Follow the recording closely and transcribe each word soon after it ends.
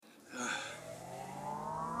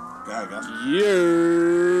Yeah,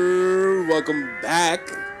 welcome back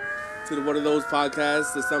to the One of Those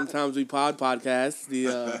podcasts, the Sometimes We Pod podcast,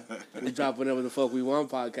 the we drop whenever the fuck we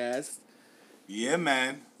want podcast. Yeah,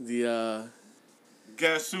 man. The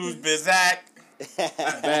Guess who's Bizak?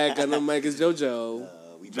 back on the mic is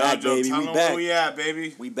JoJo. We back, baby. Tell We them back. where we at,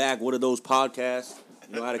 baby. We back. What are those podcasts?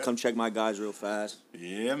 You know how to come check my guys real fast.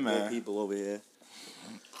 Yeah, Good man. people over here.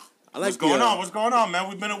 I like What's going on? What's going on, man?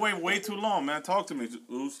 We've been away way too long, man. Talk to me,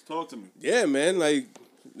 Luz. Talk to me. Yeah, man. Like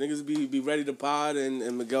niggas be ready to pod,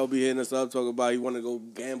 and Miguel be hitting us up talking about he want to go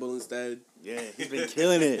gamble instead. Yeah, he's been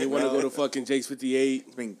killing it. He want to go to fucking Jake's 58.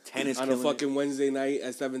 He's been tennis on a killing fucking Wednesday night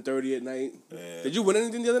at 7:30 at night. Yeah. Did you win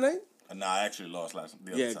anything the other night? Nah, I actually lost the other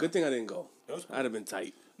Yeah, time. good thing I didn't go. It was cool. I'd have been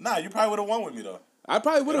tight. Nah, you probably would have won with me, though. I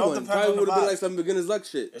probably would have all won. depends Probably on would the have been vibe. like some beginner's luck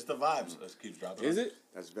shit. It's the vibes. It keeps dropping. Is it?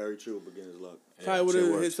 That's very true. Beginner's luck. Probably would shit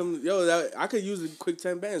have works. hit some. I could use a quick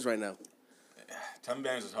 10 bands right now. 10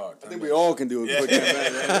 bands is hard. I think we all can do a quick 10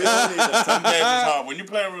 bands. We all need that. 10 bands is hard. When you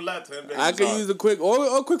play roulette, 10 bands I is could hard. use a quick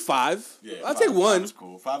or a quick 5. Yeah, I'll 5 take one. 5 is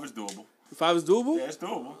cool. 5 is doable. 5 is doable. Yeah, it's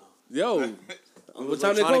doable. Yo, Those what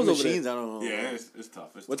time they electronic close over machines, there? I don't know. Yeah, it's tough.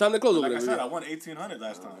 What time they close over Like I there? said, I won $1,800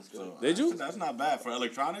 last time. So Did you? That's not bad for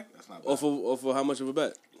electronic. That's not bad. Or for how much of a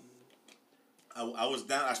bet? I was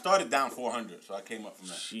down. I started down 400, so I came up from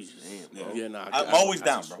that. Jesus. Yeah, Yeah, nah. I'm always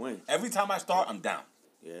down, a bro. swing. Every time I start, I'm down.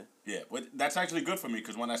 Yeah. Yeah, but that's actually good for me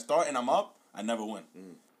because when I start and I'm up, I never win.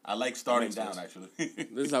 I like starting Makes down sense. actually.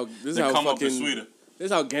 This is how The come up is fucking sweeter. this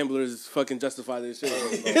is how gamblers fucking justify their shit.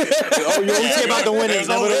 Oh, you only care about the winnings. There's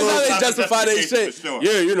Never always the That's how losers. they justify their justification shit. for sure.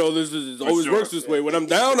 Yeah, you know, this always sure. works this way. When I'm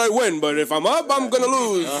down, I win, but if I'm up, I'm gonna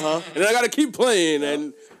lose, and I gotta keep playing.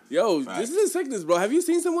 And yo, this is a sickness, bro. Have you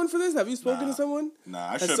seen someone for this? Have you spoken to someone? Nah,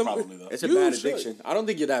 I Has should some- probably though. It's a You bad should. addiction. I don't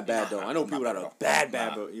think you're that bad, though. I know I'm people not that are bad,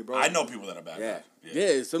 bad, Nah. but you bro. I know people that are bad. Yeah.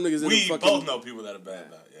 Yeah. Some niggas that'll We fucking both know people that are bad.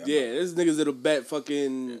 Yeah, there's niggas that'll bet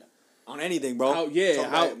fucking On anything, bro. How- yeah, So,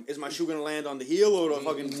 how- like, is my shoe gonna land on the heel or the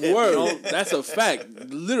fucking tip? word. You know? That's a fact.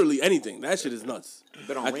 Literally anything. That shit is nuts.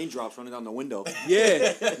 Bet on raindrops running down the window.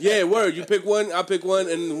 Yeah, word. You pick one, I pick one,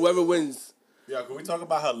 and whoever wins Yeah, can we talk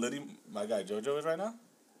about how litty my guy JoJo is right now?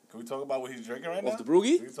 Can we talk about what he's drinking right now? off the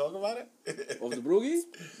broogie, Can we talk about it? off the broogie.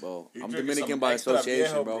 Bro, He I'm drinking Dominican some by extra association,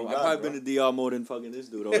 viejo bro. Brugal, I've probably bro. been to DR more than fucking this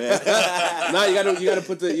dude over here. Nah, you gotta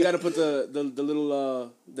put the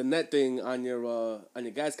little the net thing on your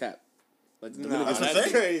gas cap. Like the Dominicans, that's like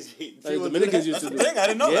the crazy. the Dominicans used That's to the do. thing. I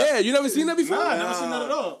didn't know Yeah, that. you never seen that before? Nah, I never seen that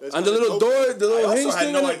at all. On the little door, the I little also hinge had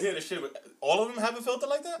thing. no on it? idea the shit. All of them have a filter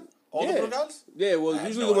like that? All Yeah. the Brugals? Yeah, well, I had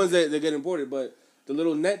usually no the ones that get imported, but the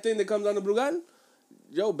little net thing that comes on the Brugal,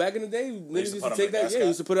 yo, back in the day, niggas used to put on take the that. gas Yeah, cap?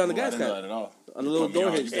 used to put it on the Ooh, gas I didn't know cap. that at all. On the little You put me door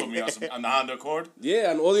on- hinge. You put me on the Honda Accord?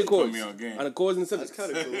 Yeah, on all the put Accords. me on game. On Accords and That's Civics.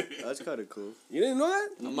 kind of cool. That's kind of cool. You didn't know that?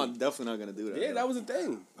 I'm not, definitely not gonna do that. Yeah, that was a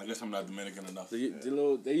thing. I guess I'm not Dominican enough. The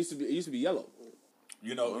little, it used to be yellow.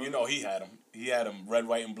 You know he had them. He had them red,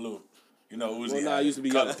 white, and blue. You know Uzi Well, nah, had it used to be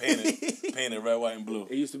color yellow. painted red, white, and blue.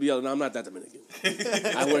 It used to be yellow. No, I'm not that Dominican.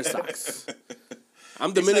 I wear socks.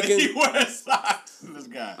 I'm He Dominican. wears socks. This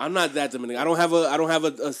guy. I'm not that Dominican. I don't have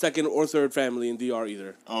a second or third family in DR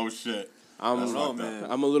either. Oh shit. I'm That's Oh fucked up. man,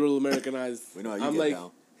 I'm a little Americanized. we know how you I'm get like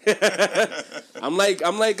down.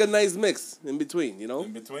 I'm like a nice mix in between, you know?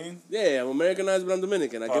 In between. Yeah, I'm Americanized, but I'm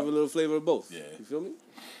Dominican. I give a little flavor of both. Yeah. You feel me?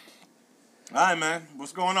 All right, man.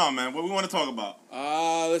 What's going on, man? What we want to talk about?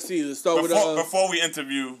 Let's see. Let's start with Before we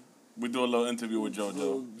interview, we do a little interview with JoJo. You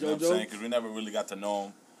know what I'm JoJo? saying? Because we never really got to know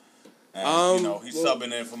him. And, he's well-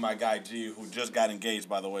 subbing in for my guy G, who just got engaged,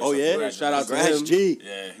 by the way. Oh so yeah, congratulations. Shout out to Congrats, him. G.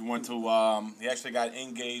 Yeah, he went to, he actually got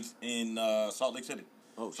engaged in Salt Lake City.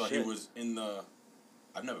 Oh So shit. he was in the,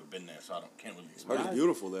 I've never been there, so can't really Heard explain. it's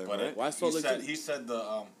beautiful there, But right? Why Salt Lake City? he said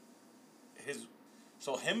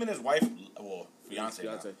so him and his wife, well, fiance,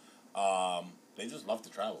 Fiance. now, they just love to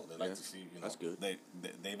travel. They like Yeah, to see, that's good.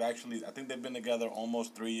 They've actually, I think they've been together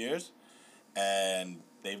almost 3 years, and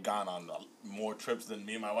they've gone on more trips than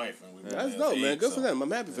me and my wife. And we've been That's there dope, to man. eat, Good so, for them.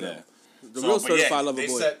 I'm happy for yeah. them. The real certified lover they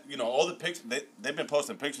boy. said, all the pictures, they've been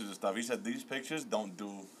posting pictures and stuff. He said these pictures don't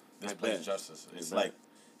do this I place bet. justice. It's I like,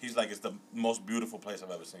 he's like, it's the most beautiful place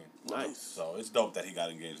I've ever seen. Nice. So it's dope that he got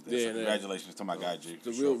engaged there. Yeah, so yeah. congratulations to my guy G.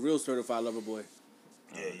 The for real certified lover boy.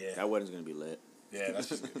 sure. Yeah. That wedding's gonna be lit. Yeah,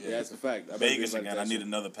 that's Yeah, that's a fact. I bet Vegas they like again. that I need shit.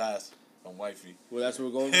 another pass from wifey. Well, that's where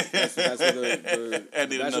we're going. That's where the I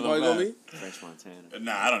need bachelor another party gonna be. plan. French Montana.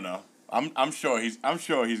 Nah, I don't know. I'm sure he's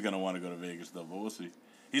gonna want to go to Vegas though, but we'll see.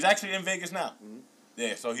 He's actually in Vegas now. Mm-hmm.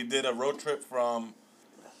 Yeah, so he did a road trip from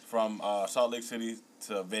Salt Lake City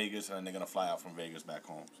to Vegas, and then they're gonna fly out from Vegas back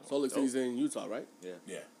home. So, Salt Lake City's in Utah, right? Yeah.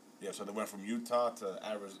 yeah. So they went from Utah to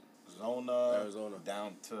Arizona,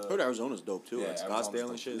 down to. I heard Arizona's dope too. Yeah, Like Arizona's Scottsdale and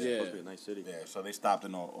dope. shit. Yeah. It's supposed to be a nice city. Yeah, so they stopped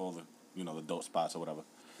in all the the dope spots or whatever.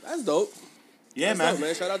 That's dope. Yeah, That's man. dope,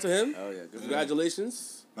 man. Shout out to him. Oh yeah, good.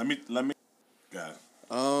 Congratulations. Let me. God.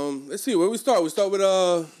 Let's see where we start. We start with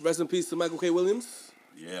rest in peace to Michael K. Williams.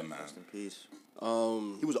 Yeah, man. Rest in peace.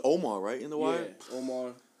 Um, He was Omar, right, in The Wire? yeah, Omar.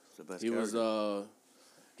 It's the best He was character.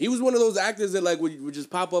 he was one of those actors that like would just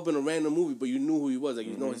pop up in a random movie, but you knew who he was. Like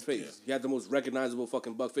you know his face. Yeah. He had the most recognizable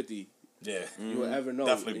fucking $1.50 Yeah. you will ever know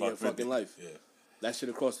Definitely in your $1.50. fucking life. Yeah. That shit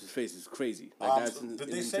across his face is crazy. Like that's Did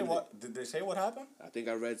they say what? Did they say what happened? I think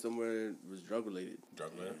I read somewhere it was drug related.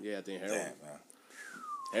 Drug related? Yeah, I think Damn, heroin. man.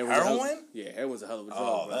 Heroin? Yeah, heroin's a hell of a drug.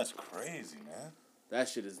 Oh, bro. that's crazy, man. That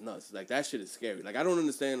shit is nuts. Like that shit is scary. Like I don't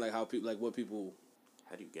understand like how people like what people.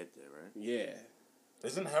 How do you get there, right? Yeah.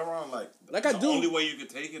 Isn't heroin like I the do. only way you could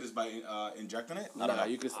take it is by injecting it? I don't know.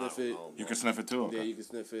 You can sniff I it. don't know, You bro. can sniff it too. Okay. Yeah, you can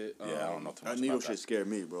sniff it. Yeah, I don't know too much That needle about shit scared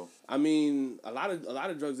me, bro. I mean, a lot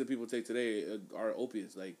of drugs that people take today are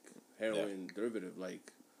opiates, like heroin derivative,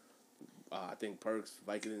 like I think Perks,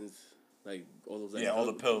 Vicodins, like all those. Like, Yeah, all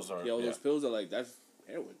the pills are. Yeah, all those pills are like that's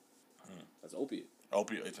heroin. That's opiate.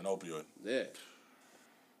 Opioid. It's an opioid. Yeah,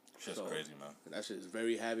 Shit's So- crazy, man. and that shit is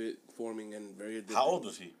very habit forming and very addictive. How old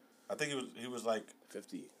was he? I think he was like.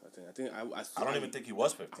 50. I think. I don't even think he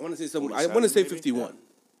was 50. I want to say something. I 47 want to say maybe? 51.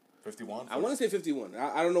 51. I want to say 51.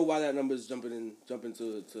 I don't know why that number is jumping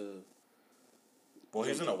to. Well,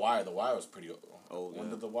 he's in The Wire. The Wire was pretty old. When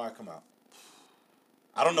yeah. did The Wire come out?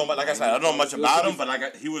 I don't know. Like I said, I don't know much He was about him, 54. but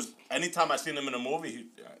like he was. Anytime I seen him in a movie,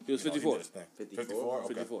 He was you know, 54. did his thing. 54? 54.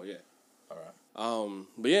 Okay. 54. Yeah. All right.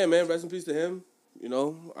 But yeah, man, rest in peace to him. You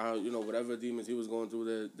know, whatever demons he was going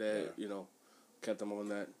through that kept him on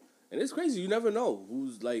that. And it's crazy. You never know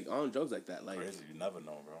who's like on drugs like that. Like, Crazy. You never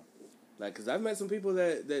know, bro. like, cause I've met some people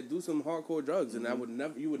that do some hardcore drugs, and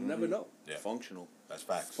you would never know. Yeah. Functional. That's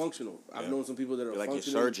facts. Functional. I've Yeah. known some people that are You're like your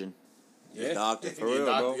functional. surgeon. Yeah. Your doctor, for Your real,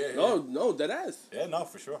 doc- bro. yeah. No, dead ass. Yeah, no,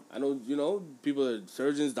 for sure. I know, people are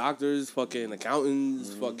surgeons, doctors, fucking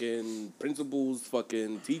accountants, fucking principals,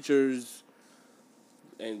 fucking teachers,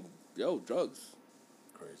 and drugs.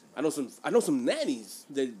 Crazy. I know some nannies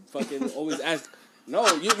that fucking always ask. No,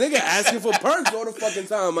 you nigga asking for perks all the fucking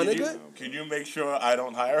time, my nigga. Can you make sure I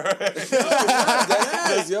don't hire her? Dead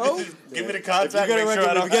ass, yo. Give me the If contact. you Make sure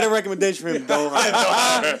I don't get a hire recommendation from him, though. her.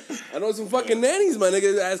 I know some fucking nannies, my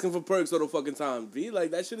nigga, asking for perks all the fucking time. B,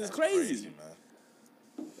 like that shit is crazy.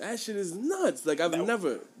 man. That shit is nuts. Like I've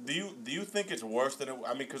never. Do you think it's worse than it? I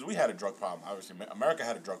mean, because we had a drug problem. Obviously, America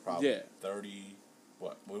had a drug problem. Yeah. 30.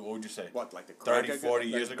 What would you say? What, like the crack? 30, 40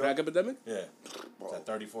 Like years the ago? crack epidemic? Yeah. Is that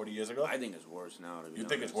 30, 40 years ago? I think it's worse now, to be You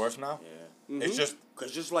think it's honest. worse now? Yeah. It's just.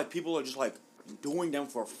 Because just like people are just like doing them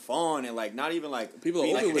for fun and like not even like People are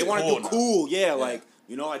like, open with they it. want to Cool do now. cool. Yeah, like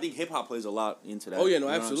I think hip hop plays a lot into that. Oh yeah, no, You know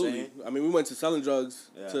what I'm absolutely. saying? I mean, we went to selling drugs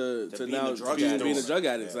Yeah. to To being now a drug being addict. a drug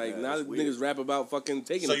addict. Yeah, Like yeah, now that's the weird. niggas rap about fucking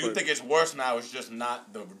taking. So the you perk. think it's worse now? It's just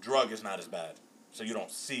not the drug is not as bad, so you don't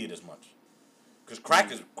see it as much. Because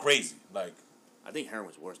crack is crazy. Like I think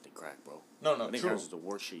heroin's worse than crack, bro. no, I think true, heroin's the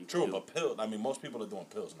worst shit you true. can do. But pills. I mean, most people are doing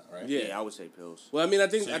pills now, right? Yeah. Yeah, I would say pills. Well, I mean, I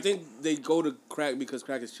think So I think they go to crack because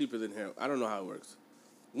crack is cheaper than heroin. I don't know how it works.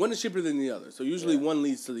 One is cheaper than the other, so usually Yeah. one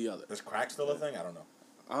leads to the other. Is crack still a thing? I don't know.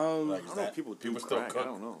 Like, I don't know if people do still crack. cook. I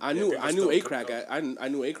don't know. I knew people I still knew a cook crack. though. I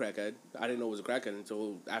knew a crackhead. I didn't know it was a crackhead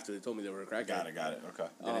until after they told me they were a crackhead. Got it. Okay.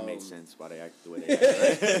 Then it made sense why they act the way they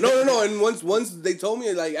act. Right? No. And once they told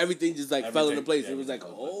me, like everything just like fell into Everything- place. yeah, It was like,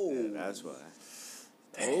 everything fell into oh, That's why.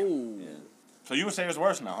 oh, Yeah. So you would say it's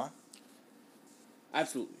worse now, huh?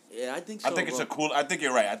 absolutely. Yeah, I think so. I think it's bro. a cool. I think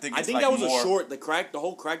you're right. I think it's I think like that was more, a short. The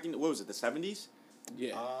whole crack thing. What was it? The 70s.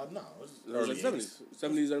 Yeah, No, it was it was early like 80s.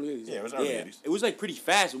 70s, early 80s. Yeah, it was early Yeah, 80s. it was like pretty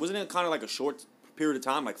fast. It wasn't kind of like a short period of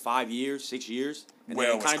time, like 5 years, 6 years, and Where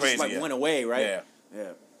then it it was kind of just crazy, like yeah. went away, right? Yeah.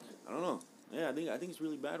 Yeah. I don't know. Yeah, I think it's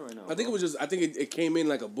really bad right now. I think it was just. I think it came in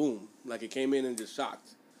like a boom. Like it came in and just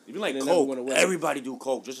shocked. even like and it never coke. went away. Everybody do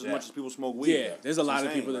coke just as Yeah. much as people smoke weed. Yeah, there's a lot of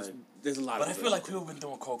insane, people. like- There's a lot. But of I people feel that like coke. people have been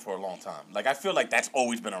doing coke for a long time. Like I feel like that's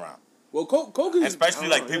always been around, Well, coke is especially I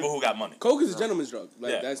like don't know, people who got money. coke is a gentleman's drug.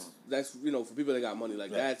 Like Yeah. that's for people that got money.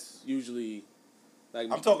 Like Yeah. that's usually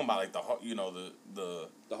like I'm talking about like the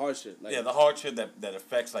hard shit. Like the hard shit that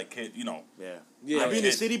affects like kid. Yeah. Yeah. I be in the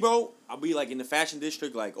Kids. city, bro. I'll be like in the fashion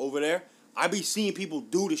district, like over there. I be seeing people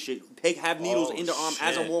do the shit, have needles Oh, in their arm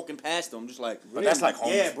as I'm shit. walking past them, just like. But that's like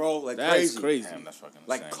homeless. Yeah, bro, like that's crazy. Damn, that's fucking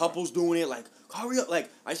Like insane, couples doing it, like hurry up! Like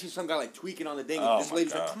I see some guy like tweaking on the thing, Oh, and this my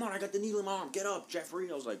lady's like, God. "Come on, I got the needle in my arm. Get up, Jeffrey."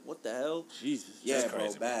 I was like, "What the hell?" Jesus. Yeah, That's bro,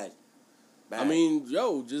 crazy, bro. bad. I mean,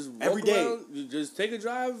 yo, just walk Every day. around, you just take a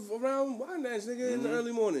drive around Wyandanch, nigga, in the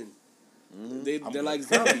early morning. They're like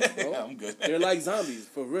zombies, bro. Yeah, I'm good. They're like zombies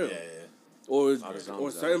for real. Yeah, Or zombies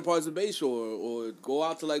certain parts of Bayshore, or go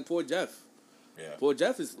out to like Port Jeff. yeah. Port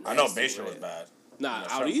Jeff is I know nasty, Bayshore man. is bad. Nah, You know,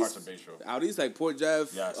 out certain east. parts of Bayshore. Out east, like Port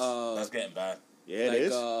Jeff. Yes, that's getting bad. Yeah, it like,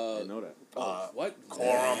 is. I didn't know that. What?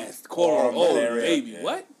 Coram. Nasty. Coram Oh, area. baby, Yeah.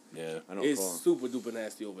 what? Yeah. I know. It's Coram. super duper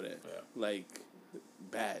nasty over there. Yeah. Like,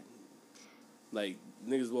 bad. Like,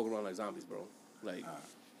 niggas walking around like zombies, bro. Like,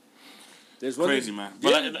 there's one Crazy, thing- man.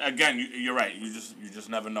 Yeah. But again, you're right. You just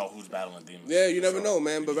never know who's battling demons. Yeah, you For never sure. know,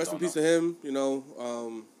 man. You But just rest in don't peace know. to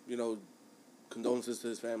him. You know, condolences to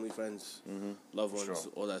his family, friends, loved ones, Sure.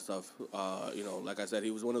 all that stuff. Like I said, he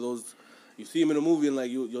was one of those. You see him in a movie and like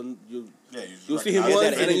you'll Yeah, you'll see him recognize once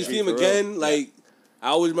that and then you energy see him for real. again. Like I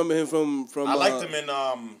always remember him from. I liked him in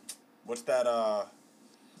what's that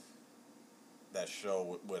that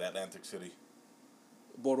show with Atlantic City,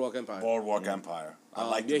 Boardwalk Empire. Boardwalk Empire. I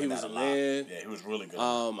liked yeah, him in he that was a lot. there. Yeah, he was really good.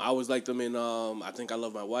 I always liked him in I Think I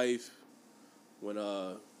Love My Wife when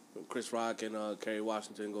Chris Rock and Kerry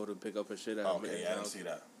Washington go to pick up her shit at Okay, Man's yeah, I didn't house. see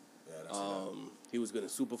that. Yeah, I didn't see that. He was good in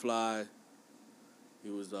Superfly. He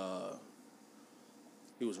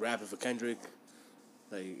was rapping for Kendrick.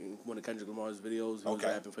 Like one of Kendrick Lamar's videos, he was Okay.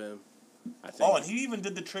 rapping for him. I think. Oh, and he even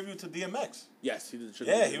did the tribute to DMX. Yes, he did the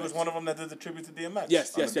tribute. Yeah, to he DMX. was one of them that did the tribute to DMX.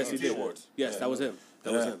 Yes, on yes, the yes, he BET did. Awards. Yes, Yeah. that was him.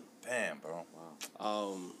 That was him. Damn, bro.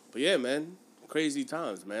 Wow. But yeah, man, crazy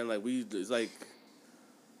times, man. Like it's like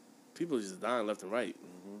people just dying left and right.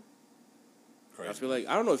 Crazy. I feel like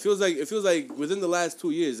I don't know. It feels like within the last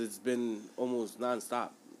 2 years, it's been almost nonstop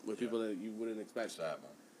with people that you wouldn't expect. Sad,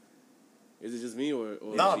 man. Is it just me or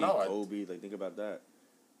No, no. Kobe, like think about that.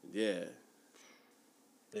 Yeah,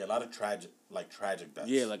 Yeah, a lot of tragic deaths.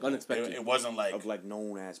 Yeah, like unexpected. It wasn't like Of like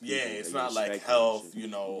known ass people. yeah, it's that not you like expect health, and shit.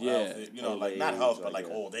 Yeah. like Old not age, health, but like,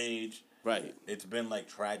 like yeah. old age. right. It's been like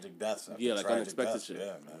tragic deaths. After Yeah, like tragic unexpected deaths. shit.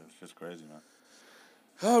 Yeah, man, it's just crazy, man.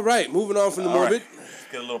 All right, moving on from the All right, morbid. let's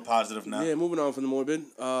get a little positive now. Yeah, moving on from the morbid.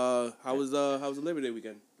 How was the Labor Day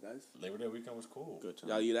weekend, guys? Labor Day weekend was cool. Good time.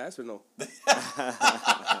 Y'all eat ass or no?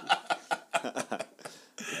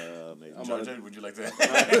 Maybe. Georgia, would you like to?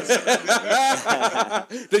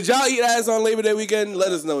 Did y'all eat ass on Labor Day weekend?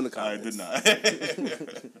 Let us know in the I comments. did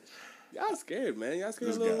not. Y'all scared, man. Y'all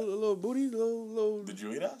scared This of a little booty, little. Did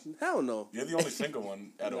you eat us? Hell no. You're the only single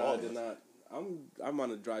one out of No, all I of did us. not. I'm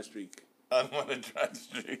on a dry streak. I'm on a dry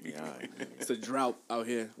streak. Yeah, all right. It's a drought out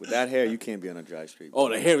here. With that hair, you can't be on a dry street. Oh,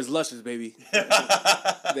 the hair is luscious, baby.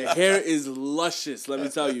 The hair is luscious. Let me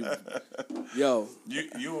tell you, yo.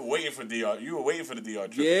 You were waiting for DR. You were waiting for the DR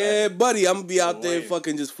trip. Yeah, buddy. I'm gonna be out there Wait.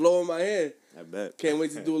 fucking just flowing my hair. I bet. Can't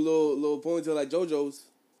wait to do a little ponytail like JoJo's.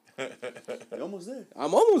 You're almost there.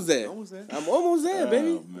 I'm almost there. Almost there. I'm almost there,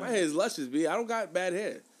 baby. man. My hair is luscious, B. I don't got bad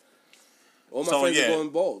hair. All my So, friends yeah. are going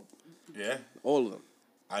bald. Yeah. All of them.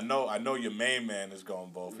 I know your main man is going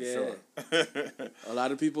bald for Yeah. sure. A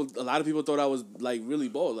lot of people thought I was like really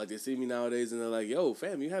bald. Like they see me nowadays and they're like, "Yo,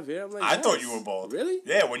 fam, you have hair?" I'm like, I thought "Yes." you were bald. Really?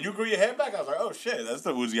 Yeah, when you grew your hair back, I was like, oh shit, that's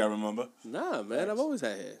the Uzi I remember. Nah, man. I've always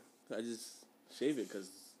had hair. I just shave it because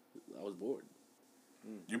I was bored.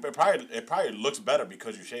 It probably looks better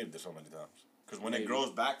because you shaved it so many times. Because when Maybe. it grows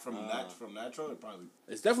back from natural, it probably.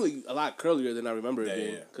 It's definitely a lot curlier than I remember Yeah, it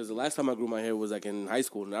being. yeah. Because the last time I grew my hair was like in high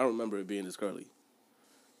school, and I don't remember it being this curly,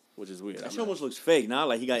 which is weird. That shit almost looks fake now.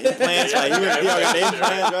 Like he got implants. Like he got implants,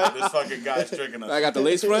 right? This fucking guy's tricking us. I got the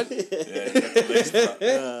lace front. Yeah, you got the lace front.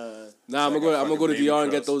 Nah, I'm like gonna a go to fucking DR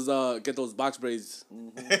and baby get those box braids.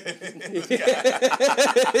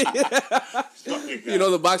 Fucking guy. You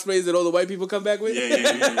know the box braids that all the white people come back with. Yeah.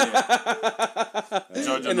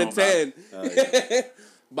 Georgia And know the about tan. it.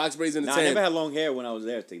 Box braids in the Nah, I tan. never had long hair when I was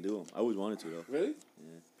there to do them. I always wanted to though. Really?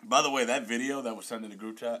 By the way, that video that was sent in the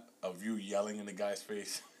group chat of you yelling in the guy's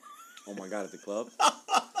face. Oh my god, at the club.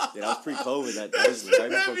 Yeah, that was pre-COVID. That was right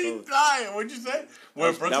That before me COVID. dying. What'd you say?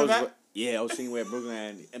 Where Brooklyn at? Yeah, I was seeing where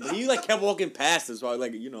Brooklyn and but he like kept walking past us, so I was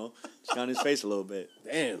like, just on his face a little bit.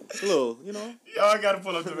 Damn. A little, Yo, I gotta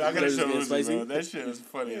pull up the. I gotta Those show getting Uzi, spicy? bro. That shit was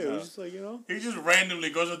funny. Yeah, as it hell. was just like, He just randomly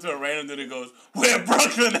goes up to a random dude and goes, "Where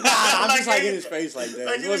Brooklyn?" at?" I'm just like he- in his face like that.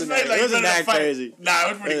 Like It in wasn't his face, that, like it he's wasn't ready to that fight. crazy. Nah, it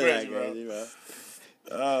was pretty It crazy, wasn't bro. that crazy,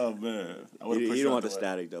 Oh man, I would've He pushed didn't you want out the way.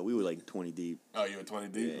 static though. We were like 20 deep. Oh, you were 20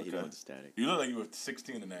 deep. Yeah, he Okay. didn't want the static. You look like you were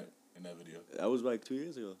 16 in that video. That was like 2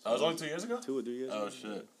 years ago. That was only 2 years ago. 2 or 3 years Oh ago.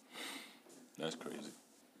 shit, that's crazy.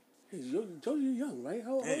 Hey, Joe, you're young, right?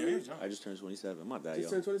 How old Yeah, are you're you? young. I just turned 27. I'm not that Just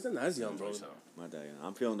young. turned 27. That's young, bro. I'm not that young.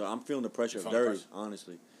 I'm feeling the pressure of feeling the 30, pressure?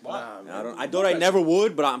 honestly. Why? Nah, man. I thought I never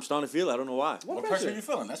would, but I'm starting to feel it. I don't know why. What pressure are you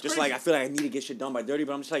feeling? That's Just crazy. like I feel like I need to get shit done by 30,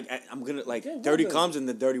 but I'm just like I'm gonna like Yeah, what 30 then? comes and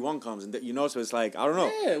the 31 comes and so it's like I don't know.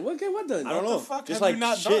 Yeah, what get what done? I don't What know. the fuck Just have like you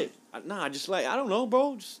not shit. Nah, just like I don't know,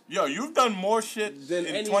 bro. Just, Yo, you've done more shit Than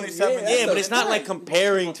in any- 27 yeah, years. yeah, but it's not like fact.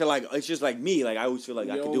 comparing to like. It's just like me. Like I always feel like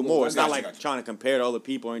I Your could own do goal. more. I It's got not you, like got you. trying to compare to other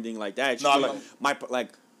people or anything like that. It's No, just I like know. my like.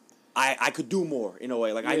 I could do more in a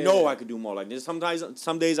way. Like I Yeah. know I could do more. Like there's sometimes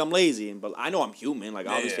some days I'm lazy, but I know I'm human. Like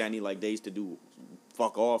Yeah, obviously yeah. I need like days to do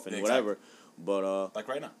fuck off and Yeah, whatever. But Like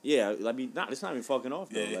right now. yeah, I mean, it's not even fucking off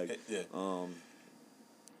though. Yeah, Like yeah.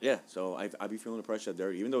 yeah. So I be feeling the pressure of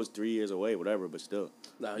Dirty, even though it's 3 years away, whatever. But still,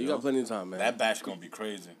 Nah, you got plenty of time, man. That batch gonna be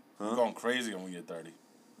crazy. Huh? You're going crazy when you're 30.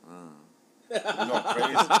 Ah. You're going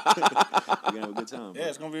crazy. we're gonna have a good time. Yeah,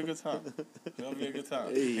 it's gonna be a good time. It's gonna be a good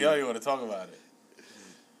time. Hey. Yo, you want to talk about it?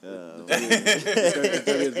 Bro. The 30th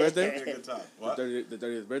It's birthday? gonna be a good time. What? The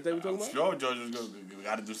 30th birthday we talking I'm about? sure George is gonna. We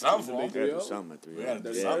got to do something for We him. gotta do 3-0? something at 3. We gotta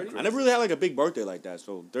do Yeah. something. I never really had like a big birthday like that.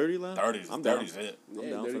 So 30 left. 30s. I'm down. 30's it. I'm Yeah,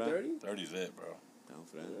 down for that. 30? 30's it, bro. Down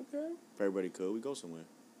for that. Okay. If everybody could, we go somewhere.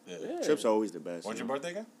 Yeah. Yeah. Trips are always the best. When's you your know? birthday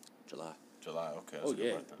again? July. July. Okay. That's Oh, a good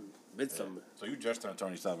yeah. birthday. Midsummer. So you just turned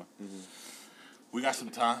 27. We got some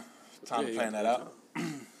time. Time to Yeah, plan yeah, that out.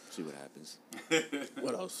 See what happens.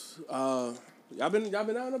 What else? Y'all been out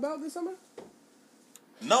and about this summer?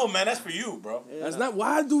 No, man, that's for you, bro. Yeah. That's not.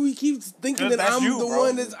 Why do we keep thinking 'Cause that that's I'm you, the bro.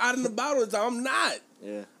 one that's out and about all the time? I'm not.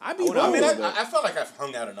 Yeah. I be I I home. mean, little bit. I felt like I've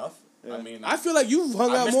hung out enough. Yeah. I mean, I feel like you've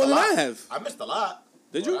hung out missed more a than lot. I have. I missed a lot.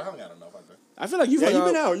 Did but you? I hung out enough, I think. I feel like you've Yeah, hung you've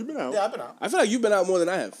been out. out. You've been out. Yeah, I've been out. I feel like you've been out more than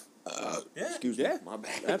I have. Yeah. Excuse me. Yeah. My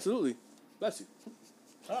bad. Absolutely. Bless you.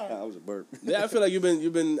 All right. That was a burp. Yeah, I feel like you've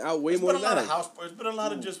been out way It's more been a than lot I of have. house. It's been a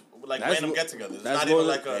lot of just like That's random mo- get-togethers. It's that's not more even than-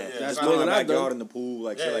 like a. Yeah, Yeah, that's it's more not than like- I've done. backyard in the pool,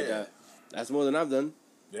 like shit like Yeah. that. That's more than I've done.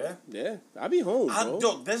 Yeah. Yeah, I be home, bro.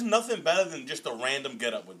 Yo, there's nothing better than just a random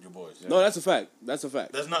get up with your boys. No, that's a fact. That's a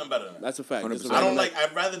fact. There's nothing better than that. That's a fact. That's a 100%. I random don't night. like.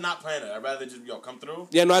 I'd rather not plan it. I'd rather just come through.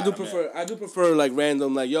 Yeah, no, I do I'm prefer. in. I do prefer like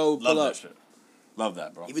random, like yo, pull Love up. that shit. Love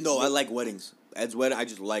that, bro. Even though I like weddings. Ed's wedding, I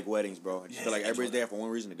just like weddings, bro. I just feel like Ed's everybody's there for one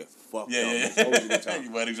reason to get fucked Yeah, up. yeah, It's always a good yeah.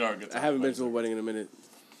 time. Weddings are a good I time. haven't been to a wedding in a minute.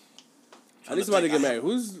 Trying At least to somebody think. get married.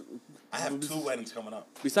 Who's I have 2 weddings coming up.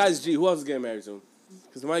 besides G? Who else is getting married soon?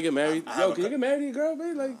 Cause somebody get married. I have Yo, a can you cou- get married to your girl,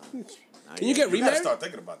 babe? Like, can you yet. get You gotta remarried? start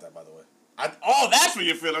thinking about that, by the way. That's what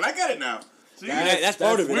you're feeling. I get it now. See, That's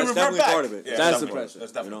part of it. we That's revert definitely back. part of it. Yeah, That's the definitely- pressure,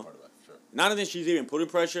 That's definitely you know? part of it. Sure. Not that she's even putting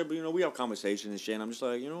pressure, but we have conversations and shit. And I'm just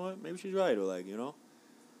like, you know what? Maybe she's right, or like, So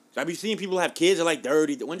I be seeing people have kids at like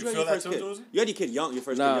 30. When You you had feel your that first too, kid? Doozy? You had your kid young. Your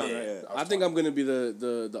first Nah, kid young, yeah. right? Yeah. I think I'm gonna be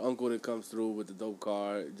the uncle that comes through with the dope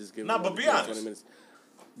car. Just give. Nah, him but like be 20 honest. minutes.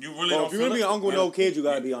 You really Well, don't if you're feel gonna be it? an uncle with Yeah. no kids, you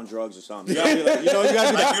gotta be on drugs or something. You gotta be like, you gotta be Like, the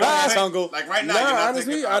you know what I'm ass saying? uncle. Like right now, Nah, you're not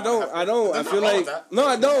honestly, thinking, I I'm gonna don't. have to- I don't. I There's feel nothing wrong like with that. no,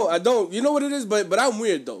 I don't. I don't. You know what it is, but I'm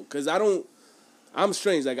weird though, cause I don't. I'm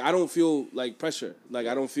strange. Like I don't feel like pressure. Like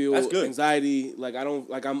I don't feel That's good. anxiety. Like I don't.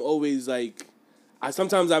 Like I'm always like.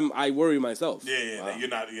 I worry myself. Yeah, yeah, that you're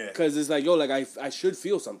not. Yeah. Cause it's like yo, like I should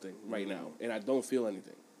feel something right now, and I don't feel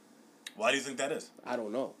anything. Why do you think that is? I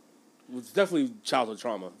don't know. It's definitely childhood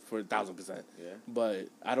trauma for 1,000%. Yeah. But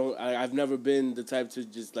I don't. I've never been the type to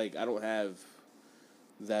just like I don't have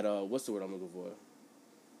that. What's the word I'm looking for?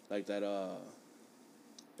 Like that.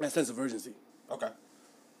 That sense of urgency. Okay.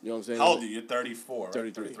 You know what I'm saying? How old are you? You're 34, right?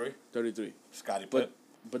 33. 33. Scotty But Pitt.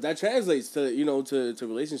 but that translates to to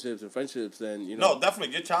relationships and friendships and No,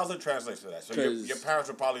 definitely. Your childhood translates to that. So your 'Cause- parents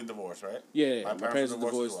were probably divorced, right? Yeah, My my parents parents were were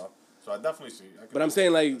divorced as divorced. well. So I definitely see. But I'm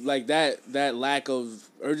saying like that lack of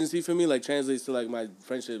urgency for me like translates to like my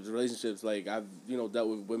friendships, relationships. Like I've dealt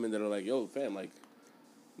with women that are like, yo, fam, like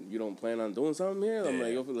you don't plan on doing something here. I'm Yeah.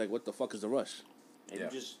 like, yo, like what the fuck is the rush? And Yeah.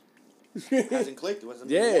 it just hasn't clicked. It wasn't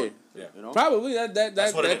Yeah. Yeah. You know? Probably that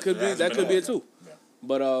That's what it is. could It be hasn't that been could be it long, too. yeah.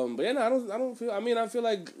 But yeah, no, I don't feel. I mean, I feel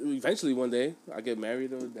like eventually one day I get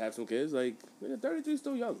married or have some kids. Like 33 is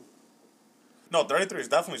still young. No, 33 is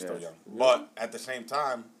definitely still Yeah. young. But at the same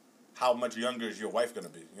time, how much younger is your wife going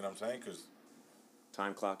to be? You know what I'm saying? Because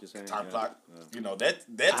Time clock, you're saying? time Yeah. clock, Yeah.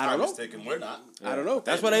 their I time don't is know. ticking. We're not. I don't know.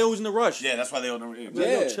 That's why they always in the rush. Yeah, that's why they don't know. Like,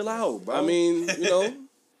 Yeah. yo, chill out, bro. I mean,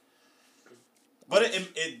 But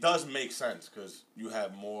it does make sense because you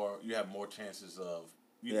have more chances of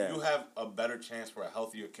you have a better chance for a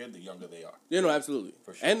healthier kid the younger they are. absolutely.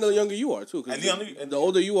 For sure. And the younger you are too. 'Cause And the younger- and the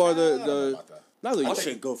older you are, I don't know about that. not the That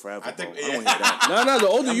shit go forever. I think- bro. I don't hear that. no, the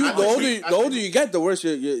older you I think- the older you get, the worse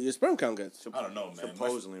your sperm count gets. I don't know, man.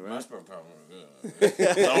 Supposedly, my right? sperm count was good.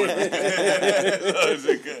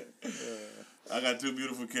 It's good. I got 2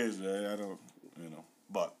 beautiful kids, man. I don't,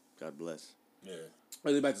 but God bless. yeah.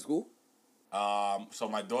 Are they back to school? So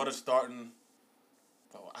my daughter's starting.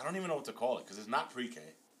 I don't even know what to call it because it's not pre-K.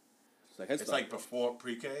 It's like Head It's Start. like before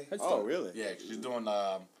pre-K. Head Oh, Start. really? Yeah, she's doing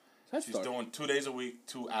That's She's start. doing 2 days a week,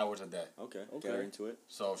 2 hours a day. Okay. Okay. Get her into it.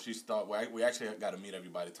 So she start. We actually got to meet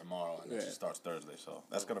everybody tomorrow, and then Yeah. she starts Thursday. So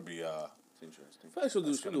that's gonna be It's interesting. I feel like she'll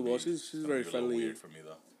that's do gonna well. be- She's gonna very be a little friendly. Weird for me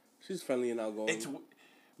though. She's friendly and outgoing.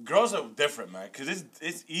 Girls are different, man. Cause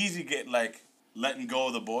it's easy get like letting go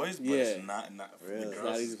of the boys, but it's Yeah. not for Really? the It's girls.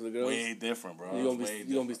 not easy for the girls? Way different, bro.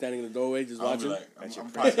 You gonna be standing in the doorway just I'm watching. like, I'm That's your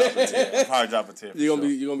probably dropping a tear. I'm probably dropping a tear. You gonna be-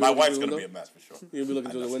 you gonna be My looking wife's through the gonna be a window? mess for sure. You'll be looking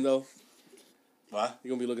I through the know. window. What? You're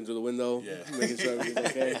gonna be looking through the window, Yeah. making sure everything's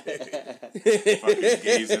okay.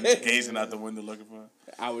 Fucking gazing out the window looking for her.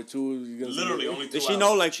 Hour 2, you're gonna Literally only 2 Does she hours.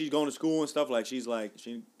 know like she's going to school and stuff? Like she's like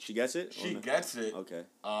she gets it? Or She no? gets it. Okay.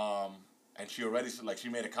 And she already like she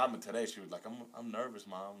made a comment today. She was like, "I'm nervous,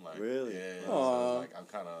 mom." Like, Really? Yeah. Aw. So like, I'm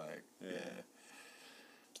kind of like, yeah.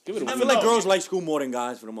 Give it a I never feel like know. girls like school more than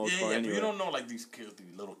guys for the most Yeah, part. yeah, Anyway. but you don't know like these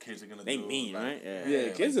little kids are gonna They do. mean, like, right? Yeah. Yeah,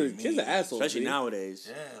 kids like, are they mean. assholes. Especially B. nowadays.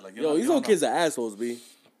 Yeah, like Yo, these little kids are assholes, B.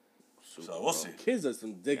 So we'll see. Kids are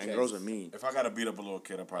some dickheads. And girls are mean. If I gotta beat up a little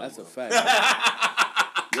kid, I probably That's a will. fact.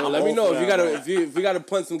 Yo, I'm let me all know for if you that, gotta man. if you gotta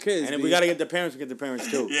punch some kids. And if B. we gotta get the parents, we get the parents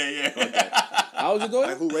too. Yeah. How old your daughter?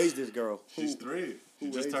 Like, who raised this girl? She's 3. She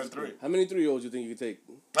just raised turned this 3. How many 3-year-olds you think you can take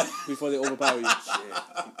before they overpower you?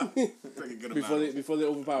 Take a good amount. before they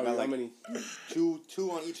overpower you, Got how like- many? Two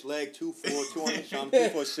on each leg, 2, 4, 2 on each arm, 2,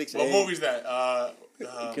 4, 6, 8. What movie's that?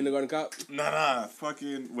 Kindergarten Cop. Nah.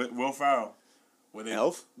 Fucking with Will Ferrell. Where they,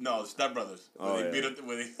 Elf? No, Step Brothers. Where Oh, they yeah. beat up.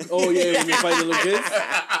 Where they, Oh yeah, when you fight the little kids.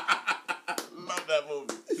 love that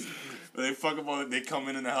movie. Where they fuck up all. They come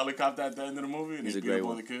in the helicopter at the end of the movie and He's they a beat great up all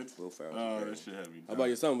one. the kids. Will Ferrell's a Oh, great that shit heavy. How about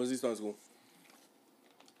your son? When's he starting school?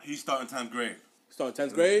 He's starting 10th grade. Starting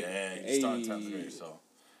 10th grade. Yeah, he's starting 10th grade. So,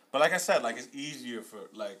 but like I said, like it's easier for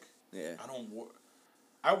like Yeah.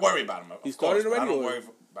 I worry about him. Of He started course, but already, I don't or- worry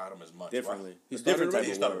about him as much. Differently. He It's started different already? type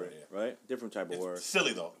He of started word, already, right? Different type of It's word.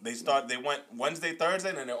 silly though. They went Wednesday, Thursday,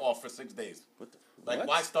 and then they're off for 6 days. What the Like What?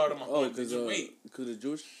 why start them on Oh, Wednesday? because Just wait. the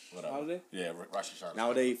Jewish Whatever. holiday. Yeah, Rosh Hashanah.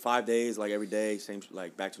 Nowadays, 5 days, like every day, same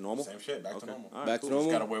like back to normal. Same shit. Back to Okay. normal. All right, Back to cool.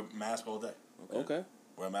 normal. Just gotta wear a mask all day. Okay.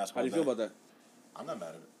 Wear a mask How all do you day. feel about that? I'm not mad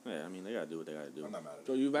at it. Yeah, I mean they gotta do what they gotta do. I'm not mad at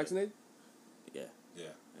So it. you vaccinated Yeah. Yeah.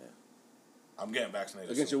 I'm getting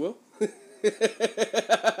vaccinated. against soon. your will?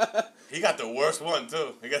 He got the worst one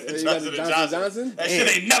too. He got the You got Johnson the and Johnson Johnson. Johnson? That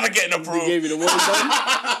shit ain't never getting They approved. gave you the one. Son?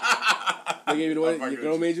 They gave you the I'm one. fucking Your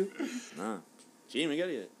girl with made you? Nah. She didn't even get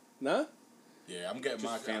it yet. Nah. Yeah, I'm getting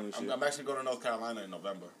Just my family shit. I'm actually going to North Carolina in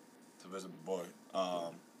November to visit my boy.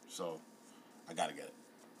 So I gotta get it.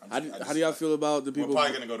 How do y'all feel about the We're people?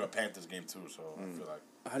 probably gonna go to a Panthers game too. So I feel like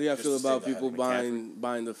How do y'all just feel to save about that people McCaffrey.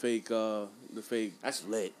 buying the fake? That's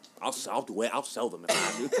lit. I'll do it. I'll sell them if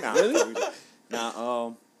I do. Nah, really?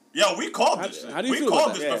 Nah. Yo, we called How- this shit. how do you we feel called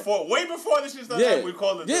about this that? before, way before this shit started. Yeah, We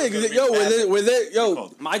called it. yeah. It was 'Cause gonna yo, be massive. with it, We yo.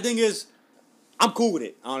 called it. My thing is, I'm cool with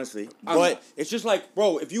it, honestly. I'm But not. it's just like,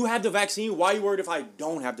 bro, if you have the vaccine, why are you worried if I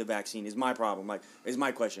don't have the vaccine? Is my problem. Like, is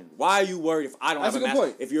my question. Why are you worried if I don't That's have a a good mask?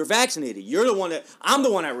 point. If you're vaccinated, you're the one that I'm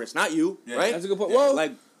the one at risk, not you, Yeah. right? That's a good point. Yeah. Well,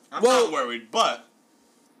 Like, I'm Well- not worried, but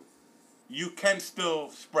you can still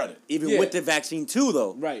spread it. even Yeah. with the vaccine too,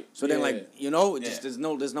 though. Right. So then, Yeah. like, you know, it Yeah. just there's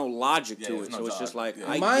no logic Yeah, to there's it. no So it's just logic. like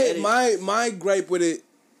Yeah. I my get it. my gripe with it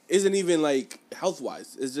isn't even like health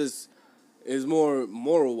wise. It's just it's more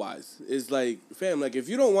moral wise. It's like, fam, like if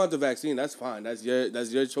you don't want the vaccine, that's fine. That's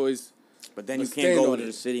your choice. But then you but can't stand go on to it.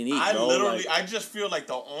 the city and eat. I bro. literally, Like, I just feel like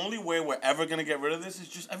the only way we're ever gonna get rid of this is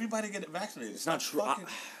just everybody get vaccinated. it's not true. fucking-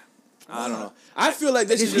 I don't know. I feel like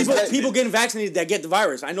this There's is just people, like, people getting vaccinated that get the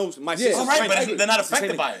virus. I know my sister's All right, friend- but they're not it's the same affected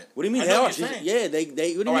thing. by it. What do you mean? I They know are. what you're saying. Yeah, they. What do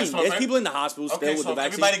you All right, mean? so There's if people in the hospital still Okay, with so the if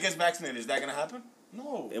vaccine. everybody gets vaccinated, is that gonna happen?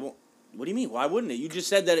 No. It won't. What do you mean? Why wouldn't it? You just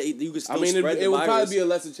said that you could still I mean, spread the it would virus. probably be a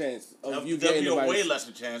lesser chance of you There'll getting be the a way virus.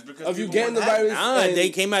 lesser chance because Of you people getting the wouldn't have virus. it. Nah, and- they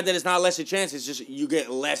came out that it's not less a chance. It's just you get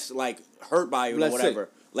less like hurt by it or Less whatever,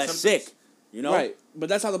 less Symptoms. sick. You know, Right, but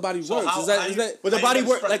that's how the body So works. how- is that, how is you- that, But the How you body gonna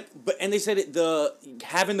work spread like, but and they said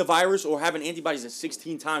having the virus or having antibodies is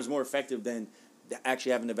 16 times more effective than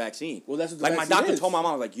actually having the vaccine. Well, that's what the like my vaccine doctor is. told my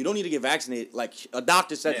mom, like you don't need to get vaccinated. Like a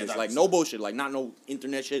doctor said Yeah, this, doctor like said no it. bullshit, like not no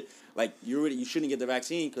internet shit. Like you shouldn't get the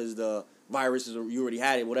vaccine because the virus is you already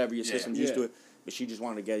had it, whatever your Yeah. system's used to Yeah. it. But she just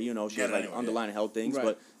wanted to get it, she Get has it like anyway, underlying health things. Right.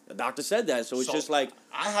 But the doctor said that, so it's So, just like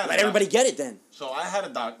I had let everybody get it then. So I had a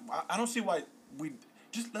doc. I don't see why we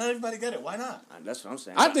just let everybody get it. Why not? That's what I'm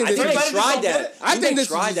saying. I think they everybody just tried don't get that. it. I think they this is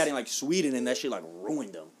tried just- that in like Sweden, and that shit like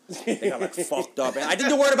ruined them. They got like fucked up. And I think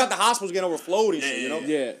they're worried about the hospitals getting overflowed and Yeah, shit. yeah, You know.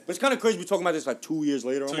 yeah. But it's kind of crazy we're talking about this like 2 years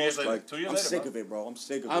later. 2 Almost. years later. Like, 2 years I'm later, sick bro. of it, bro. I'm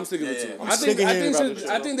sick of it. I'm sick of it Yeah, too. yeah. I'm I sick think of I hearing think about should, this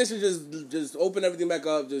I shit. think they should just open everything back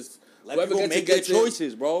up. Just Let whoever people gets make it their gets it,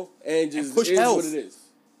 choices, bro. and just push is health. what it is.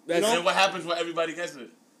 That's And then what happens when everybody gets it?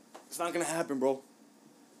 It's not gonna happen, bro.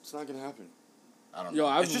 It's not gonna happen. I don't Yo, know.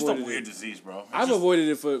 I've It's just a avoided weird it. disease, bro. It's I've just- avoided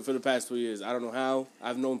it for the past 2 years. I don't know how.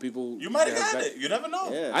 I've known people. You might have that had got- it. You never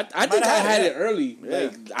know. Yeah. I think I had it early. Yeah.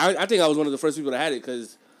 Like I think I was one of the first people that had it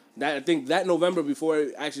because I think that November before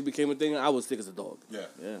it actually became a thing, I was sick as a dog. Yeah.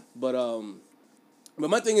 Yeah. But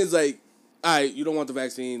my thing is like, all right, you don't want the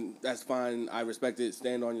vaccine. That's fine. I respect it.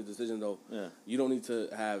 Stand on your decision though. Yeah. You don't need to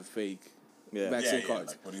have fake Yeah. vaccine Yeah, cards.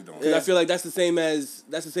 like, what are you doing? 'Cause I feel like that's the same as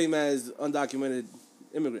undocumented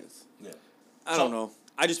immigrants. Yeah. I don't know.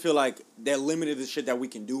 I just feel like they're limited to shit that we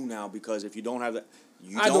can do now because if you don't have that,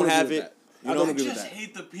 you I don't don't have agree it. with that. You I know? don't I agree with just that.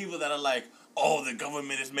 hate the people that are like, oh, the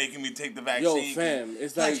government is making me take the vaccine. Yo, fam,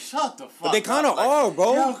 it's like, like- shut the fuck But they kind up. of Like, are,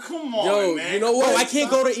 bro. Yo, come on, Yo, man. you know what? Bro, I Come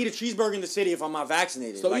can't on, go to eat a cheeseburger in the city if I'm not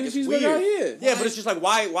vaccinated. So like eat a it's cheeseburger weird. out here. Yeah, but it's just like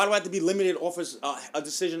why do I have to be limited off a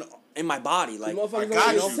decision in my body? Like motherfuckers I don't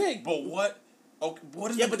got get you. sick. But what? Okay, what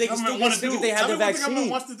does Yeah, the but they can government still want get to sick do? if they have Tell the me what the government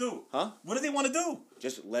vaccine. wants to do. Huh? What do they want to do?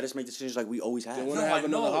 just let us make decisions like we always have. They want No, to have I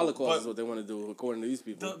another know, Holocaust but- is what they want to do according to these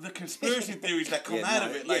people. The conspiracy theories that come Yeah, out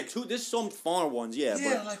of it, like there's some foreign ones, yeah,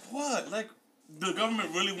 yeah, but like what? Like the government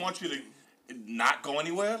really wants you to not go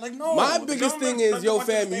anywhere? Like no. My the biggest government thing is, doesn't yo, want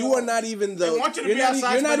you to fam, stay you are home. not even They the want you to you're be not,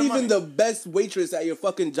 outside you're not spending even money. the best waitress at your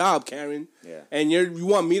fucking job, Karen. Yeah. And you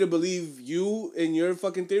want me to believe you and your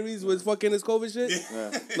fucking theories with fucking this COVID shit?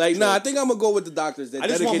 yeah. Like, nah, I think I'm gonna go with the doctors that I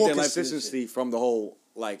just dedicate want more their life to this consistency shit. from the whole,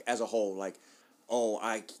 like as a whole. Like, oh,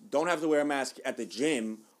 I don't have to wear a mask at the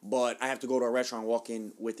gym, but I have to go to a restaurant, walk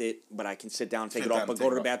in with it, but I can sit down, take Sit it off, down, but take go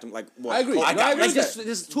to it the off. bathroom. Like, what? I agree. Like, No, I agree with there's, that.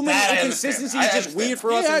 there's too That many I inconsistencies. understand. I It's just weird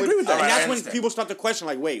for understand. us. Yeah, I and agree with that. And Alright, I that's when understand. people start to question,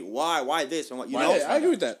 like, wait, why this? And what, you Why know? this? Yeah, I agree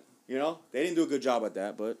with that. You know, they didn't do a good job at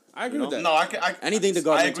that, but I agree you with know? that. No, I can. Anything the I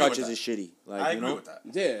government agree with touches that. is shitty. Like, I you agree know? with that.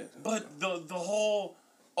 Yeah. But the whole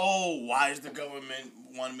why is the government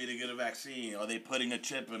wanting me to get a vaccine? Are they putting a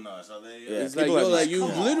chip in us? Are they? Yeah. It's like, People yo, are like just- you've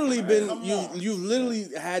come on, literally man, been come you on. you've literally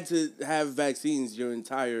had to have vaccines your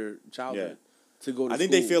entire childhood to go to I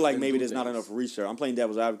think they school feel like and maybe do there's not things. enough research. I'm playing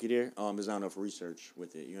devil's advocate here. There's not enough research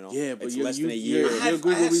with it, you know? Yeah, but it's you- less you- than a you're- year. I had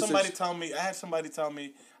Google somebody research. tell me. I had somebody tell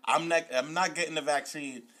me I'm not getting the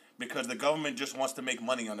vaccine because the government just wants to make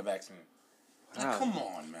money on the vaccine. Like, Wow. come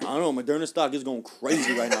on, man. I don't know, Moderna stock is going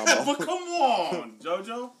crazy right now, bro. But come on,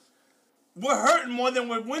 JoJo. We're hurting more than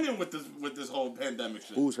we're winning with this whole pandemic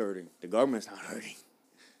shit. Who's hurting? The government's not hurting.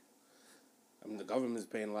 I mean, the government's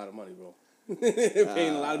paying a lot of money, bro.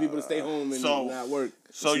 Paying a lot of people to stay home and So- not work.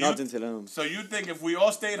 So It's nothing to them. So you think if we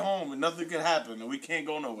all stayed home and nothing could happen and we can't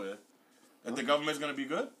go nowhere, that the government's gonna be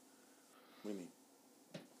good? What do you mean?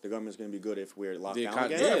 The government's going to be good if we're locked The down econ-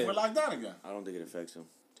 again? Yeah, Yeah. if we're locked down again. I don't think it affects them,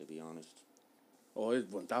 to be honest. Oh, it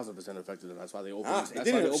 1000% affected them. That's why they opened. Nah, That's it why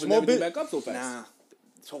didn't. they opened Small everything bit- back up so fast. Nah,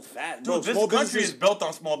 so fat. Dude, Bro, this small country businesses. is built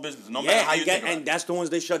on small business. No matter Yeah, how you think about and it. that's the ones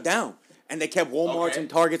they shut down. And they kept Walmarts Okay. and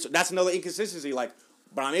Targets. That's another inconsistency. Like,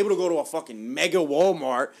 but I'm able to go to a fucking mega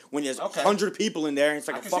Walmart when there's Okay. 100 people in there. And it's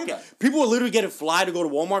like I a can see fucking... that. People were literally getting fly to go to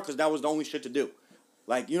Walmart because that was the only shit to do.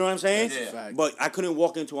 Like, you know what I'm saying? Yeah. Fact. But I couldn't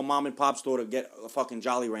walk into a mom and pop store to get a fucking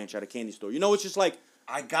Jolly Ranch at a candy store. You know, it's just like...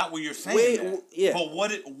 I got what you're saying. Wait, man. yeah. But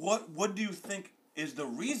what do you think is the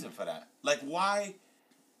reason for that? Like why?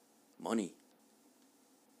 Money.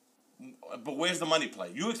 But where's the money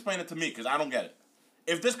play? You explain it to me because I don't get it.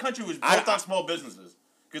 If this country was I- built on small businesses,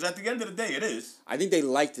 because at the end of the day, it is. I think they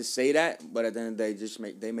like to say that, but at the end of the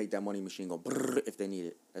day, they make that money machine go brrr if they need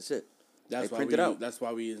it. That's it. That's They why print we. it out. That's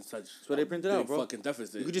why we in such. why they print it out, big bro. Fucking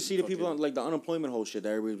deficit. You could just see the people on Fucking- like the unemployment whole shit that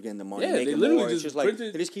everybody's getting the money, Yeah, they making literally more. It's just just like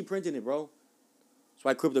printed- they just keep printing it, bro. That's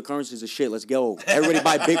why cryptocurrency is a shit. Let's go. Everybody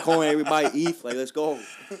buy Bitcoin. Everybody buy ETH. Like, let's go.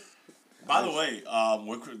 By the way,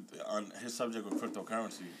 on his subject with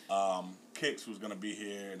cryptocurrency, Kix was gonna be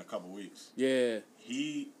here in a couple weeks. Yeah.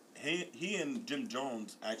 He and Jim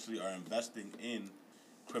Jones actually are investing in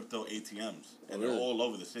crypto ATMs, and really? they're all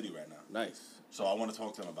over the city right now. Nice. So I want to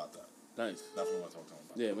talk to him about that. Nice. Definitely want to talk to him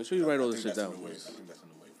about Yeah, that. make sure you write all I this think shit that's down. a new wave. please. I think that's a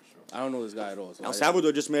new wave for sure. I don't know this guy at all. So El I-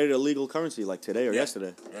 Salvador just made it a legal currency like today or Yeah.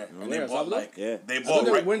 yesterday. Yeah, You know? and Where, they El bought Salvador? like Yeah. they I thought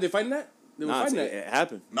bought right. weren't they fighting that? They were Nah, fighting it that.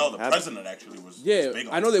 happened. No, the It happened. president actually was Yeah, big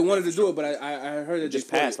on I know they it. wanted Yeah, to for do sure. it, but I heard that It just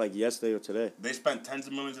they fought passed it. like yesterday or today. They spent tens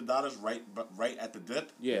of millions of dollars right at the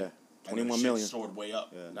dip. Yeah. and then the 21 shit million. soared way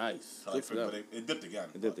up. Yeah. Nice. So Good for them. but it dipped again.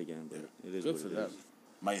 It dipped again, but it is Good what for it them. is.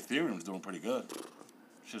 My Ethereum's doing pretty good.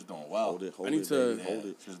 Shit's doing well. Hold it, hold I need it, to- baby, Yeah, hold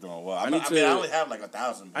it. shit's doing well. I I need mean, to- I only have like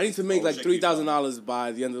 1,000. I need to make Oh, like shit, $3,000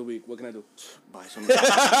 by the end of the week. What can I do? Buy some.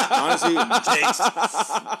 Honestly, Jakes.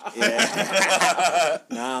 yeah.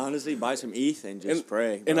 Nah, honestly, buy some ETH and just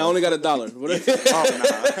pray. And I bro. only got $1. What- Oh,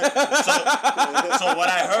 nah. So what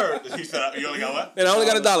I heard, he said, you only got what? and I only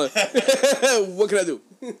got $1. What can I do?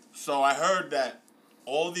 So I heard that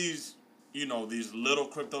all these these little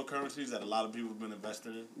cryptocurrencies that a lot of people have been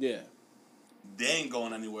invested in, Yeah. they ain't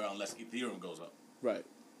going anywhere unless Ethereum goes up. Right.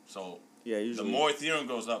 So Yeah, usually. the more Ethereum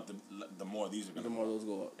goes up, the more these are going to The more those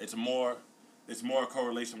go up. It's more a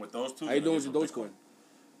correlation with those two. How you than doing it is with with Dogecoin? Bitcoin.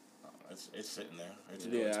 It's sitting there. It's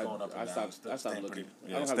Yeah, going up and down. I stopped looking.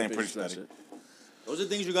 I don't It's have staying the pretty patience for that steady. shit. Those are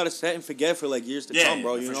things you gotta set and forget for like years to Yeah, come,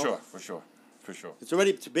 bro. You for know, sure. it's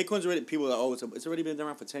already Bitcoin's already people are it's already been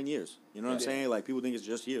around for 10 years. You know what I'm Yeah. saying? Like people think it's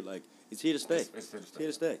just here. Like it's here to stay. It's here to It's here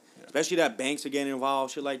to stay. stay. Especially that banks are getting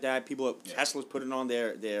involved, shit like that. People, Yeah. Tesla's putting on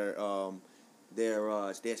their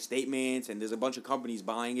statements, and there's a bunch of companies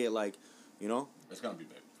buying it. Like, you know, It's gonna be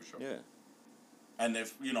big for sure. yeah. And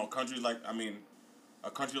if countries like a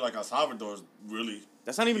country like El Salvador is really.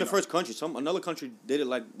 That's not even You the know. first country. Another country did it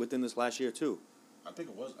like within this last year too. I think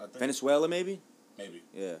it was. I think Venezuela, maybe. maybe.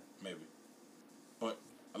 Yeah. But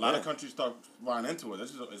a lot of Yeah. countries start buying into it.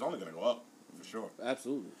 It's only gonna go up for sure.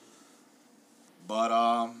 Absolutely. But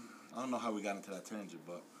I don't know how we got into that tangent,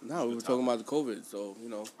 but No, we were talking about the COVID, so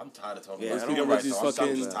I'm tired of talking Yeah, about I it. don't You're know right, what these though. I'm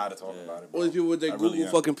fucking- just tired of talking Yeah. about it. all bro. these people with their I really Google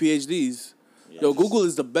am. fucking PhDs. Yeah, Yo, just- Google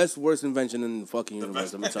is the best, worst invention in the fucking The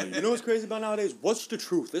universe. best- Let me tell You you. know what's crazy about nowadays? What's the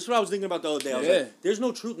truth? This is what I was thinking about the other day. I was Yeah. like, there's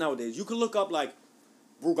no truth nowadays. You can look up like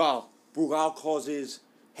Brugal. Brugal causes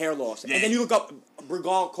hair loss. Yeah. And then you look up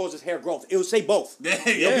Brugal causes hair growth. It will say both. Yeah,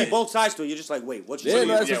 It'll yeah. be both sides to it. You're just like, wait, what's Yeah, true?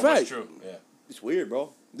 no, that's a what's fact. true. Yeah. It's weird,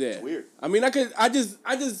 bro. Yeah. It's weird. I mean, I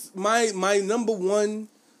just, my number one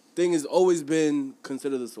thing has always been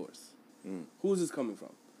consider the source. Who's this coming from?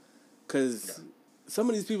 Because some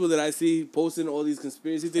of these people that I see posting all these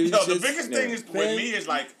conspiracy theories, Yo, the shits, biggest thing is man, with me is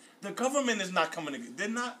like the government is not coming to. They're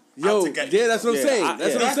not Yo, out to get you. yeah, that's what I'm Yeah, saying. I-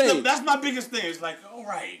 That's yeah. what I'm saying. That's my biggest thing. It's like, all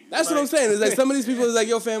right. That's what I'm saying. It's like some of these people is like,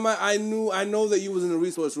 yo, fam, I know that you was in the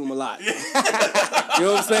resource room a lot. You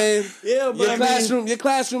know what I'm saying? Yeah, but Your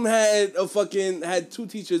classroom had two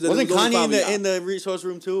teachers. And wasn't it was only Kanye probably in the resource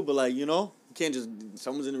room too? But like, you know, you can't just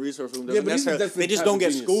someone's in the resource room. Yeah, but he's a They different just type don't of get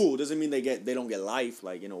genius. school. Doesn't mean they don't get life.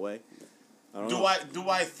 Like in a way. I don't know. Do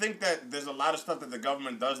I think that there's a lot of stuff that the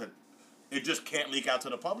government does that it just can't leak out to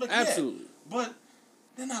the public? Absolutely. Yeah. But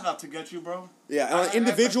they're not out to get you, bro. Yeah, on an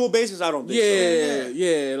individual basis, I don't think so.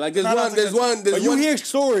 Yeah. Like there's Not one, out to there's get you. one, there's But you one. hear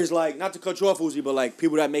stories like, not to cut you off, Uzi, but like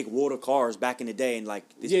people that make water cars back in the day, and like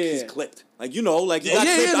he's Yeah. clipped. Like you know, like he Yeah, got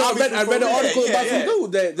clipped. No, I obviously, read for an a reason. article yeah, about yeah.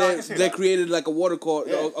 some dude No, I can see that that. created like a water car,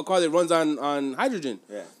 Yeah. a car that runs on hydrogen.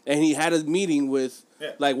 Yeah. And he had a meeting with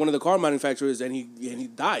Yeah. like one of the car manufacturers, and he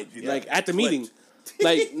died. He Like died. at the Clipped. meeting.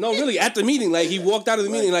 Like no, really at the meeting. Like he walked out of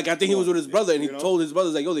the meeting. Like I think he was with his brother, and he You know? told his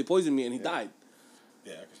brothers like, "Yo, they poisoned me," and he died.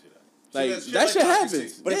 Yeah, I can see that. Like See, that shit like I can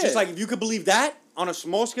happens. see. But it's just like if you could believe that on a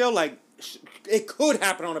small scale, like it could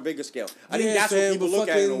happen on a bigger scale. I think Yeah, that's fam, what people but look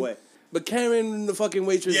at in a fucking- way. But Karen, the fucking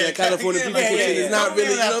waitress Yeah, at California yeah, Pizza yeah, Kitchen yeah, is not yeah.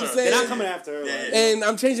 really. You know what I'm They're saying? They're not coming after her. Yeah, like, yeah. And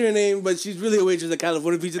I'm changing her name, but she's really a waitress at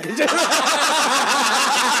California Pizza Kitchen.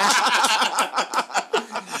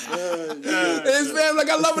 And it's fam, like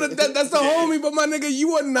I love it. That's the homie, but my nigga,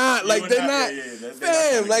 you are not. Like are they're not, not. yeah, yeah, they're not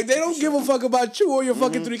Fam, trying to like they get don't you give a fuck about you or your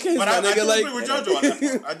fucking 3 kids, But my I nigga. do Like agree with Jojo on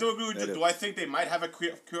that part. I do agree with They you. do. Do I think they might have a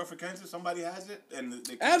cure for cancer? Somebody has it, and they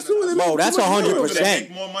keep it absolutely, in Bro, man. that's Too much 100%. money. Do they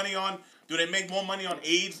make more money on? Do they make more money on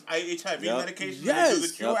AIDS, HIV Yep. medication? Yes. Than they do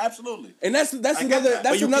the cure? Yep. Absolutely. And that's I get another that.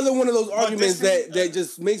 that's But you another one of those but arguments this is- that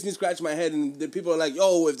just makes me scratch my head. And the people are like,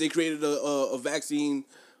 "Yo, if they created a vaccine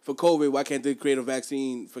for COVID, why can't they create a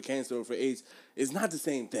vaccine for cancer or for AIDS?" It's not the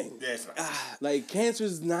same thing. Yeah, it's not. Like cancer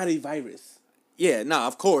is not a virus. yeah, nah,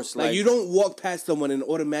 of course. Like you don't walk past someone and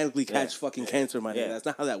automatically catch Yeah. fucking cancer, my nigga. Yeah. That's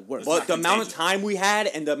not how that works. But- But the amount of contagious. time we had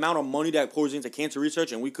and the amount of money that pours into cancer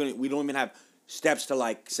research, and we don't even have steps to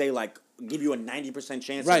like say like give you a 90%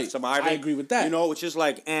 chance Right. of surviving. I agree with that. You know, it's just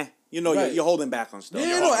like Right. you're holding back on stuff. Yeah,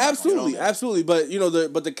 You're no, holding back on, absolutely, you know? absolutely.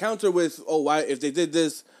 But the counter with why if they did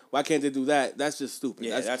this, why can't they do that? That's just stupid.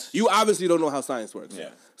 Yeah, that's- you obviously don't know how science works. Yeah.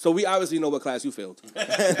 So we obviously know what class you failed.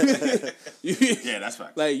 Yeah, that's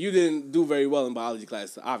fact. Like you didn't do very well in biology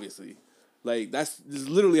class, obviously. Like this is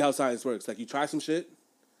literally how science works. Like you try some shit,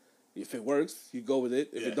 if it works, you go with it.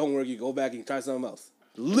 If Yeah. it don't work, you go back and try something else.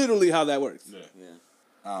 Literally how that works. Yeah. Yeah.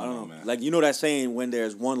 I don't know, man. Like, you know that saying, when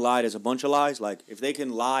there's one lie, there's a bunch of lies? Like, if they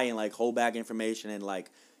can lie and, like, hold back information and,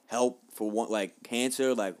 like, help for, one like,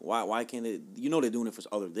 cancer, like, why can't they? You know they're doing it for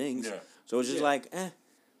other things. Yeah. So it's just Yeah. like,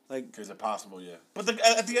 Like, Is it possible? Yeah. But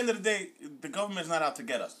at the end of the day, the government's not out to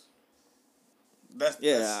get us. That's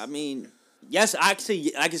I mean, yes, I can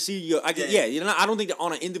see, Yeah. you know, I don't think that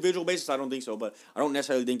on an individual basis, I don't think so, but I don't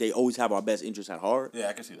necessarily think they always have our best interests at heart. Yeah,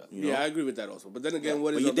 I can see that. You know? Yeah, I agree with that also. But then again, Yeah.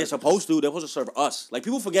 what is But our they're best supposed to serve us. Like,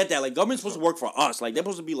 people forget that. Like, government's supposed to work for us. Like, they're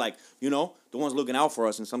supposed to be, like, you know, the ones looking out for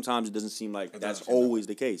us, and sometimes it doesn't seem like It that's doesn't seem that always way.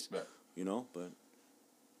 the case. Yeah. You know, but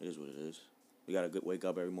it is what it is. We gotta wake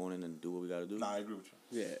up every morning and do what we gotta do. Nah, I agree with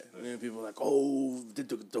you. Yeah. And people are like, oh, did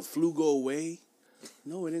the flu go away?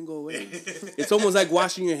 No, it didn't go away. It's almost like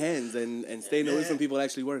washing your hands and staying away from people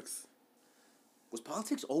actually works. Was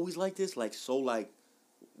politics always like this? Like, so, like,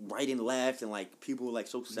 right and left, and like people were like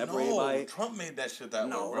so separated by it. Trump made that shit that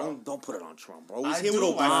way, bro. Don't put it on Trump, bro. He's I here with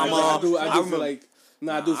do, Obama. I do feel like.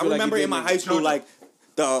 Nah, I do feel like. I remember in my high school, Jojo. like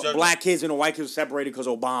the Jojo. black kids and the white kids were separated because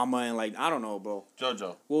Obama, and like I don't know, bro.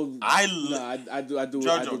 Jojo. Well, I do. Jojo,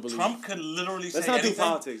 I do believe. Trump could literally Let's say not anything. do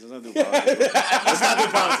politics. Let's not do politics. Let's not do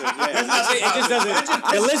politics. Yeah. It just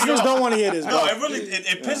doesn't. The listeners don't want to hear this, bro. No,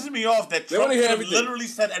 it pisses me off that Trump wanna hear could have everything. literally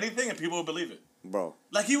said anything and people would believe it. Bro.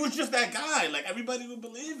 Like, he was just that guy. Like, everybody would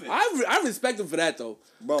believe it. I respect him for that though,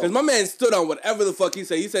 Bro. because my man stood on whatever the fuck he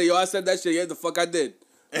said. He said, "Yo, I said that shit. Yeah, the fuck I did.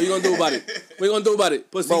 What you gonna do about it? What you gonna do about it,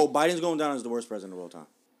 pussy?" Bro, Biden's going down as the worst president of all time.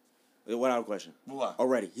 Without a question. Why?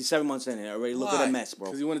 Already. He's 7 months in and already look at Why? the mess, bro.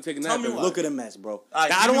 Because you want to take a Tell nap. me every- why. Look at the mess, bro.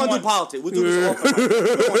 right, I don't give me want to do one. politics. We'll do this off the mic. We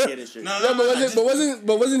don't want to hear this shit.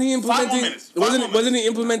 No, Wasn't he implementing? minutes. 5 more minutes. Wasn't he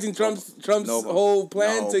implementing Trump's No, bro. whole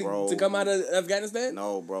plan No, to bro. come out of Afghanistan?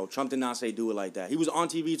 No, bro. Trump did not say do it like that. He was on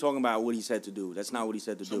TV talking about what he said to do. That's not what he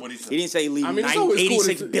said to do. what he said? He didn't say leave I mean, it's always cool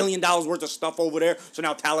 $86 to- billion worth of stuff over there, so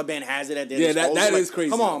now Taliban has it at their Yeah, disposal. that Like, is crazy.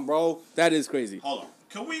 Come on, bro. That is crazy. Hold on.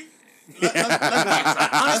 Can we... Let's backtrack.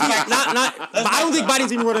 Honestly, but I don't think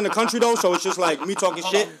Biden's even running the country, though, so it's just like me talking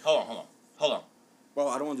shit. Hold on. Bro,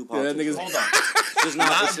 I don't want to do Yeah, that politics. nigga's- Hold on. It's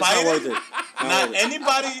not, it's not Biden, worth it.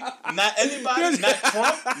 Not anybody, not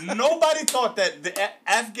Trump. Nobody thought that the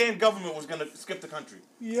Afghan government was going to skip the country.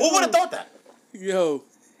 Yo. Who would have thought that? Yo,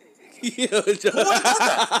 Who would have thought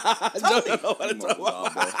that? Tell me.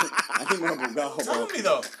 I think I'm gonna go, Tell bro. me,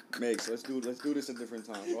 though. Makes, let's do this a different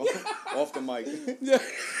time, bro. Off the mic.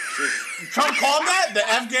 Trump called that? The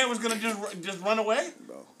Afghan was going to just run away?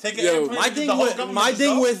 Bro. Take an Yo, airplane My and thing the whole with government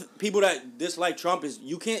just go? people that dislike Trump is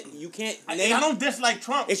you can't name. I don't dislike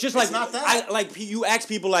Trump. It's just like not that. you ask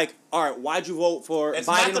people like, all right, why'd you vote for It's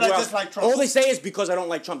Biden? not that or I else? dislike Trump. All they say is because I don't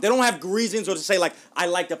like Trump. They don't have reasons or to say like I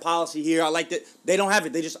like the policy here. I like it. They don't have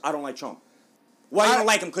it. They just I don't like Trump. Why you don't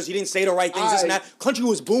like him? Because he didn't say the right things. This and that. Country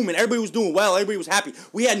was booming. Everybody was doing well. Everybody was happy.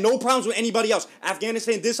 We had no problems with anybody else.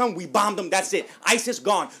 Afghanistan did something. We bombed them. That's it. ISIS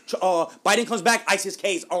gone. Biden comes back. ISIS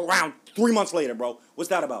K's around 3 months later, bro. What's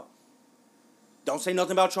that about? Don't say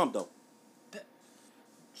nothing about Trump though.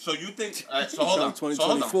 So you think... so hold on. Trump So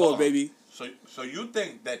hold on, 2024, hold on. baby. So you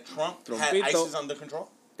think that Trump had Trumpito. ISIS under control?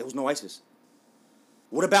 There was no ISIS.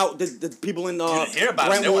 What about the people in You didn't hear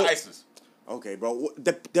about it. There were ISIS. Okay, bro.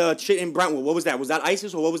 The shit in Brentwood, what was that? Was that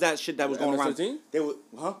ISIS or what was that shit that was going around? MS-13? They were,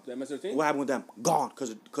 huh? The MS-13? What happened with them? Gone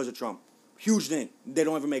because of Trump. Huge thing. They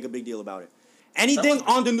don't ever make a big deal about it. Anything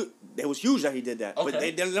on the new... It was huge that he did that. But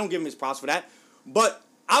Okay. they don't give him his props for that. But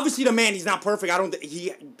obviously the man, he's not perfect.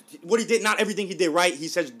 What he did, not everything he did right. He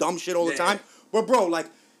says dumb shit all the time. But bro, like,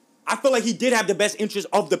 I feel like he did have the best interest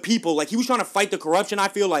of the people. Like, he was trying to fight the corruption, I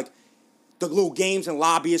feel like. The little games and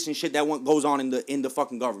lobbyists and shit that goes on in the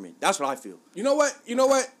fucking government. That's what I feel. You know what?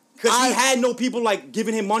 Because he had no people, like,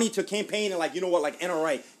 giving him money to campaign and, like, you know what, like,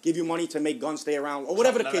 NRA, give you money to make guns stay around, or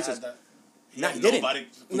whatever the Never case had is. that. Nah, had he didn't.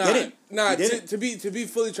 nobody- Nah, He didn't. to be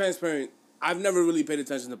fully transparent, I've never really paid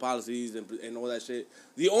attention to policies and all that shit.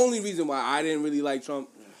 The only reason why I didn't really like Trump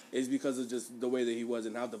is because of just the way that he was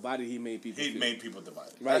and how divided he made people. He feel. made people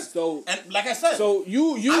divided. Right, so And like I said, so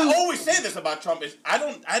you I always say this about Trump is I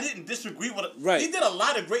didn't disagree with it. Right. He did a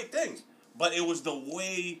lot of great things, but it was the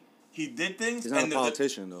way he did things. He's not and a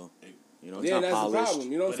politician, though. You know, he's yeah, not that's polished. the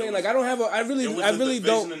problem. You know what I'm But saying? it Like was- I don't have a it was I the really division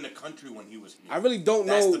don't in the country when he was here. I really don't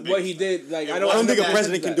That's know the what he biggest did. Like It I don't. I don't think a never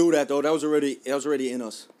president can understood do that though. That was already in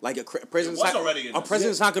us. Like president's was not, already in a us.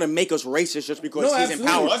 president's not going to make us racist just because No, he's in absolutely.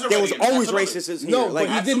 power. It was There was already in us. always Absolutely. racists here. No, like,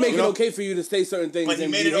 but he did make it absolutely. okay for you to say certain things But he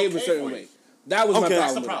and made it behave a okay certain for way. you. That was Okay. my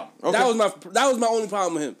That's problem. the problem. With it. That was my only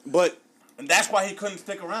problem with him. But And that's why he couldn't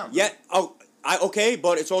stick around. yet,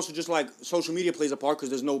 but it's also just like social media plays a part because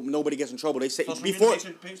there's nobody gets in trouble. They say Social media before makes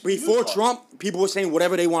it- makes it before huge part. Trump, people were saying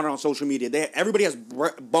whatever they wanted on social media. Everybody has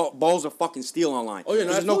balls of fucking steel online. Oh, yeah,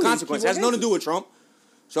 no, there's no absolutely. consequence. It has nothing to do with Trump.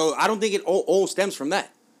 So I don't think it all stems from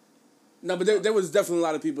that. No, but there was definitely a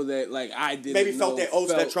lot of people that like I didn't Maybe felt know, their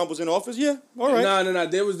oaths that Trump was in office. Yeah, all right. No.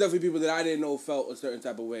 There was definitely people that I didn't know felt a certain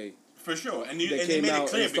type of way. For sure. And They they came made out it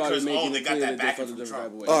clear and started because making they it got clear that that they backing felt a from different Trump.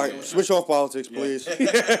 type of way. All right, switch off politics, please.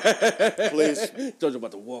 Please. Jojo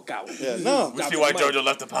about to walk out. Yeah, no. We see why JoJo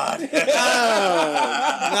left the pod. Not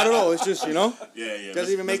at all. It's just, Yeah.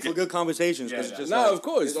 doesn't even make for good conversations. Yeah, 'Cause it's yeah. just No, like, of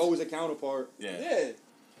course. There's always a counterpart. Yeah.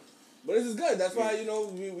 But this is good. That's why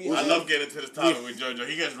we I love getting to this topic with JoJo.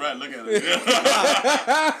 He gets red. Look at him.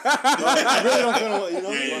 I really don't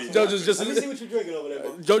feel, Yeah. Jojo's just Let me see what you're drinking over there,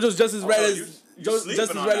 bro. Jojo's just as red Oh, as you- sleeping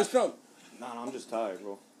just as on red that. as Trump. Nah, I'm just tired,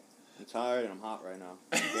 bro. I'm tired and I'm hot right now.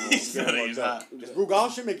 He said he's hot. This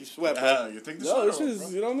Brugal should make you sweat, bro. You think the No, this shit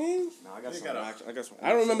is, you know what I mean? Nah, I got You some gotta- action. I got some. I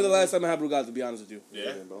don't remember the last time I had Brugal, to be honest with you.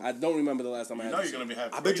 Yeah. bro. I don't remember the last time I You had know this you're gonna be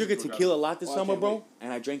having. I've been drinking tequila a lot this Oh, I summer, can't bro. wait.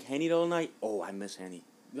 And I drank Henny the other night. Oh, I miss Henny.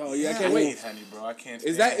 Yo, yeah, I I can't hate wait. Henny, bro. I can't.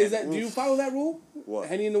 Is stand that, Henny. do you follow that rule? What?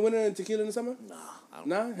 Henny in the winter and tequila in the summer? Nah, I don't.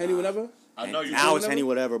 Nah, Henny whenever? I know you. Now do it's Henny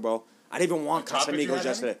whatever, bro. I didn't even want The Tropics you Casamigos had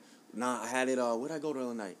yesterday. Nah, I had it. Where'd I go the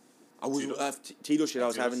other night? I was Tito? Tito shit. I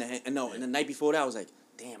was Tito's? having and the night before that I was like,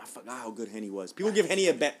 damn, I forgot how good Henny was. People give Henny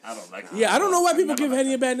a bet. I don't like. Yeah, I don't know why people give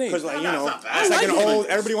Henny a bad name. Because, like, you Nah, know, it's not bad. it's like I an like old, it.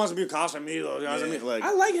 everybody wants to be Casamigos. You know what I mean? Like,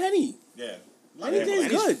 I like Henny. Yeah. Henny tastes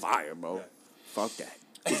Henny's good. fire, bro. Yeah. Fuck that.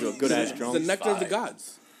 Gives you a good ass It's drunk. the nectar of the fire.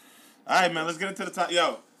 gods. All right, man. Let's get into the top.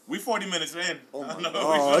 Yo, we 40 minutes in. Oh I don't my know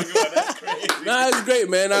God. what we going. That's crazy. Nah, it's great,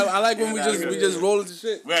 man. I like when Yeah, we just roll into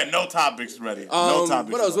shit. We had no topics ready. No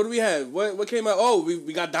topics. What else? What do we have? What came out? Oh,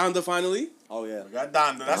 we got Donda finally. Oh, yeah. We got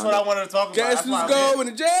Donda. That's what I wanted to talk about. Guess That's why who's I'm here. going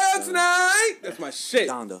to jail tonight? That's my shit.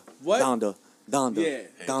 Donda. What? Donda. Yeah.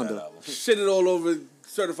 Hate that Donda. album. Shitted all over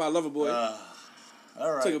Certified Lover Boy.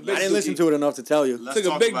 All right. Took a big I didn't listen to it enough to tell you. Let's Took a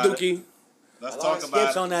talk big about it. dookie. Let's A lot talk of about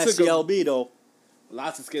skips it. on that Took a- CLB, though.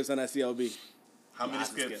 Lots of skips on that CLB. How many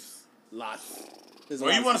Lots of skips? Lots. There's a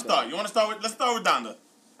Where lot you of want to skips on start? You want to start with? Let's start with Donda. I Let's didn't,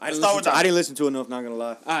 start listen with to, Donda. I didn't listen to it enough, not gonna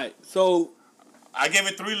lie. All right, so I gave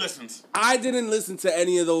it 3 listens. I didn't listen to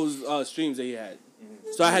any of those streams that he had.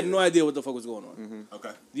 So I had no idea what the fuck was going on.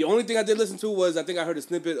 Okay. The only thing I did listen to was I think I heard a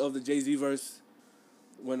snippet of the Jay-Z verse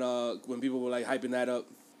when people were like hyping that up.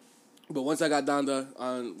 But once I got Donda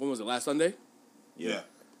on, when was it, last Sunday? Yeah.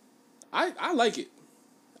 I like it.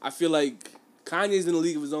 I feel like Kanye's in a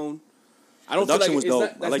league of his own. I don't feel Production like was it's dope. not,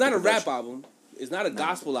 I that's like not the a rap production. album. It's not a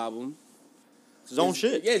gospel album. It's his own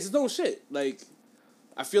shit. Yeah, it's his own shit. Like,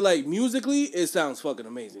 I feel like musically it sounds fucking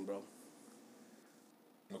amazing, bro.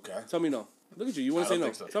 Okay. Tell me no. Look at you. You want I to say don't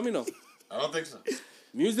no? think so. Tell me no. I don't think so.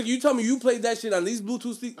 Music. You tell me you played that shit on these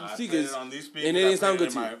Bluetooth I played speakers, it on these speakers. and it I didn't sound played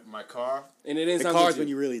good it to in you. my car. And it didn't The sound cars good when to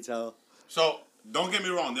you. you really tell. So don't get me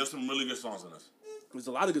wrong. There's some really good songs on this. There's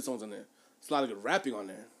a lot of good songs on there. There's a lot of good rapping on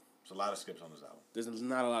there. There's a lot of skips on this album. There's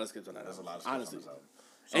not a lot of skips on that. There's a album, lot of skips honestly. on this album.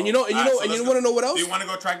 And you know, all right, so and let's you go. want to know what else? Do you want to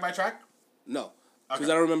go track by track? No, because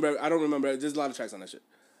Okay. I don't remember. I don't remember. There's a lot of tracks on that shit.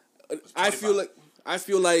 I feel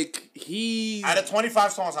 25. like he. Out of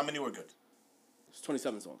 25 songs, how many were good? It's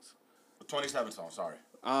 27 songs. 27 songs. Sorry.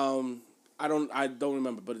 I don't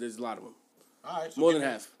remember, but there's a lot of them. All right. So More give than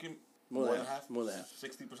me- half. give me- More than half. More than half.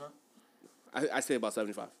 60%. I say about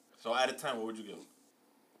 75. So out of 10, what would you give?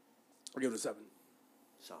 I give it a 7.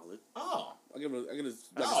 Solid. Oh. I give it a like a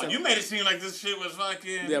Oh, 7. you made it seem like this shit was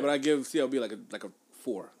fucking. Yeah, but I give CLB like a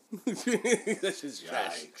 4. That shit's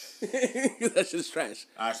trash. Yikes. That shit's trash.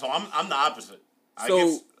 All right, so I'm the opposite.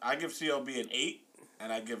 So- I give CLB an 8,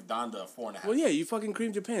 and I give Donda a 4.5. Well, yeah, you fucking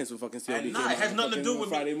creamed your pants with fucking CLB. And nah, came it out has on nothing to fucking do with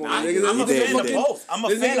Friday me. morning. Nah, Nigga, I'm a this fan nigga of fucking- both. I'm a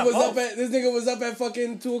this fan nigga of was both. This nigga was up at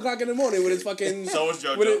fucking 2 o'clock in the morning with his fucking. So was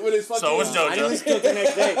JoJo. With his fucking. So was JoJo. I didn't listen to it the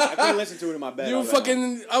next day. I couldn't listen to it in my bed. You were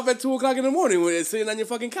fucking up at 2 o'clock in the morning with it, sitting on your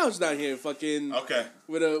fucking couch down here, fucking. Okay.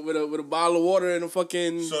 With a bottle of water and a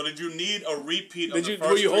fucking. So did you need a repeat Did of the you first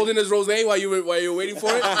were you three? holding his rosé while you were waiting for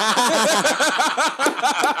it?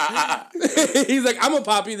 He's like, I'm a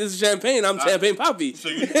poppy. This is champagne. I'm champagne poppy. So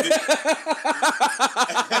you this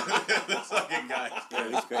fucking guy. Yeah,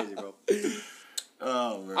 he's crazy, bro.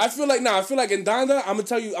 Oh man. I feel like in Donda, I'm gonna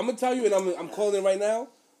tell you, and I'm calling it right now.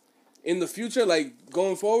 In the future, like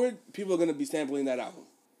going forward, people are gonna be sampling that album.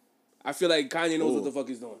 I feel like Kanye knows what the fuck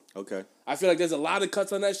he's doing. Okay. I feel like there's a lot of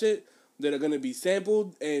cuts on that shit that are gonna be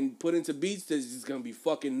sampled and put into beats that's just gonna be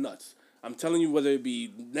fucking nuts. I'm telling you, whether it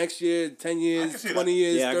be next year, 10 I can years, see 20 that.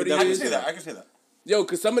 years, Yeah, I 30 can I can years. see that. I can see that. Yo,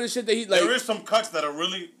 cause some of the shit that he like, There is some cuts that are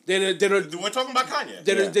really. we're We're talking about Kanye.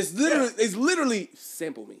 it's literally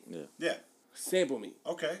sample me, Yeah. sample me.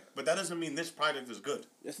 Okay, but that doesn't mean this project is good.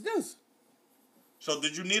 Yes, it does. So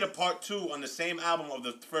did you need a part 2 on the same album of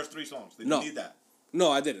the first 3 songs? Did No. you need that?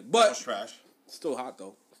 No, I didn't. That was But trash. still hot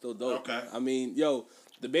though, still dope. Okay. I mean, yo,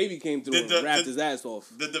 the baby came through and rapped his ass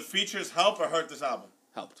off. Did the features help or hurt this album?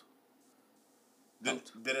 Helped. Did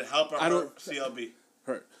it help or I don't- hurt CLB?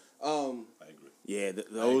 Hurt. I agree. Yeah, agree.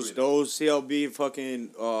 those CLB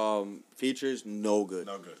fucking features, no good.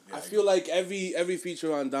 No good. Yeah, I feel like every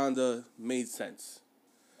feature on Donda made sense.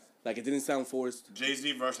 Like it didn't sound forced.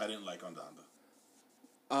 Jay-Z verse I didn't like on Donda.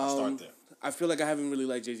 I'll start there. I feel like I haven't really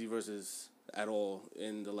liked Jay-Z verses at all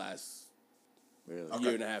in the last Really. Okay.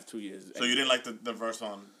 year and a half, 2 years. So you didn't like the verse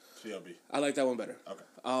on CLB? I like that one better. Okay.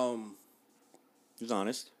 He's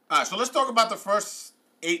honest. All right, so let's talk about the first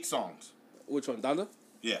 8 songs. Which one, Donda?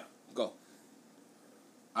 Yeah. Go.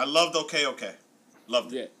 I loved Okay Okay.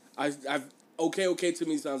 Loved Yeah, it. I've okay to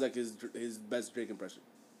me sounds like his best Drake impression.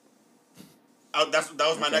 That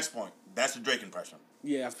was my next point. That's the Drake impression.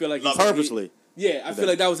 Yeah, I feel like Love he's it. Purposely. Yeah, I feel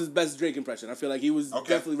like that was his best Drake impression. I feel like he was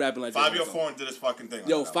definitely rapping like Fabio Drake. Foreign did his fucking thing.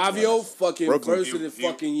 Yo, Fabio fucking Brooklyn. versed of the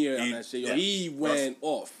fucking year on he- that shit. Yo, yeah. he went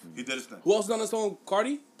off. He did his thing. Who else is on the song?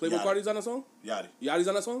 Cardi? Playboy Yachty. Cardi's on the song? Yachty. Yachty's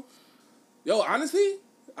on that song? Yo, honestly,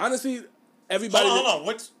 everybody. Hold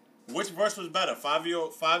on. Which verse was better? Fabio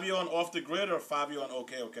on Off the Grid or Fabio on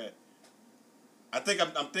Okay? I think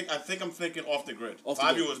I'm thinking Off the Grid. Off the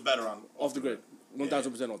Fabio Grid. was better on Off the Grid.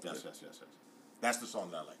 1,000% off the Yes. grid. That's the song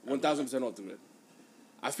that I like. 1,000% off the grid.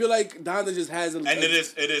 I feel like Donda just has And it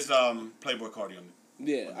is Playboy Cardi on it.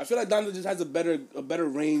 Yeah, I feel like Donda just has a better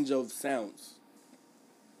range of sounds.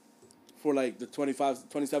 For like the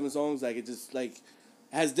 27 songs, like it just like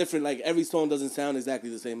has different, like every song doesn't sound exactly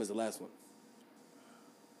the same as the last one.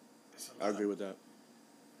 I agree with that.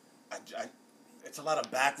 It's a lot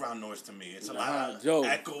of background noise to me. It's a lot of Joe.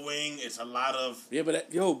 echoing. It's a lot of... Yeah, but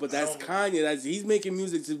that's Kanye. He's making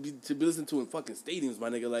music to be listened to in fucking stadiums, my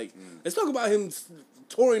nigga. Like, let's talk about him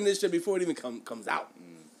touring this shit before it even comes out.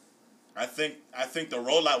 I think the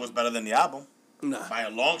rollout was better than the album. Nah. By a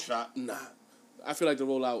long shot. Nah. I feel like the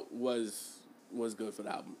rollout was good for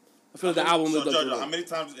the album. I feel like the album lived up to Jojo, it. how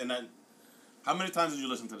many times did you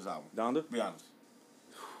listen to this album? Donda? Be honest.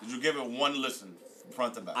 Did you give it one listen,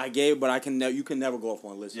 front to back? I gave, but you can never go off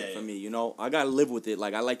on listen Yeah, for yeah. me. You know, I gotta live with it.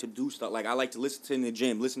 Like I like to do stuff. Like I like to listen to it in the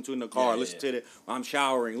gym, listen to it in the car, listen to it while I'm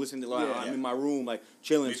showering, listen to like I'm in my room, like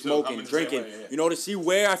chilling, Me too. smoking, I'm in the drinking. same way, yeah. You know, to see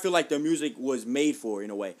where I feel like the music was made for in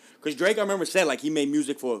a way. Because Drake, I remember said like he made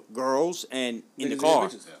music for girls and in the Niggas car.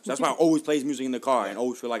 and So bitches. that's why I always plays music in the car and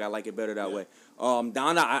always feel like I like it better that way.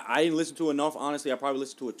 Donda, I didn't listen to it enough. Honestly, I probably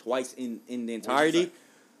listened to it twice in the entirety.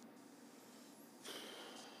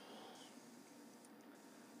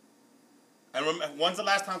 And when's the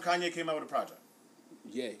last time Kanye came out with a project?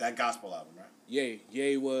 Yay. That gospel album, right?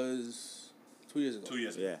 Yay was 2 years ago. 2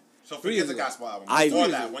 years ago. Yeah. So 3 forget years the ago. gospel album. I- Before 3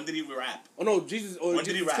 years that, ago. when did he rap? Oh no, Jesus When did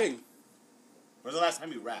Jesus he rap? King. When's the last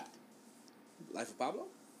time he rapped? Life of Pablo?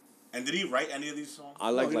 And did he write any of these songs? I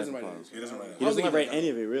like he Life doesn't of write Pablo. it. He doesn't write He it. doesn't think write he any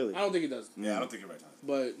of it really. I don't think he does. Yeah, I don't think he writes it.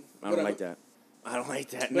 But I don't whatever. like that. I don't like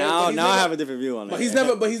that. But Now he's I never- have a different view on that. But he's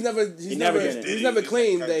never never did it. he's never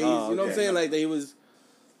claimed that he's, you know what I'm okay. saying, like that he was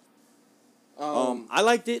I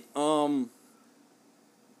liked it. I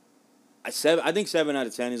think 7 out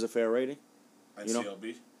of 10 is a fair rating. And You know?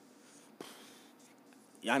 CLB.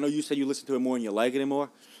 Yeah, I know you said you listen to it more and you like it more.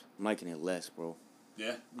 I'm liking it less, bro.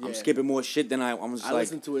 Yeah. I'm Yeah. skipping more shit than I'm just I like.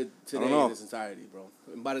 listened to it today know. in its entirety, bro.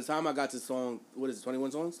 And by the time I got to song, what is it,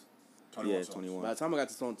 21 songs? 21 Yeah, songs. 21. By the time I got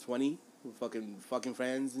to song 20, with fucking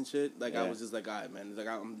friends and shit, like I Yeah. was just like, all right, man, it's like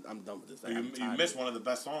I'm done with this. Like, You, I'm you tired missed of it. one of the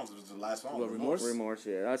best songs. It was the last song. What, Remorse? Remorse,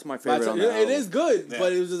 yeah, that's my By favorite. the on time- that it is album. good, Yeah.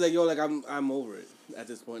 but it was just like, yo, like I'm over it at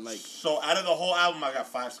this point. Like So out of the whole album, I got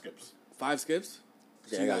 5 skips. 5 skips. Yeah,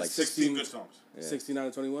 So I you got like 16 good songs. Yeah. 16 out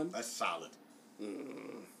of 21. That's solid.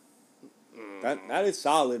 That is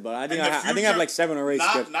solid, but I think And the I think I have Future- like 7 or 8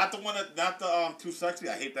 skips. Not the one that, not the Too Sexy.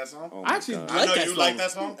 I hate that song. Oh I my actually God. like I know that you song. like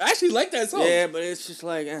that song. I actually like that song. Yeah, but it's just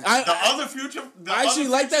like. The I other Future. I actually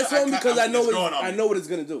like that song because I know what it's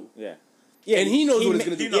gonna do. Yeah. Yeah, And he knows what it's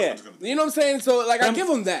gonna He do. knows Yeah. what it's gonna do. You know what I'm saying? So like I I'm- give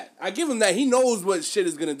him that. I give him that. He knows what shit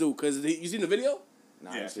is gonna do because you seen the video.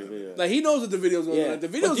 Nah, Yeah, it's a video. Like he knows what the video's gonna do. Yeah, Like, the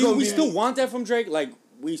but video's do gonna we be. still want that from Drake? Like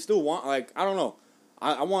we still want like I don't know.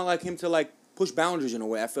 I want like him to like push boundaries in a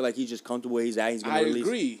way. I feel like he's just comfortable where he's at. He's gonna I release.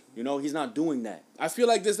 agree. You know, he's not doing that. I feel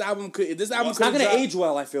like this album could. This album It's not could gonna drop- age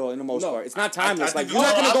well. I feel in the most No. part. It's not timeless. I Like think you're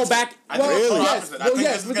not the gonna go opposite. back. I think Well, it's the yes. opposite. I Well, think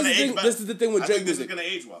yes, this is but gonna this is the age thing- better. this is the thing with I Drake think this is music. gonna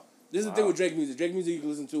age well. This is the thing with Drake music. Drake music you can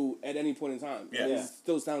listen to at any point in time. Yeah. And Yeah. it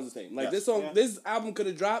still sounds the same. Like Yes. this song, Yeah. this album could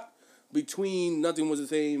have dropped between Nothing Was the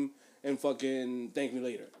Same and fucking Thank Me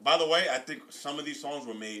Later. By the way, I think some of these songs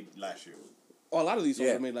were made last year. Oh, a lot of these songs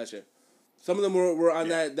Yeah. were made last year. Some of them were on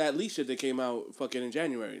Yeah. that Lee shit that came out fucking in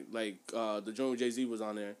January. Like the joint with Jay-Z was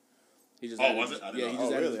on there. He just Oh, added, was it? I didn't yeah, know. he Oh,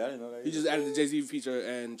 just added, really? I didn't know that He just added the Jay-Z feature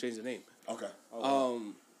and changed the name. Okay.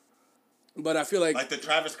 But I feel like Like the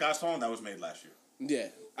Travis Scott song that was made last year. yeah,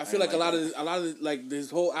 I feel didn't like like a lot of like this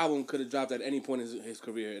whole album could have dropped at any point in his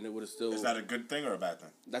career and it would have still. Is that a good thing or a bad thing?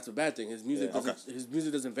 That's a bad thing. His music Yeah. doesn't. His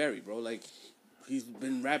music doesn't vary, bro. Like he's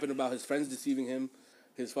been rapping about his friends deceiving him,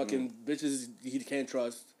 his fucking bitches he can't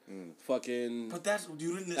trust. Fucking. But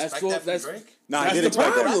you didn't That's expect cool, that from that's- Drake. Nah, I That's did the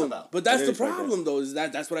expect that. problem. But that's I did the expect problem, though. Is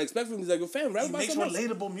that's what I expect from him. He's like, fam, rap He about makes something else.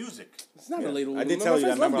 relatable music. It's not Yeah. relatable. I did My tell you that.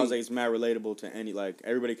 friends Remember, I love was me. like, it's mad relatable to any like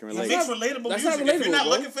everybody can He relate. makes relatable That's music. not If you're not relatable, bro.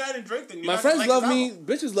 looking for that in Drake, then you're My not friends like love his me. album.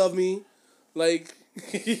 Bitches love me. Like,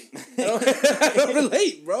 I don't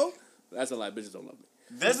relate, bro. That's a lie. Bitches don't love me.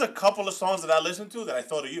 There's a couple of songs that I listen to that I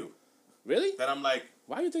thought of you. Really? That I'm like,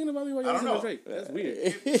 why are you thinking about me while you're I don't listening to know. Drake? That's weird.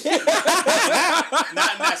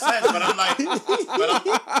 not in that sense, but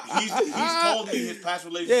he's told me his past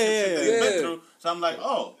relationships that he's been through. So I'm like,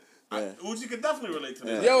 oh, Uzi could definitely relate to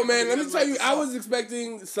this. Yo, man, let me tell you, I was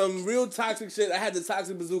expecting some real toxic shit. I had the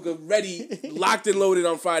toxic bazooka ready, locked and loaded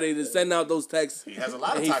on Friday to send out those texts. He has a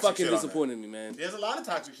lot of and toxic he fucking shit on disappointed me, man. He has a lot of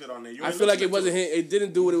toxic shit on there. I feel like it wasn't him. It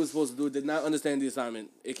didn't do what it was supposed to do. It did not understand the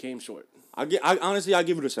assignment. It came short. Honestly, I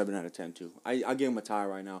give it a 7 out of 10 too. I give him a tie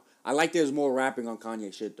right now. I like there's more rapping on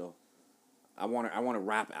Kanye shit though. I want a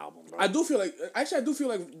rap album, bro. I do feel like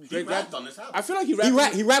Drake rapped on this album. I feel like he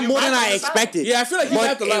rapped. He rapped more than I expected. Yeah, I feel like he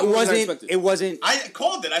rapped a lot more than I expected. It wasn't. I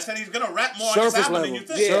called it. I said he's gonna rap more on this album than you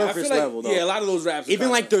think. Yeah, Surface I feel like, level, though. Yeah, a lot of those raps.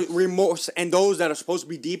 Even like the remorse and those that are supposed to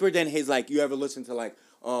be deeper than his, like, you ever listen to like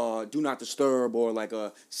Do Not Disturb or like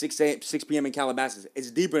 6 p.m. in Calabasas.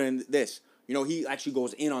 It's deeper than this. You know, he actually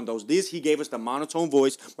goes in on those. He gave us the monotone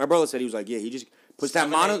voice. My brother said he was like, yeah, he just puts that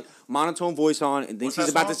monotone voice on and thinks he's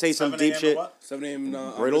about to say some deep shit. 7 a.m.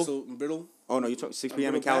 Brittle? Oh, no, you talk 6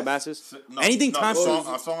 p.m. in Calabasas? Anything time.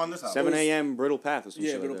 A song on this album. 7 a.m. Brittle Path or some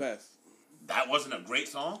shit. Yeah, Brittle Path. That wasn't a great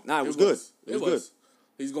song? Nah, it was good. It was good.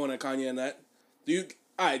 He's going at Kanye and that.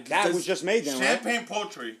 That was just made then, right? Champagne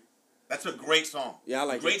Poetry. That's a great song. Yeah, I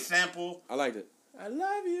like it. Great sample. I liked it. I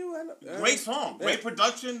love you. Great song. Yeah. Great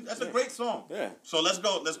production. That's a great song. Yeah. So let's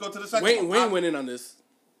go to the second one. Wayne went in on this.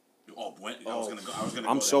 Wayne. I was gonna go.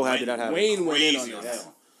 I'm so happy that happened. Wayne went in on this.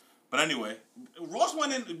 Yeah. But anyway, Ross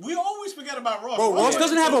went in. We always forget about Ross. Bro, Ross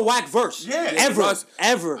doesn't have a whack verse. Yeah.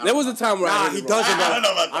 Ever. There was a time where I hated he doesn't. I don't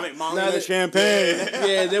know about that. I mean, the champagne.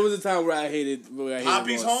 Yeah, there was a time where I hated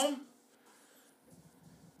Poppy's Ross. Home?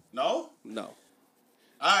 No? No. All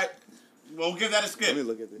right. We'll give that a skip. Let me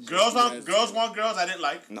look at this. Girls Want Girls, I didn't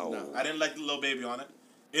like. No. I didn't like the Lil Baby on it.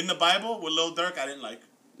 In the Bible with Lil Durk, I didn't like.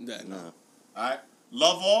 No. All right.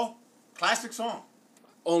 Love All, classic song.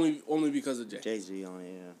 Only because of Jay. Jay-Z on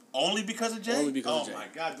it, yeah. Only because of Jay? Only because of Jay. Oh my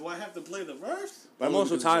God, do I have to play the verse? But I'm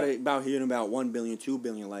also tired about hearing about 1 billion, 2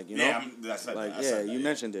 billion, like, you know? Yeah, that's like, you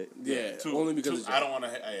mentioned it. Yeah, only because of Jay. I don't want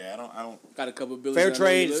to. Yeah, I don't. Got a couple billion. Fair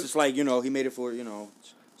Trade, it's just like, you know, he made it for, you know,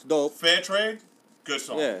 it's dope. Fair Trade, good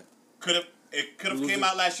song. Yeah. It could have came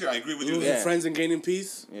out last year. I agree with you. Losing friends and gaining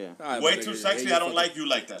peace. Yeah. Right, Way Too Sexy. I don't like. You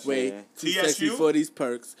like that song. Way too sexy for these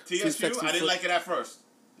perks. TSU. I didn't like it at first.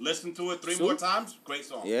 Listen to it 3 more times. Great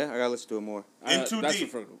song. Yeah, I gotta listen to it more. In Too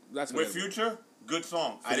Deep. That's with Future. Good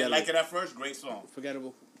song. I didn't like it at first. Great song.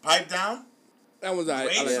 Forgettable. Pipe Down. That was alright.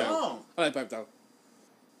 Great song. I like Pipe Down.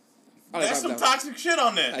 There's some toxic shit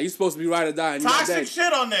on there. You're supposed to be ride or die and you're not dead. Toxic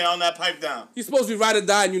shit on there on that Pipe Down. You're supposed to be ride or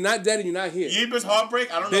die and you're not dead and you're not here. Yeba's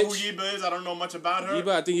Heartbreak. I don't know who Yeba is. I don't know much about her. Yeba,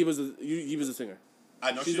 I think Yeba's a singer.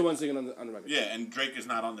 I know she's the one singing on the record. Yeah, and Drake is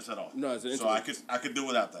not on this at all. No, it's an so I could do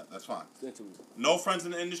without that. That's fine. No Friends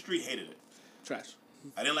in the Industry. Hated it. Trash.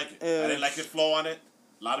 I didn't like it. I didn't like his flow on it.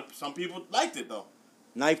 Some people liked it though.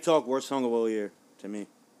 Knife Talk, worst song of all year to me.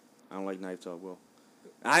 I don't like Knife Talk, bro.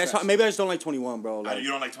 Maybe I just don't like 21, bro. Like, you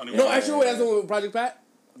don't like 21? No, actually, that's the one with Project Pat.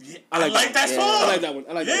 Yeah, I like that song. I like that one.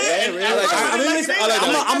 I like that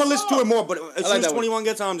one. I'm gonna listen to it more, but as soon as 21 one.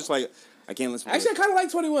 gets on, I'm just like, I can't listen to it. Actually, I kind of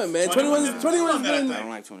like 21, man. 21 is been... I don't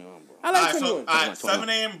like 21, bro. I like 21. All right, 7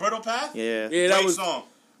 a.m. Brittle Path? Yeah. That was... song.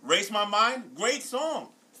 Race My Mind? Great song.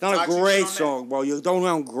 It's not a great song, bro. You're going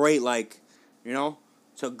around great, like, you know?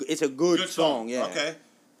 It's a good song, yeah. Okay.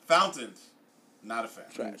 Fountains? Not a fan.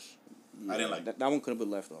 Trash. I didn't like that. That one could have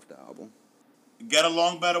been left off the album. Get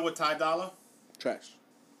Along Better with Ty Dolla? Trash.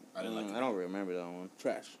 I didn't like it. I don't remember that one.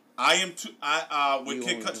 Trash. With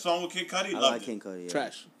Kid Cudi, song with Kid Cudi, loved it. I like Kid Cudi, yeah.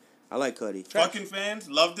 Trash. I like Cudi. Fucking Fans,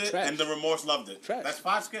 loved it. Trash. And The Remorse, loved it. Trash. That's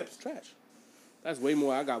 5 skips. Trash. That's way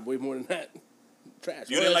more. I got way more than that. Trash.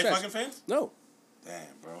 You didn't like Fucking Fans? No. Damn,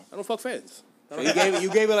 bro. I don't fuck fans. So you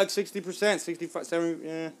gave it like 60%, 65, 70,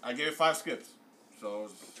 yeah. I gave it 5 skips. So it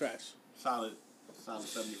was trash. Solid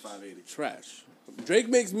 75, 80. Trash. Drake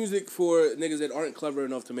makes music for niggas that aren't clever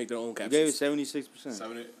enough to make their own captions. You gave it 76%.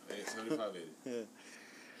 75, 80.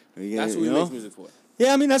 Yeah. That's what he makes music for.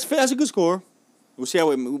 Yeah, I mean, that's a good score. We'll see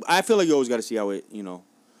how it... I feel like you always got to see how it, you know,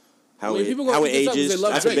 how it ages.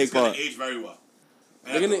 That's a big part. It's going to age very well.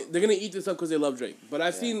 They're gonna eat this up because they love Drake. But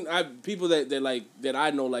I've seen people that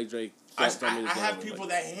I know like Drake. I have people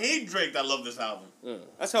that hate Drake that love this album.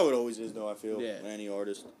 That's how it always is, though. I feel any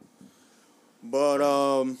artist. But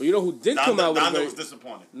you know who did come out with Donda was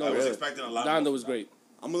disappointing. No, I was expecting a lot. Donda was great.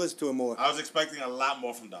 I'm gonna listen to it more. I was expecting a lot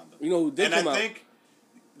more from Donda. You know who did come out? And I think,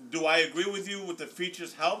 do I agree with you with the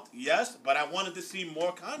features helped? Yes, but I wanted to see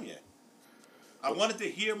more Kanye. I wanted to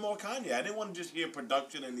hear more Kanye. I didn't want to just hear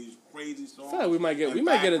production and these crazy songs. I feel like we might get and a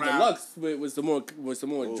background. deluxe with some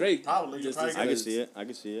more Drake. Probably, Just probably as- I can see it. I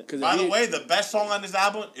can see it. 'cause By if the he- way, the best song on this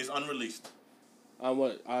album is unreleased. on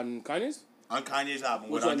what, on Kanye's? On Kanye's album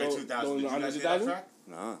Which with one? Andre No- 2000. no, Did you Andre guys hear that 2000? track?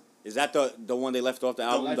 Nah. Is that the one they left off the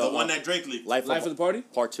album? The one that Drake leaked. Life Life of the Party?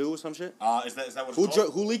 Part 2 or some shit? Is that what it's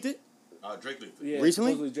called? Who leaked it? Drake leaked it. Yeah,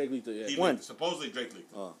 Recently? supposedly Drake leaked it. He Yeah, When? leaked it. Supposedly Drake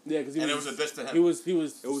leaked it. yeah, because And it was a diss to him. He was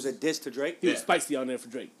It was a diss to Drake? he was Yeah. spicy on there for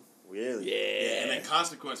Drake. Really? Yeah. And then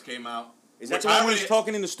Consequence came out. Is that which the one I when really- he's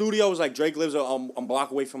talking in the studio? It was like Drake lives a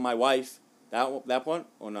block away from my wife. That one?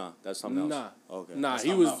 Or nah? That's something else? Nah. Okay. Nah, That's he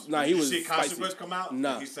something was else. nah, Did he you was see spicy. Consequence come out?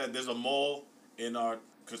 Nah. He said there's a mole in our...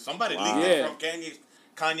 Because somebody Wow. leaked Yeah. it from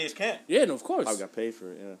Kanye's camp. Yeah, no, of course. I got paid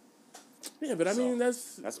for it, yeah. Yeah, but I mean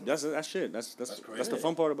that's That's shit. That's crazy. the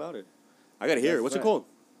fun part about it. I gotta hear it. What's it right. called?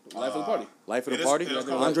 Life of the Party. Life of It the is- Party? it is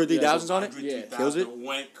called- Andre 3000's on it? Andre Yeah. 2000 Kills it?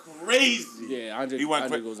 went crazy. Yeah, Andre. He went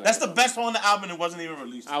Andre crazy. goes That's out. the best song on the album and it wasn't even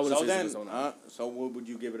released. I would So say then, it's on the album. so what would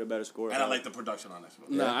you give it a better score? And I like the production on this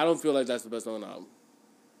one. Nah, I don't feel like that's the best song on the album.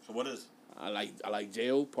 So what is? I like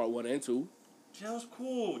Jail Part 1 and 2. Jail's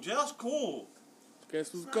cool. Jail's cool. Guess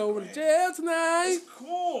who's not going great. to jail tonight? It's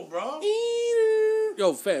cool, bro.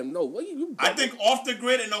 Yo, fam, no, what you I think Off the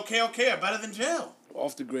Grid and OK OK are better than Jail.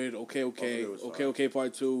 Off the Grid, okay, Grid was okay, fire. okay,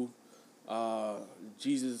 Part 2.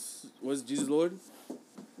 Jesus, was Jesus Lord?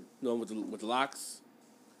 No, with the locks.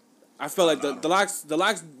 I felt like the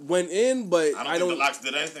locks went in, but I don't think the Locks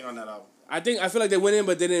did anything on that album. I feel like they went in,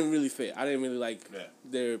 but they didn't really fit. I didn't really like Yeah.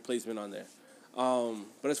 their placement on there.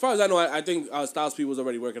 But as far as I know, I think Styles P was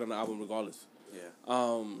already working on the album regardless. Yeah.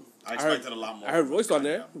 I expected a lot more. I heard from Royce on Kanye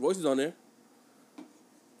there. album. Royce is on there.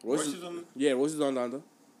 Royce is on. Yeah, Royce is on Donda.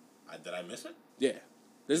 Did I miss it? Yeah.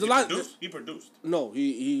 There's He a lot. produced? He produced. No,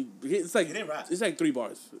 he it's like He didn't rap. it's like 3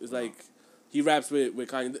 bars. It's like he raps with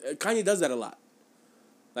Kanye. Kanye does that a lot.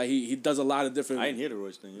 Like he does a lot of different. I didn't hear the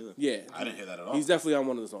Royce thing either. Yeah, I didn't hear that at all. he's definitely on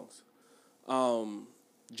one of the songs.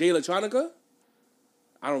 Jay Electronica.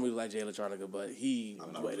 I don't really like Jay Electronica, but he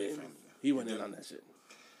I'm not went really a in. fan. He went in on that shit.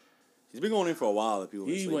 He's been going in for a while. That people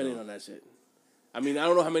been He sleeping went in on that shit. I mean, I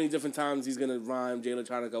don't know how many different times he's gonna rhyme Jay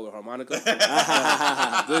Electronica with harmonica.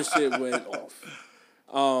 This shit went off.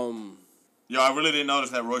 Yo, I really didn't notice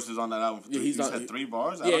that Royce is on that album. For Yeah, three, he's you on- said 3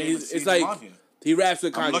 bars. I Yeah, don't even it's see him like on here. he raps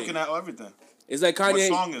with Kanye. I'm looking at everything. It's like Kanye. What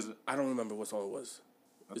song is it? I don't remember what song it was.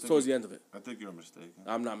 It's think towards you- the end of it. I think you're mistaken.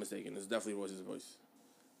 I'm not mistaken. It's definitely Royce's voice.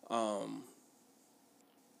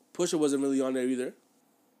 Pusha wasn't really on there either.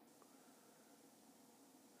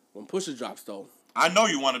 When Pusha drops though. I know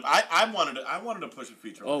you wanted. I wanted to push a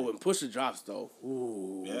feature. Oh, on when Pusha drops though.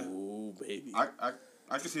 Ooh, Yeah. baby.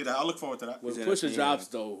 I can see that. I look forward to that. When He's Pusha entertaining. drops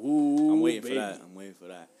though. Ooh, I'm waiting baby. for that. I'm waiting for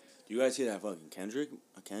that. Do you guys see that fucking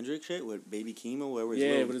Kendrick shit with Baby Keem or wherever his Yeah,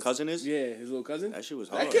 little but his cousin is? Yeah, his little cousin. That shit was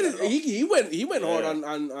hard. That kid is, he went hard Yeah.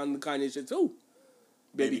 on the Kanye shit too.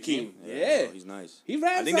 Baby, Baby Keem. Keem? Yeah. Bro, he's nice. He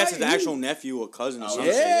raps I think that's his right. actual nephew or cousin or Oh, something.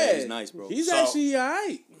 really? Yeah. He's nice, bro. He's So- actually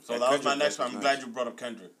alright. So Yeah, that was my Kendrick next one. was I'm nice. glad you brought up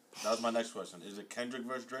Kendrick. That was my next question. Is it Kendrick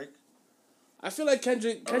versus Drake? I feel like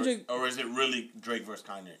Kendrick Or is it really Drake versus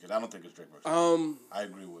Kanye? Because I don't think it's Drake versus I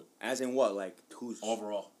agree with. As in what? Like, who's...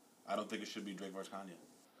 Overall, I don't think it should be Drake versus Kanye.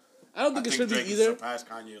 I don't think it should Drake be either. surpassed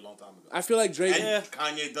Kanye a long time ago. I feel like Drake. And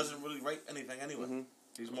Kanye doesn't really write anything anyway.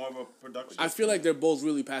 He's more of a production. I feel like they're both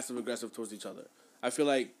really passive aggressive towards each other. I feel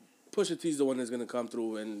like Pusha T's the one that's gonna come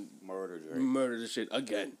through and Murder Drake. murder the shit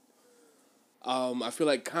again. I feel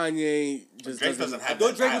like Kanye just Drake doesn't I have thought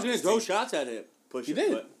that Drake was violence. gonna throw shots at it. Push He it,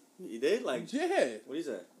 did. but- He did? Like, Yeah. what is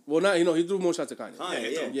that? Well, now he threw more shots at Kanye. Kanye,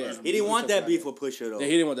 he yeah. threw- Yeah. He didn't want that beef with Pusha, though. Yeah,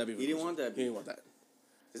 he didn't want that beef. He didn't want that He beef. didn't want that.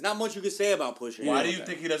 There's not much you can say about Pusha. Why Yeah. do you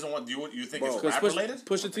think he doesn't want? Do you think Bro. it's Because rap related?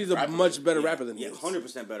 Pusha T's a much better rapper than he Yeah, is.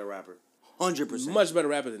 100% better rapper. 100%. Much better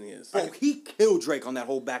rapper than he is. Bro, he killed Drake on that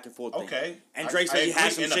whole back and forth thing. Okay. And Drake said he agree.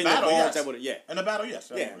 had some In the shit in the battle, balls yes. that would yeah. In the battle,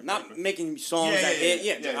 yes. I Yeah, agree. not making songs Yeah, that yeah, hit.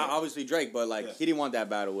 yeah, Yeah, yeah. obviously Drake, but like Yeah. he didn't want that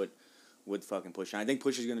battle with fucking Pusha. I think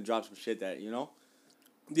Pusha's gonna drop some shit that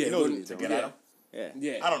Yeah, He knows when- what he's doing. Get at him. yeah.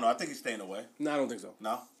 Yeah. I don't know. I think he's staying away. No, I don't think so.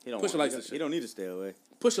 No. He don't Pusha want- likes he this don't- shit. He don't need to stay away.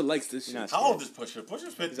 Pusha likes this shit. not- How old is Pusha?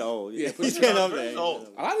 Pusha's 50. He's old. Yeah, he's Pusha's getting up Pusha's there. old.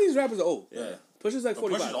 A lot of these rappers are old. Yeah. Pusha's like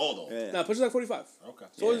 45. Pusha's old though. Yeah. Nah, Pusha's like 45. Okay.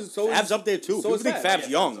 So is so is Fab's up there too. So People is think Fab. Fab's Yeah,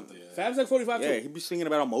 young. something, yeah. Fab's like 45 Yeah, too. he be singing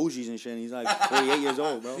about emojis and shit. And he's like 48 years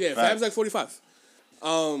old, bro. Yeah, Facts. Fab's like 45.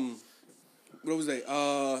 What was they?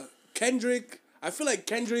 Kendrick. I feel like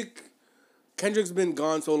Kendrick's been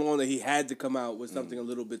gone so long that he had to come out with something a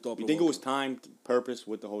little bit thought. You think it was time, purpose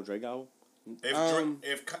with the whole Drake album?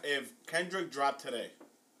 If Kendrick dropped today,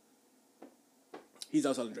 He's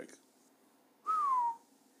outselling Drake.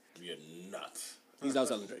 you're nuts. He's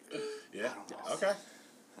outselling Drake. Yeah. Okay.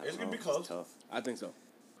 It's gonna be It's close. tough. I think so.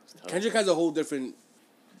 It's tough. Kendrick has a whole different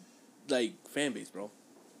like fan base, bro.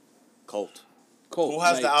 Cult. Cole. Who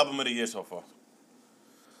has like, the album of the year so far?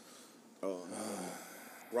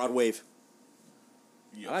 Rod Wave.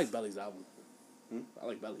 I like Belly's album. I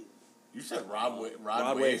like Belly. You said Rod Wave.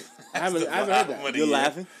 Rod Wave. I haven't heard that. You're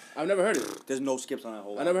laughing? I've never heard it. There's no skips on that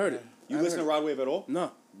whole I never heard it. You I listen to never heard Rod Wave at all? it.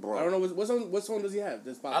 No. Bro. I don't know what song does he have?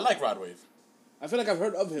 That's I popular? like Rod Wave. I feel like I've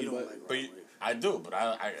heard of him, You don't but like But I do, but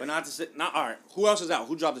I But not to say, not all right. Who else is out?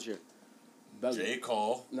 Who dropped this year? Belly. J.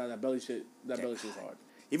 Cole. No, that Belly shit. That Belly shit's hard.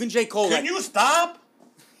 Even J. Cole. Can you stop?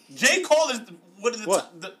 J. Cole is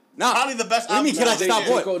What? Nah. probably the best What do you mean, can I of the stop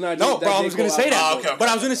year. what? Cole- nah, no, that bro, I J. was going to Cole say that. album. Okay, okay. But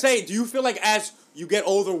I was going to say, do you feel like as you get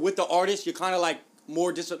older with the artist, you're kind of like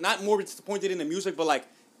more, not more disappointed in the music, but like,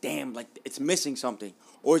 damn, like it's missing something?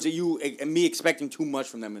 Or is it you and me expecting too much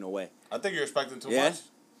from them in a way? I think you're expecting too Yeah? much.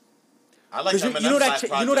 I like Because Eminem's you know that last you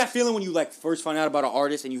know that project. feeling when you like first find out about an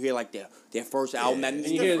artist and you hear like their first album that And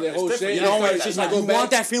you hear their whole It's shit. different. you know, Yeah, and it's just like go you back-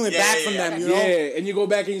 want that feeling Yeah, back yeah, from yeah. them, you know? Yeah, and you go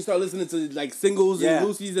back and you start listening to like singles Yeah. and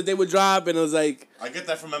Lucy's that they would drop, and it was like, I get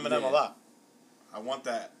that from Eminem Yeah. a lot. I want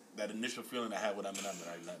that initial feeling I had with Eminem that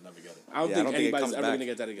I never get it. I don't Yeah, I think don't think it anybody's comes ever back. gonna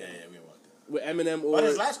get that Yeah, again. yeah, we want that. With Eminem But or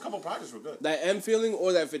his last couple projects were good. that M feeling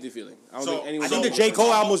or that 50 feeling. I don't So- think anyone. I think So- the J.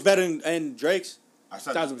 Cole album was better than Drake's. I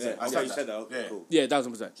said 1000%. I Okay, said you that. said that. Okay, Yeah. cool. Yeah,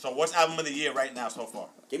 1000%. So what's album of the year right now so far?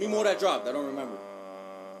 Give me more that dropped. I don't remember.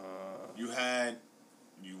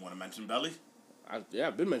 You want to mention Belly? Yeah,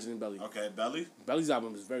 I've been mentioning Belly. Okay, Belly, Belly's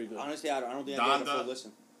album is very good. Honestly, I don't think I gave it a Donda. full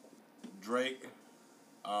listen. Drake.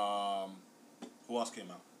 Who else came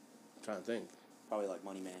out? I'm trying to think. Probably like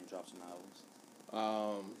Money Man dropped some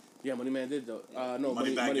albums. Yeah, Money Man did though. No,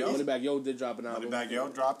 Moneybagg Yo? Moneybagg Yo did drop an album. Moneybagg Yo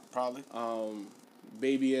dropped probably.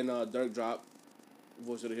 Baby and Dirk dropped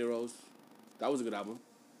Voice of the Heroes. That was a good album.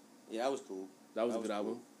 Yeah, that was cool. That was a That good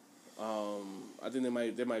was album. I think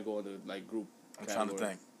they might go into like group. I'm category. trying to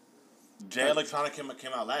think. Jay Electronica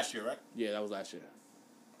came out last year, right? Yeah, that was last year.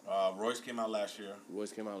 Royce came out last year.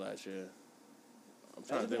 Royce came out last year. I'm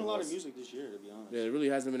trying There's to been think. a what lot of else. music this year, to be honest. Yeah, it really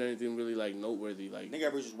hasn't been anything really like noteworthy. I Like, think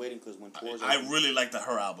everybody's just waiting because when tours. I really like the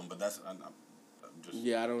Her album, but I'm just.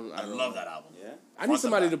 yeah, I don't love know. that album. Yeah. I need Front to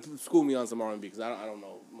somebody back. to school me on some R&B because I don't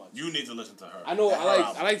know much. You need to listen to her. I know That I Her like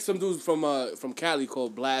album. I like some dudes from Cali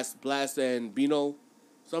called Blast and Bino,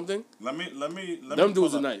 something. Let me. Them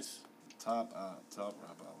dudes pull are up nice. Top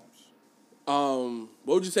rap albums.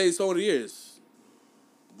 What would you say song of the year is?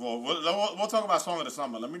 Well, we'll talk about song of the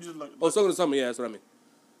summer. Let me just look. Oh, song of the summer. Yeah, that's what I mean.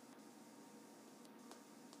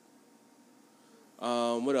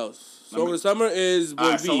 What else? Song of the summer is All Boy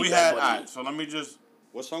right, so B, we Bad had. All Bunny. right, so let me just.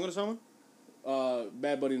 What song of the summer?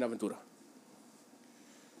 Bad Bunny and Aventura.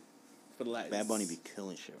 For the last. Bad Bunny be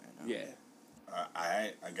killing shit right now. Yeah.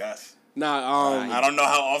 I guess. Nah. I don't know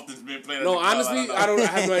how often it's been played. At No, the club. honestly, I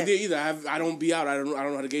have no idea either. I don't be out. I don't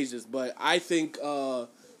know how to gauge this, but I think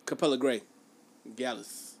Capella Gray,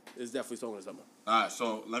 Gallus is definitely song of the summer. All right,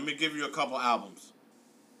 so let me give you a couple albums.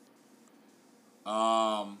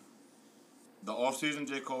 The off season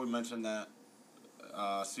J. Cole, we mentioned that.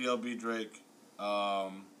 CLB Drake.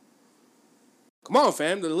 Come on,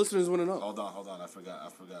 fam. The listeners want to know. Hold on. I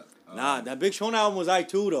forgot. Nah, that Big Sean album was I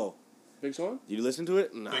too though. Big Sean? Did you listen to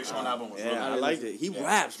it? Nah. Big Sean album was Yeah, really I good. liked it. He Yeah.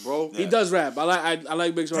 raps, bro. Yeah. He does rap. I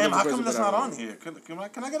like Big Sean. Damn, as a how person, come that's but I not don't on know. here?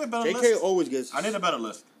 Can I get a better JK list? always gets. I need a better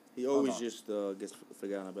list. He always Hold on. just gets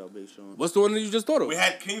forgotten about Big Sean. What's the one that you just thought of? We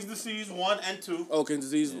had King's Disease 1 and 2. Oh, King's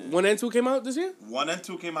Disease 1 and 2 came out this year? 1 and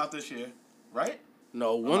 2 came out this year, right?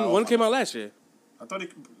 No, no. one came out last year. I thought he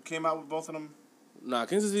came out with both of them. Nah,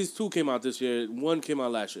 King's Disease 2 came out this year. 1 came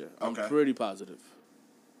out last year. I'm Okay. pretty positive.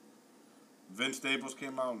 Vince Staples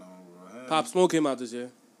came out. No. Pop Smoke came out this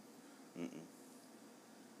year.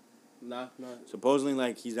 Nah. Supposedly,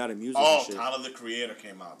 like he's out of music. Oh, and shit. Tyler the Creator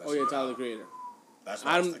came out. That's Oh, yeah, what- Tyler, the Creator. That's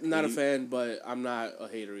what I was I'm thinking. not a fan, but I'm not a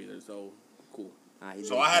hater either, so cool. Nah, he So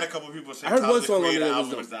did. I had a couple people say I heard Tyler one the song on Creator there that was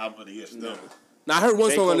album dope. is the album of the year still. Now, I heard one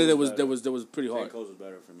J. song on there Cole that was was pretty J. hard. Cole's was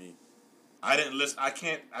better for me. I didn't listen. I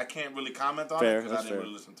can't really comment on Fair, it because I that's didn't fair.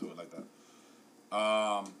 really listen to it like that.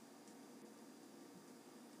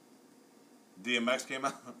 DMX came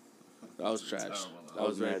out. That was trash. Terrible. That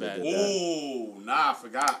was very mad they bad. did Ooh, I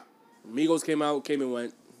forgot. Migos came and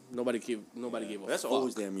went. Nobody gave a That's fuck.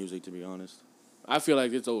 always their music, to be honest. I feel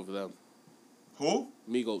like it's over for them. Who?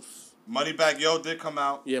 Migos. Moneybagg Yo did come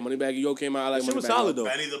out. Yeah, Moneybagg Yo came out. I like That shit was Moneybagg solid Yo. though.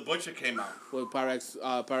 Benny the Butcher came out. With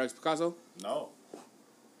Pyrex Picasso? No.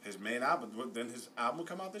 His main album. Didn't his album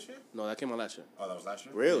come out this year? No, that came out last year. Oh, that was last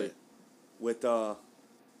year? Really? Yeah. With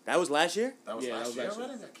that was last year. That was Yeah, last that was year last year.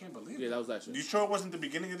 already? I can't believe it. Yeah, that was last year. You sure it wasn't the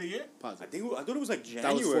beginning of the year? Positive. I thought it was like That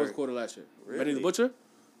January. was fourth quarter last year. Really? Benny the Butcher?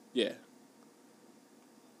 Yeah.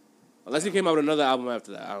 Unless he came out with another album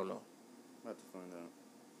after that. I don't know. I'm about to find out.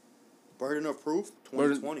 Burden of Proof,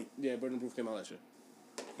 Burden- 2020. Yeah, Burden Proof came out last year.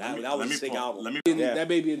 That was a sick album. Let me. Yeah. That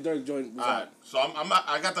Baby and Dirk joint was All right, out. so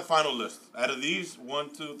I got the final list. Out of these, 1,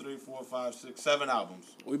 2, 3, 4, 5, 6, 7 albums.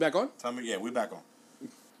 We back on? Tell me, yeah, we back on.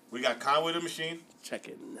 We got Conway the Machine,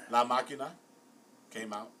 Checking. La Máquina,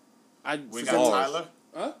 came out. We For got some- Tyler,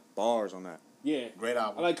 Huh? Bars on that. Yeah. great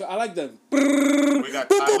album. I like them. We got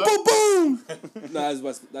Tyler. Boom. Nah, that's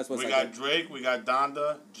what's We got Drake, we got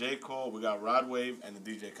Donda, J. Cole, we got Rod Wave, and the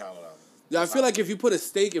DJ Khaled album. Yeah, I feel like if you put a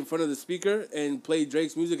steak in front of the speaker and play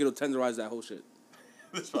Drake's music, it'll tenderize that whole shit.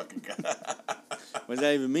 This fucking guy. What does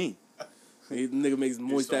that even mean? He nigga makes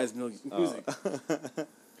moist so- ass music.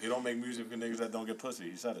 He don't make music for niggas that don't get pussy.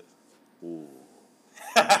 He said it. Ooh.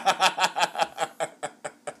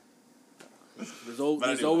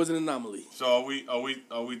 There's always an anomaly. So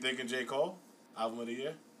are we thinking J. Cole album of the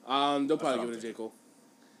year? They'll what probably I'm give it to J. Cole.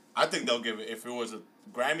 I think they'll give it if it was a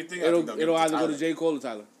Grammy thing. I think they'll give It'll it to either go Tyler. to J. Cole or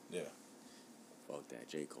Tyler. Yeah. Fuck that,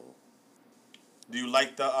 J. Cole. Do you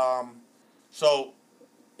like the So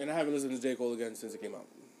And I haven't listened to J. Cole again since it came out.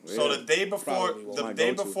 so the day before Probably won't. the My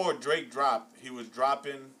day go-to. before Drake dropped, he was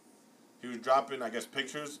dropping I guess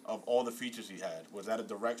pictures of all the features he had. Was that a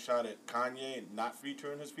direct shot at Kanye not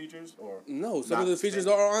featuring his features or No, some not of the features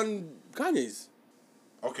saying- are on Kanye's.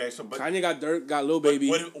 Okay, so but Kanye got Dirk, got Lil but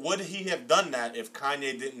Baby. would he have done that if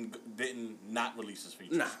Kanye didn't not release his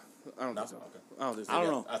features? Nah, I don't No? think so. Okay. I don't think so. I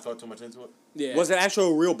don't know. I thought too much into it. Yeah. Was it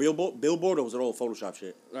actual real billboard or was it all Photoshop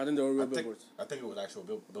shit? I think they were real billboards. I think it was actual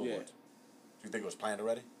billboards. Yeah. Do you think it was planned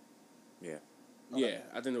already? Yeah. Yeah,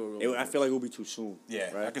 I think they were real I billboards. feel like it would be too soon.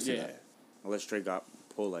 Yeah, Right? I can see Yeah. that. Unless Drake got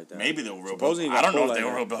pulled like that. Maybe they were real Supposedly billboards. he I got don't know pulled if they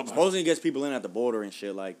like were real that. billboards. Supposedly he gets people in at the border and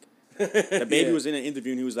shit. Like, the baby Yeah. was in an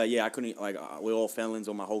interview and he was like, "Yeah, I couldn't. Like, we're all felons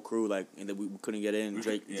on my whole crew. Like, and then we couldn't get in.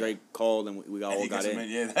 Drake called and we all And he got gets in. him in.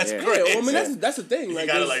 Yeah, that's Yeah, great. well, I mean that's the thing. You Like,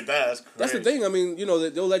 got it there's- like that. That's crazy. that's the thing. I mean, you know,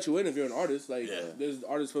 they'll let you in if you're an artist. Like, Yeah. there's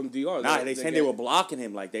artists from DR. Nah, that- they that said get- they were blocking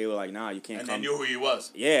him. Like, they were like, "Nah, you can't And come." they knew who he was.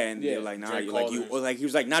 Yeah, and they Yeah. were like, "Nah, Drake you like called you." him. Or like he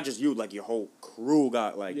was like, "Not just you, like your whole crew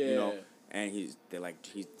got like you Yeah. know." And he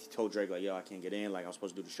told Drake like, "Yo, I can't get in. Like, I was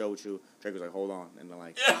supposed to do the show with you." Drake was like, "Hold on," and then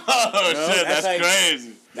like, Oh shit, that's that's like-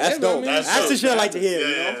 crazy. "That's Yeah, dope. man, That's, dope. the shit I like to hear." Yeah,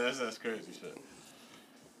 you know? yeah, that's crazy shit.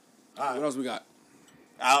 What else we got?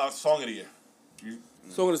 Song of the year.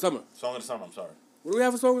 Song of the summer. Song of the summer. I'm sorry. What do we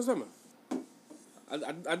have for song of the summer?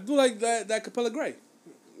 I do like that Capella Gray.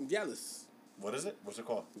 Gallus. What is it? What's it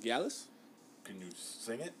called? Gallus? Can you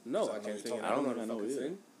sing it? No, 'Cause I know can't you sing told it. me. I don't know think how I to know fucking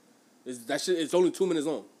either. sing. That shit. It's only 2 minutes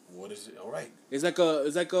long. What is it? All right. It's like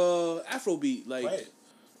a Afro beat. Like, Wait.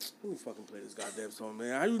 let me fucking play this goddamn song,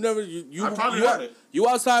 man. How you never you I probably you, heard it. you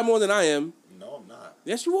outside more than I am. No, I'm not.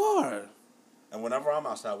 Yes, you are. And whenever I'm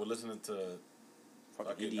outside, we're listening to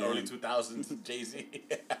fucking EDM. early 2000s Jay-Z.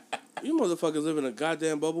 You motherfuckers live in a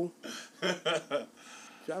goddamn bubble.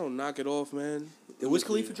 If y'all don't knock it off, man. Did Wiz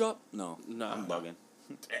Khalifa drop? No, Nah. I'm bugging.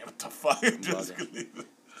 Damn, what the fuck? Just bugging. leave it.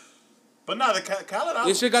 But nah, the Khaled album.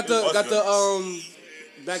 This shit got it was good.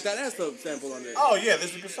 the back that ass up sample on there. Oh yeah,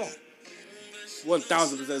 this is a good song.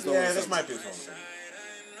 1000% song. Yeah, this might be a song.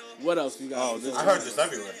 What else you got? Oh, this- I heard this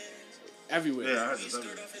everywhere. everywhere. Yeah, I heard this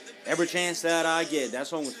everywhere. Every chance that I get, that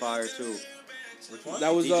song was fire too. Which one?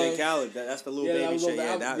 That was DJ Khaled, that's the little yeah, that baby was shit. off the Yeah,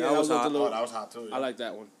 album. that, Yeah, that that was was off hot. the Oh, that was hot too. Yeah. I like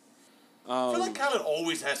that one. I feel like Khaled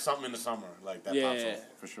always has something in the summer, like that pop Yeah. song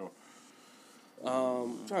for sure.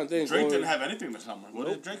 I'm trying to think. Drake Or- didn't have anything in the summer. What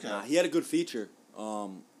Nope. did Drake Nah, have? he had a good feature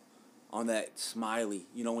on that Smiley.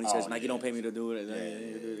 You know when he says Oh, Nike yeah. don't pay me to do it. Yeah.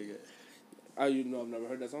 Do it again. You know, I've never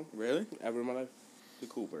heard that song Really? ever in my life. It's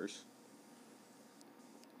a cool verse.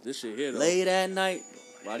 This shit here, though. Late at night.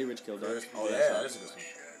 Roddy Rich killed that. Oh Yeah, yeah, so- that's a good song.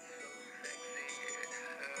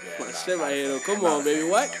 My Yeah, shit right here, though. Come I'm not on, a baby. fan,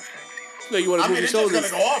 What? I'm not a fan. Make you want I to mean, move it's your just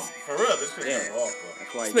shoulders. gonna go off for real. This shit's Yeah. gonna go off, bro.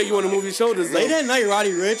 That's why. Make you want to move your shoulders. Late Though. at night,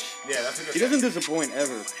 Roddy Rich. Yeah, that's a good He song. doesn't disappoint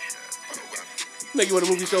ever. Make you want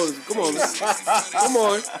to move your shoulders. Come on, man. Come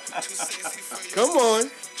on. Come on.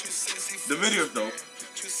 The video's dope.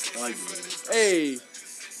 I like the video. Hey.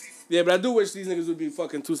 Yeah, but I do wish these niggas would be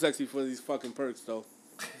fucking too sexy for these fucking perks, though.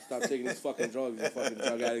 Stop taking these fucking drugs, you fucking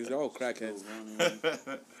drug addicts. They're all crackheads.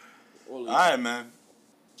 All right, man.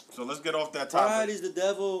 So let's get off that topic. Pride is the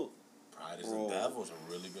devil. Pride is Bro. the Devil is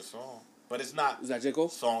a really good song, but it's not Is that J. Cole?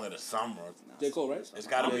 song of the summer. J. Cole, right? It's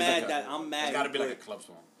gotta I'm be mad like that- I'm mad It's gotta he be like a put- club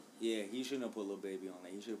song. Yeah, he shouldn't have put Lil Baby on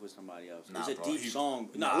there. He should have put somebody else. Nah, It's a bro, deep he- song.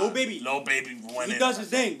 Nah, Lil Baby. Lil Baby went He in does on his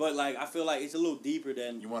that song. thing, but like I feel like it's a little deeper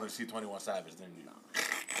than. You wanted to see 21 Savage, didn't you?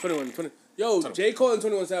 21. Yo, J. Cole and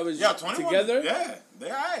 21 Savage Yeah, 21. together, Yeah, they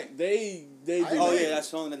alright. they do Oh magic. yeah, that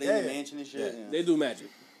song that they Yeah, in the yeah. mansion and shit. Yeah. Yeah. They do magic.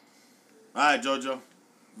 All right, JoJo.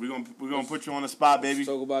 We're gonna put you on the spot, baby.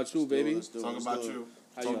 Talk about you, baby. Talk about you.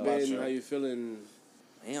 How you been? How you feeling?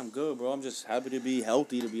 Hey, I'm good, bro. I'm just happy to be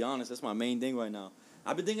healthy, to be honest. That's my main thing right now.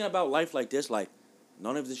 I've been thinking about life like this, like,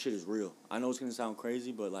 none of this shit is real. I know it's going to sound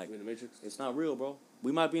crazy, but, like, In the Matrix? it's not real, bro.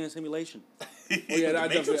 We might be in a simulation. Yeah, the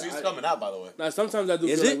Matrix is coming out, by the way. Now, sometimes I do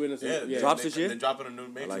Is feel it? like we're in the Yeah, Drops this year? They're dropping a new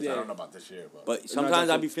Matrix. like I that. don't know about this year, But sometimes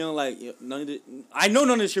I be feeling like none of the... I know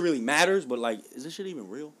none of this shit really matters, but, like, is this shit even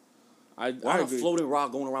real? I Why a agree. floating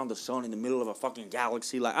rock going around the sun in the middle of a fucking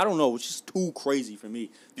galaxy? Like, I don't know. It's just too crazy for me.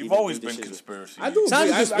 to You've even always think this been shit is- conspiracy. I do It's not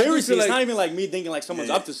agree. a I do conspiracy. feel It's like- not even like me thinking like someone's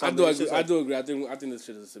Yeah. up to I something. do It's agree. just I like, do agree. I think this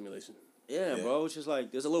shit is a simulation. Yeah, Yeah. bro. It's just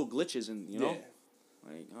like there's a little glitches and you know,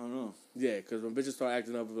 Yeah. like I don't know. Yeah, because when bitches start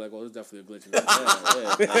acting up, we're like, oh, it's definitely a glitch.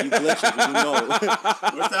 Yeah, you glitches, you know.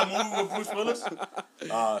 What's that movie with Bruce Willis?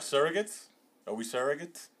 Surrogates? Are we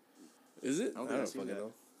surrogates? Is it? I think don't I've seen fucking that.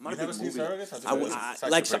 know. Might You have never been a seen movie. Surrogates? I,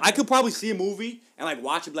 like so I could probably see a movie and like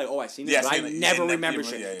watch it, be like, oh, I seen this, Yeah, but I seen it. never Yeah, remember yeah,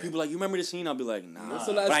 shit. yeah, yeah. People like, you remember the scene? I'll be like, nah. What's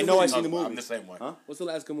the last But I good know I movie? seen the movie. I'm the same way. Huh? What's the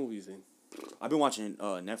last good movie you seen? I've been watching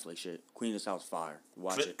Netflix shit. Queen of the South Fire.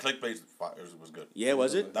 Watch it. Clickbait was good. Yeah,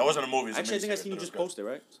 was it? That wasn't a movie. It was a Actually, I think I miniseries, seen you but it just was good. post it,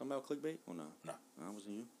 right? Something about clickbait? Or no? No. That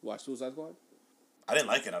wasn't you. Watch Suicide Squad? I didn't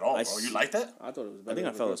like it at all, I bro. s- You liked that? I thought it was better. I think I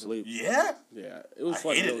than fell the first one. asleep. Yeah. Yeah, it was I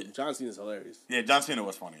funny. hated Though. it. John Cena's hilarious. Yeah, John Cena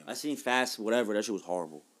was funny. I seen Fast, whatever. That shit was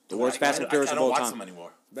horrible. The Dude, worst Fast and Furious I of don't all watch time. them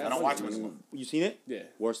anymore. Bad I don't funny. watch them anymore. You seen it? Yeah.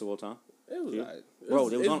 Worst of all time. It was Yeah. alright. Bro,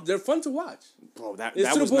 they was on- they're fun to watch. Bro, that It's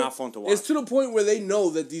to the was point- not fun to watch. It's to the point where they know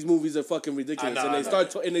that these movies are fucking ridiculous, I know, and I they know.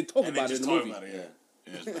 start and they talk And they about it just in the talk movie. about it,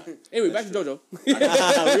 yeah. Yeah, it's bad. Anyway, back to JoJo.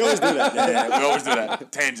 we always do that. Yeah, we always do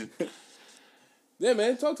that. Tangent. Yeah,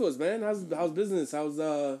 man, talk to us, man. How's business? How's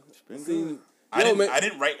been scene? I Yo, man.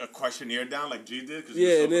 didn't write a questionnaire down like G did because Yeah,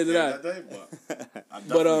 he was so neither did I. prepared that day. But I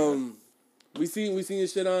But definitely- we seen your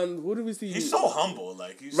shit on. Who did we see? he's so humble.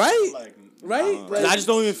 Like he's Right? So, like Right? nah. Like- I just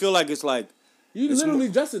don't even feel like it's like, you it's literally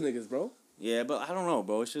dressing niggas, bro. yeah, but I don't know,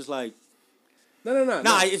 bro. It's just like, No.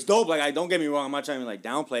 nah, it's dope. Like, don't get me wrong. I'm not trying to like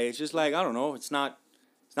downplay. It's just like, I don't know. It's not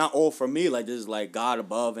all for me. Like, this is like God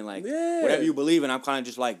above and like Yeah. whatever you believe in. I'm kind of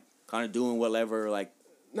just like doing whatever like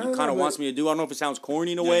No, he no, kind of but- wants me to do. I don't know if it sounds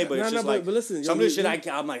corny in a Yeah. way, but No, it's no, just but- like but listen, some yo, of the you- shit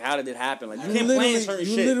I'm like, how did it happen? Like, you You can't plan literally, certain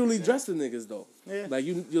you shit. literally dressed the niggas though. Yeah. Like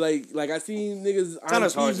you like I seen niggas It's not on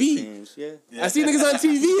as hard as it TV. seems. Yeah. Yeah. I see niggas on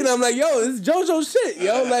TV and I'm like, yo, this is JoJo shit,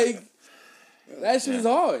 yo. Like that shit is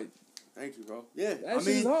hard. Thank you, bro. Yeah, That shit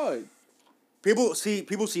is hard. People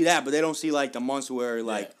see that, but they don't see like the months where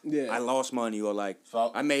like Yeah. I lost money or like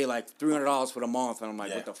So- I made like $300 for the month, and I'm like,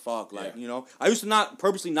 Yeah. what the fuck? Like, Yeah. you know, I used to not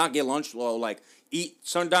purposely not get lunch or like eat.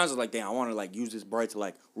 Sometimes I was like, damn, I want to like use this bread to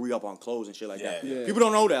like re up on clothes and shit like that. Yeah. Yeah. People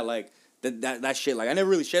don't know that like that shit. Like I never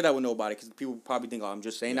really shared that with nobody because people probably think, oh, I'm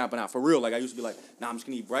just saying that, but not for real. Like I used to be like, nah, I'm just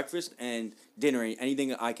gonna eat breakfast and dinner, and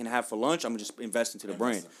anything I can have for lunch, I'm gonna just invest into the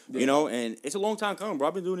brand. You know, and it's a long time coming, bro.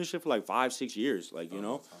 I've been doing this shit for like 5-6 years, like you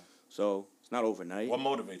know, so it's not overnight. What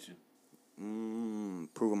motivates you?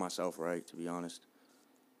 Proving myself right, to be honest.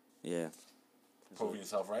 Yeah, Proving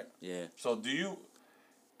yourself right. yeah. So do you?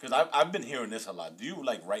 Because I've been hearing this a lot. Do you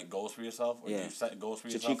like write goals for yourself, or do Yeah. you set goals for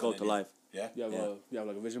It's a yourself? cheat code and to then life. Yeah. You have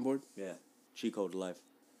like a vision board? Yeah, cheat code to life.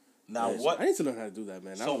 Now Yes. what? I need to learn how to do that,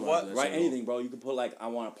 man. I So don't know what- how to do that Write shit. anything, bro. You can put like I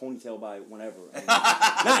want a ponytail by whenever.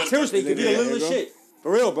 Nah, seriously, it could be Yeah, the littlest bro. shit.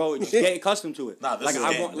 For real, bro. Just get accustomed to it. Nah, this like is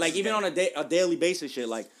I game. want, This like is even game. on a daily basis, shit.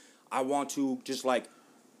 Like I want to just like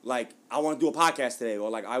I want to do a podcast today, or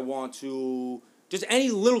like I want to just any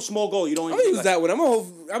little small goal. You don't I'm even gonna use that one.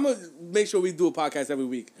 I'm gonna make sure we do a podcast every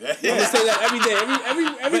week. Yeah. I'm gonna say that every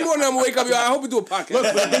day. Every morning I'm gonna wake up. Yo, I hope we do a podcast. Look,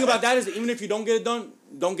 but the thing about that is, even if you don't get it done,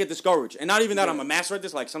 don't get discouraged. And not even that I'm a master at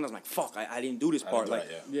this. Like sometimes I'm like, fuck, I didn't do this part. do Like,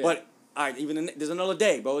 that, yeah. but all right, there's another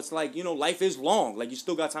day, bro. It's like life is long. Like you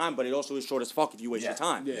still got time, but it also is short as fuck if you waste Yeah. your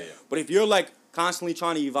time. Yeah. But if you're like constantly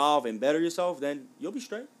trying to evolve and better yourself, then you'll be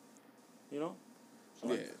straight. You know.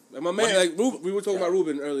 Yeah, like my man, do you- like Ruben, we were talking about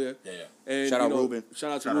Ruben earlier. Yeah, yeah. And, Shout out you know, Ruben.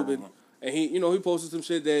 Shout out to Shout out Ruben. Ruben. And he posted some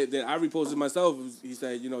shit that I reposted myself. He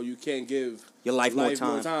said, you can't give Your life more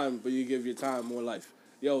time. but you give your time more life.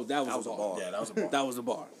 Yo, that was, was a a bar. bar. Yeah, that was a bar. That was a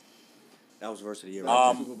bar. That was verse of the year.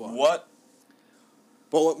 Right there. What?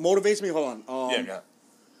 But what motivates me? Hold on. Yeah, go.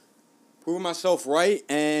 Proving myself right,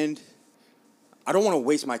 and I don't want to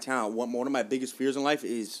waste my talent. One of my biggest fears in life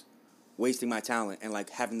is wasting my talent and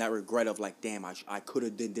like having that regret of like, damn, I could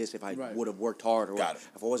have did this if I Right. would have worked hard, or Got it.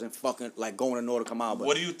 if I wasn't fucking like going to North to come out. But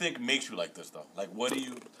What do you think makes you like this though? Like, what do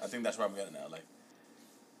you? I think that's where I'm getting at. Like,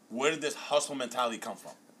 where did this hustle mentality come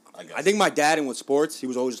from? I guess. I think my dad and with sports, he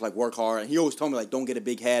was always just like work hard, and he always told me like, don't get a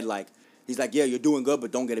big head. Like he's like, yeah, you're doing good,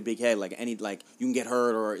 but don't get a big head. Like you can get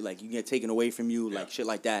hurt or like you can get taken away from you, like shit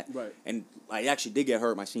like that. Right. And I actually did get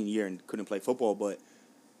hurt my senior year and couldn't play football, but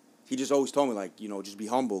he just always told me like, you know, just be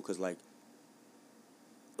humble, because like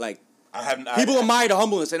I haven't. people admire the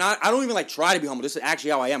humbleness, and I don't even like try to be humble. This is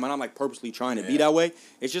actually how I am, and I'm like purposely trying to be that way.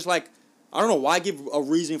 It's just like, I don't know why give a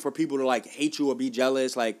reason for people to like hate you or be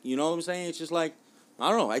jealous. Like, you know what I'm saying? It's just like, I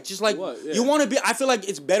don't know. It's just like you want to be. I feel like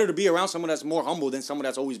it's better to be around someone that's more humble than someone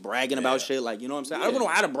that's always bragging about shit. Like, you know what I'm saying? I don't know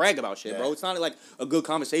how to brag about shit, bro. It's not like a good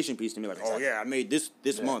conversation piece to me. Like, oh yeah, I made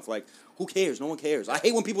this month. Like, who cares? No one cares. I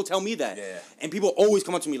hate when people tell me that. Yeah. And people always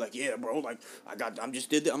come up to me like, yeah, bro. Like, I'm just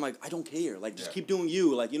did that. I'm like, I don't care. Like, just keep doing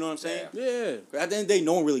you. Like, you know what I'm saying? Yeah. At the end of the day,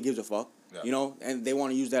 no one really gives a fuck. Yeah. You know, and they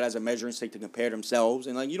want to use that as a measuring stick to compare themselves,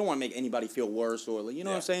 and like, you don't want to make anybody feel worse or like, you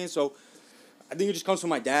know what I'm saying? So, I think it just comes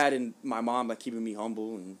from my dad and my mom, like keeping me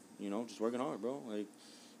humble and, you know, just working hard, bro. Like,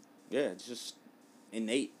 yeah, it's just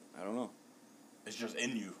innate. I don't know. It's just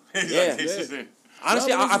in you. Yeah.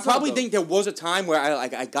 Honestly, I probably think there was a time where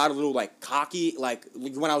I got a little like cocky, like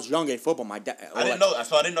when I was young at football. My dad. I didn't know.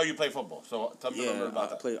 So I didn't know you played football. So tell me a little bit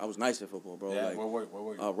about that. I was nice at football, bro. Yeah. Like, Where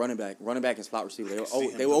were you? running back and slot receiver.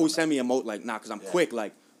 They would always send me a because I'm quick,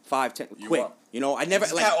 like 5'10", quick. You know, I never.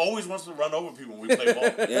 This guy always wants to run over people when we play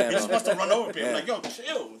ball. He just wants to run over people. Like, yo,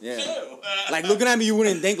 chill. Like looking at me, you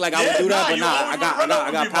wouldn't think like I would do that, but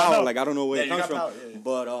I got power. Like I don't know where it comes from. Power,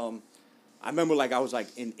 But I remember like I was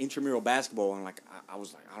like in intramural basketball, and like I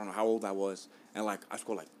was like, I don't know how old I was, and like I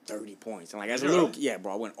scored like 30 points, and like as a little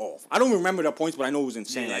bro, I went off. I don't remember the points, but I know it was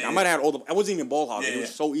insane. Like I might have had all the. I wasn't even ball hogging. It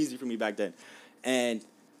was so easy for me back then, and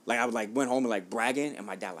like I was like went home and like bragging, and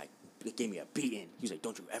my dad like gave me a beating. He was like,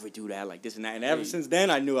 "Don't you ever do that, like this and that." And ever since then,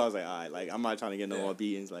 I knew I was like, "All right, like I'm not trying to get no more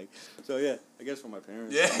beatings." Like, so yeah, I guess from my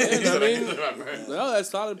parents. No, that's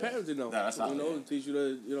solid parenting though. That's solid, you know, teach you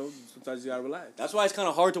to, you know, sometimes you gotta relax. That's why it's kind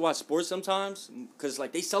of hard to watch sports sometimes, because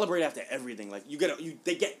like they celebrate after everything. Like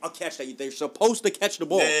they get a catch that they're supposed to catch the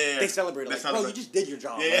ball. They celebrate like, bro, you just did your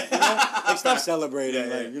job. Like, you know? Like stop celebrating.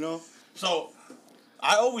 Like, you know. So,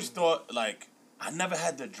 I always thought like I never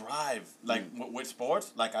had the drive like with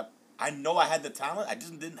sports. Like I know I had the talent. I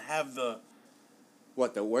just didn't have the.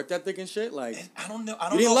 What, the work ethic and shit? Like, I don't know. I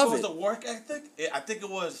don't know if it was the work ethic. I think it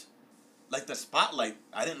was like the spotlight.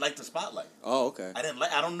 I didn't like the spotlight. Oh, okay. I don't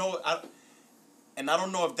know. I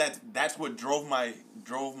don't know if that's what drove my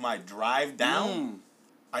drive down.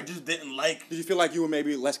 I just didn't like. Did you feel like you were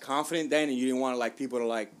maybe less confident then, and you didn't want like people to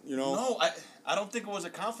like, you know? No, I don't think it was a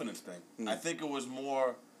confidence thing. I think it was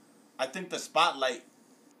more. I think the spotlight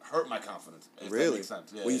hurt my confidence. Really? That makes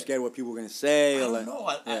sense. Yeah, were you scared what people were gonna say? I don't know.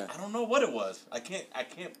 I don't know what it was. I can't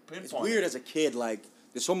pinpoint. It's weird as a kid. Like,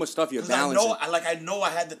 there's so much stuff you're balancing. I know I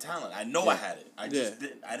had the talent. I know I had it. I just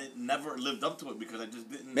didn't. I never lived up to it because I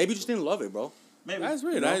just didn't. Maybe you just didn't love it, bro. Maybe that's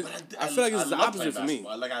weird. You know? I feel like it's the opposite for me.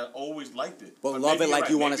 Like I always liked it. But love it like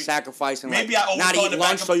you want to sacrifice and like not eat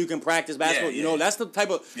lunch so you can practice basketball. You know, that's the type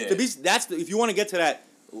of if you want to get to that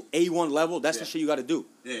A1 level, that's the shit you got to do.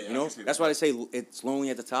 You know, that's why they say it's lonely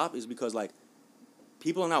at the top, is because like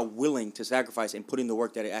people are not willing to sacrifice and put in the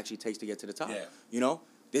work that it actually takes to get to the top. Yeah. You know,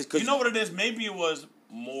 you know what it is? Maybe it was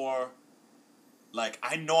more like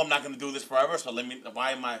I know I'm not gonna do this forever, so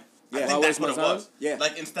why am I? I think that's what it was. Yeah.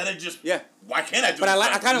 Like instead of just why can't I do? But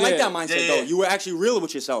I kind of like that mindset though. You were actually real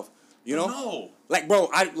with yourself. You know? No. Like, bro,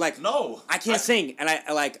 I can't sing, and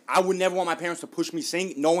I would never want my parents to push me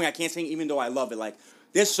sing, knowing I can't sing, even though I love it. Like,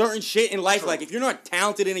 there's certain shit in life, like if you're not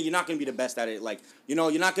talented in it, you're not gonna be the best at it. Like, you know,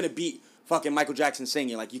 you're not gonna beat fucking Michael Jackson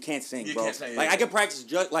singing. Like, you can't sing, bro. Can't sing, like, I can practice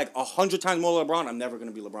just like 100 times more than LeBron. I'm never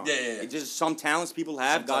gonna be LeBron. It's just some talents people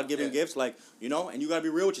have, God-given gifts, like, you know, and you gotta be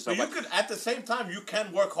real with yourself. But you could, at the same time, you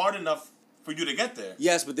can work hard enough for you to get there.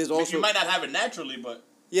 Yes, but there's also you might not have it naturally, but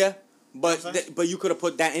but you could have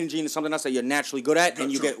put that energy into something else that you're naturally good at,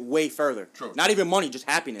 and you get way further. True. Not even money, just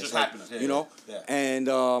happiness. Just happiness, you know. And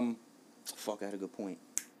fuck, I had a good point.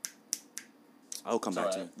 I'll come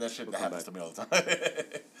back to you. That shit that happens to me all the time.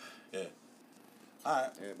 Yeah. All right.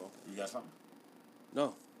 Yeah, bro. You got something?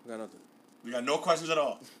 No, I got nothing. You got no questions at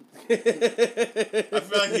all. I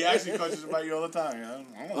feel like he asks you questions about you all the time.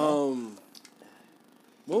 I don't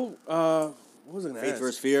know. What was I gonna ask? Faith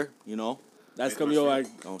versus fear, you know. That's coming, yo.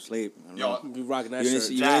 Like, don't sleep. Be rocking that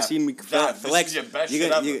shirt. You're gonna see me flex. This is your best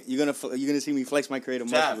shit ever. You're gonna see me flex my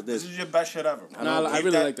creative muscle with this. This is your best shit ever. Nah, I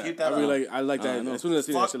really like that. I like that. As soon as I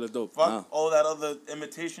see that shit, look dope. Fuck all that other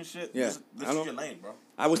imitation shit. Yeah, this is your lane, bro.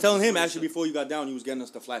 I was telling him actually before you got down, he was getting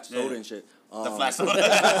us the flat soda and shit. The flat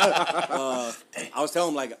soda. I was telling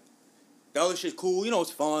him like, the other shit's cool. You know,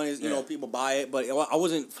 it's fun. It's, you know, people buy it, but I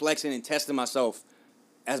wasn't flexing and testing myself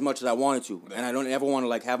as much as I wanted to, and I don't ever want to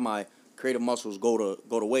like have my creative muscles go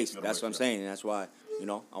to waste. That's what I'm saying, and that's why, you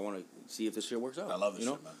know, I want to see if this shit works out. I love this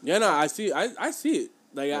shit, man. Yeah, no, I see it.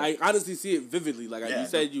 Like I honestly see it vividly. Like Yeah, you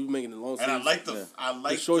said, you making the long sleeves. And I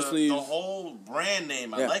like the short sleeves. the whole brand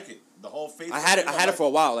name. I like it. The whole face. I had it for a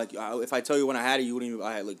while. Like if I tell you when I had it, you wouldn't even.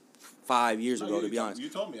 I had like 5 years ago, to be honest. You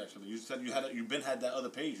told me actually. You said you've been had that other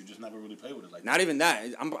page. You just never really played with it like. Not even that.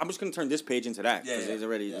 I'm just gonna turn this page into that because Yeah, it's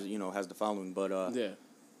already has the following. But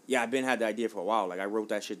yeah, I've been had the idea for a while. Like I wrote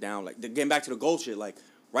that shit down. Like getting back to the gold shit. Like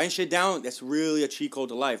writing shit down. That's really a cheat code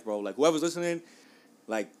to life, bro. Like whoever's listening,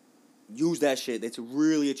 like. Use that shit. It's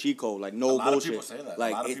really a cheat code. Like no bullshit. A lot of people say that.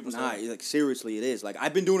 Like a lot of people say that. like seriously, it is. Like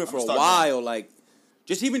I've been doing it for a while. Like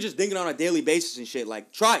just thinking on a daily basis and shit.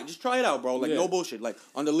 Like just try it out, bro. Like no bullshit. Like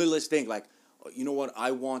on the littlest thing. Like you know what?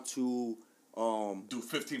 I want to do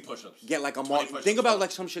 15 push-ups. Get like a think about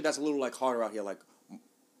like some shit that's a little like harder out here. Like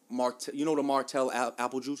you know the Martell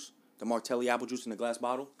apple juice. The Martelli apple juice in the glass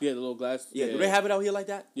bottle? Yeah, the little glass. Yeah, do they have it out here like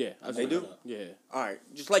that? Yeah. They do? Yeah. All right.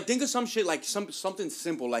 Just like think of some shit like something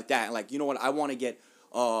simple like that. Like, you know what? I want to get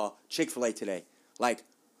Chick-fil-A today. Like,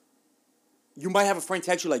 you might have a friend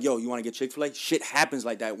text you like, yo, you want to get Chick-fil-A? Shit happens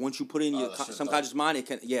like that. Once you put it in your subconscious mind, it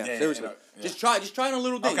can, seriously. Just try it on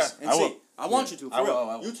little things and see. I want you to, for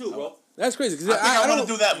real. You too, bro. That's crazy. Cause I want to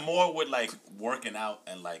do that more with like working out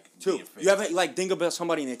and like being fit. You ever like think about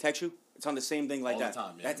somebody and they text you? It's on the same thing like that.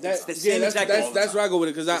 All the time, That's the same exact thing. That's where I go with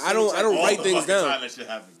it because I don't write things down.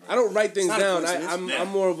 I don't write things down. I'm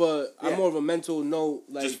more of a mental note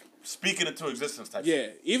like just speaking into existence type. Yeah,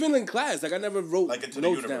 even in class, like I never wrote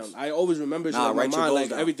notes down. I always remember shit in my mind,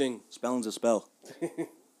 like everything. Spelling's a spell.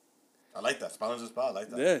 I like that. Spelling's a spell. I like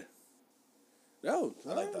that. Yeah. Yo,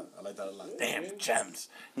 I like that. I like that a lot. Damn, gems.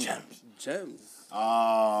 Gems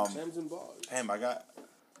and bars. Damn, I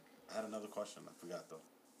had another question. I forgot though.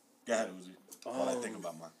 Go ahead, Uzi. While I think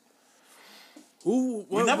about mine.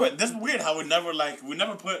 This is weird how we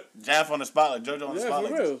never put Jaff on the spot, like JoJo on the spot.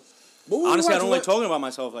 For real. Honestly, I don't like talking about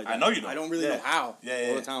myself like that. I know you don't. I don't really know how. All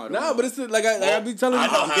the time. But it's like I be telling you.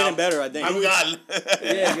 I'm getting better, I think.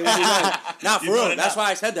 Nah, for real. That's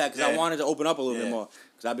why I said that, because I wanted to open up a little bit more.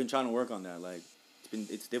 Because I've been trying to work on that. Like,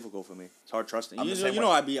 it's difficult for me. It's hard trusting. You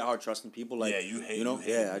know I be hard trusting people. Like, you hate.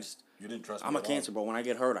 I just. You didn't trust me. I'm a Cancer, bro. When I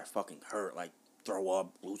get hurt, I fucking hurt. Like, throw up,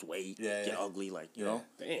 lose weight, get ugly, like, you know?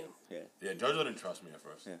 Damn. Yeah, JoJo didn't trust me at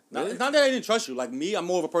first. Yeah. Really? It's not that I didn't trust you. Like, me, I'm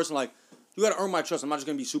more of a person, like, you gotta earn my trust. I'm not just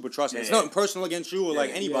gonna be super trusting. It's nothing personal against you or, like,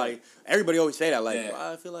 anybody. Everybody always say that. Like,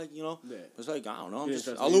 well, I feel like, you know, it's like, I don't know. I'm just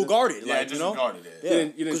a little guarded. Yeah, like, just you know? guarded,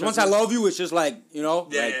 Because once I love you, it's just like, you know?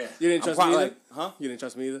 You didn't trust me either? Like, huh? You didn't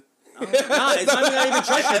trust me either? Nah, it's not even that I even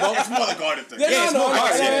trust you, bro. It's more the guarded thing. It's more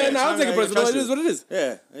guarded. I'll take it personal. It is what it is.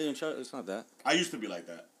 Yeah, it's not that. I used to be like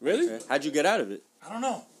that. Really? Yeah. How'd you get out of it? I don't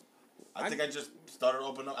know. I think I just started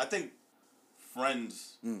opening up. I think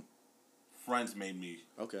friends made me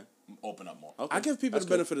open up more. Okay. I give people the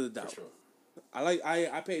benefit of the doubt. For sure.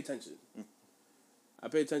 I pay attention. I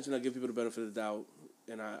pay attention. I give people the benefit of the doubt,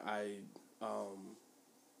 and I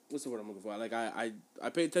what's the word I'm looking for? Like I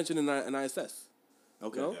pay attention and I assess.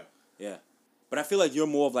 Okay. You know? Yeah. But I feel like you're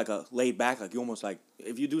more of like a laid back, like you almost like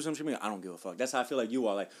if you do some shit, I don't give a fuck. That's how I feel like you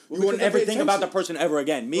are. Like you wouldn't ever think about the person ever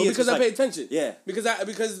again. Me, because I pay attention. Yeah.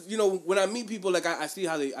 Because you know when I meet people, like I see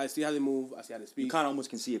how they move, I see how they speak. You kind of almost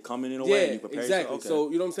can see it coming in a way. And you prepare exactly. Okay. So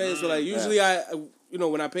you know what I'm saying. So like usually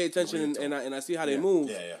when I pay attention and I see how they move.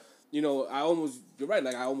 Yeah. You know you're right.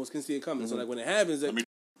 Like I almost can see it coming. So like when it happens, Go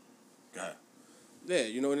ahead. Yeah,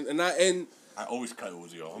 you know, and I always cut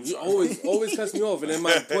Uzi off. You always cuts me off, and then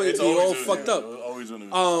my point be all fucked up.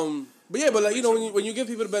 But yeah, but like you know, when you give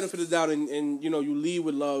people the benefit of the doubt, and you know, you lead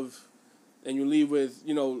with love, and you lead with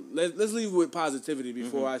let's leave with positivity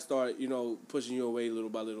before I start pushing you away little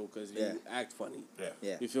by little because you act funny.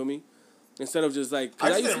 Yeah. You feel me? Instead of just like I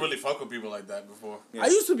just didn't really fuck with people like that before. I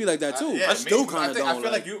used to be like that too. I still kind of don't. I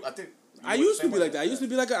feel like you. I used to be like that. I used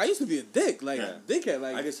to be a dick, like dickhead,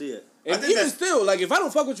 like I can see it. And even still, like if I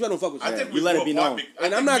don't fuck with you, I don't fuck with you. I think we let it be known.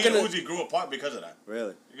 And I'm not gonna. Uzi grew apart because of that.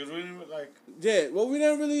 Really? Because we didn't like. Yeah, well, we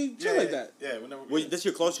never really chill like that. Yeah, we never. Well, this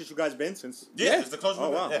your closest you guys been since? Yeah, it's the closest. Oh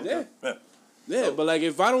wow. Yeah, but like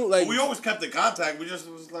if I don't like, we always kept in contact. We just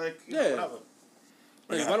was like, whatever.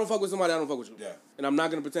 Like, if I don't fuck with somebody, I don't fuck with you. Yeah. And I'm not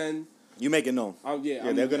gonna pretend. You make it known.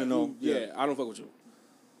 They're gonna know. Yeah, I don't fuck with you.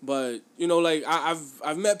 But like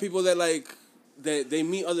I've met people that like they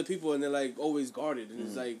meet other people and they're like always guarded and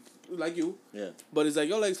it's like you. Yeah. But it's like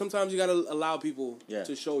like sometimes you gotta allow people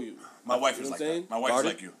to show you. My wife is like that. My wife's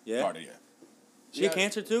like you. Yeah. Guarded, She a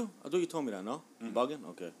Cancer too? I thought you told me that. No. Bugging.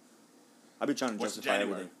 Okay. I be trying to justify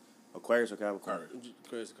everything. Aquarius or Capricorn?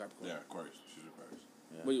 Aquarius or Capricorn. Yeah, Aquarius. She's Aquarius.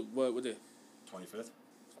 Yeah. What day? 25th. It's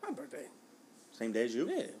my birthday. Same day as you?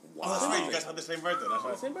 Yeah. Oh, that's right. You guys have the same birthday. That's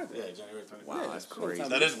right. Same birthday. Yeah, January 24th. Wow, Yeah, that's it's a long crazy. time.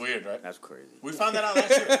 That is weird, right? That's crazy. We found that out last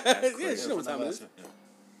year. Yeah, she know what time it is. Yeah.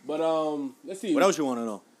 But let's see. What else you want to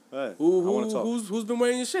know? Hey, I want to talk. Who's been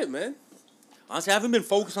wearing your shit, man? Honestly, I haven't been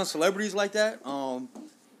focused on celebrities like that.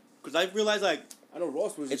 Because I realized like I know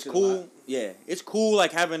Ross wears your it's shit a cool. lot. Yeah, it's cool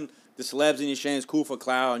like having the celebs in your shit. It's cool for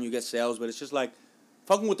clout and you get sales, but it's just like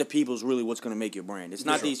fucking with the people is really what's gonna make your brand. It's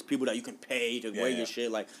not Sure. these people that you can pay to wear yeah. your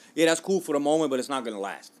shit. Like, yeah, that's cool for the moment, but it's not gonna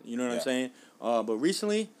last. You know what I'm Yeah. saying? But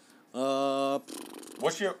recently,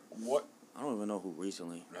 What's your what? I don't even know who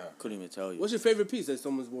recently. Yeah. Couldn't even tell you. What's your favorite piece that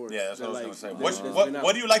someone's worn? Yeah, that's what I was that, gonna like, say. that's been out?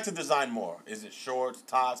 What do you like to design more? Is it shorts,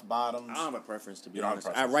 tops, bottoms? I don't have a preference to be You don't have a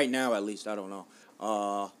honest. preference? Right now, at least, I don't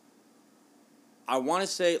know. I want to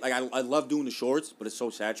say like I love doing the shorts, but it's so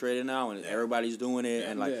saturated now, and everybody's doing it,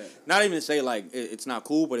 and like not even to say like it's not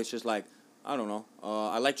cool, but it's just like I don't know.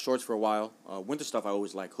 I liked shorts for a while. Winter stuff I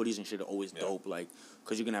always like. Hoodies and shit are always dope, like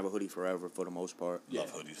because you can have a hoodie forever for the most part.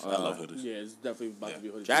 Love hoodies. I love hoodies. Yeah, it's definitely about to be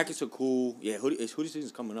a hoodie. Jackets are cool. Yeah, hoodie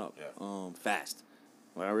season's coming up. Yeah. Fast.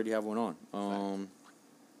 Well, I already have one on.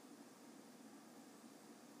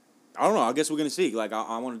 I don't know. I guess we're gonna see. Like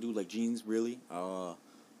I want to do like jeans really.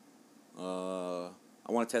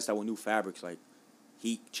 I want to test out with new fabrics like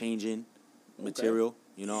heat changing material.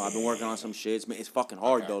 You know, I've been working on some shit. It's fucking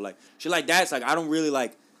hard though. Like shit like that. It's like I don't really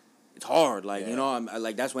like. It's hard. Like you know,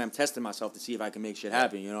 like that's why I'm testing myself to see if I can make shit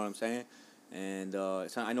happen. You know what I'm saying? And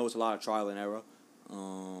I know it's a lot of trial and error. I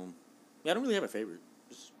don't really have a favorite.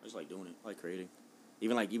 I just like doing it. I like creating.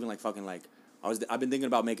 Even like fucking like I've been thinking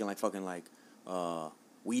about making like fucking like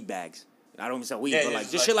weed bags. I don't even sell weed, but like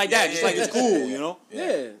just shit like that. Just like it's cool, you know?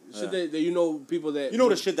 Yeah. Shit that you know people that you know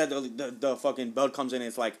the shit that the fucking bud comes in and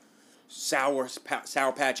it's like Sour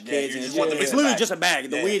Patch Kids and it's literally just a bag.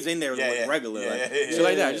 The weed's in there like regular. Shit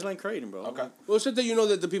like that. I just like creating, bro. Okay. Well, shit that you know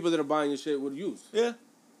that the people that are buying your shit would use. Yeah.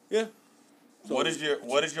 Yeah. So what is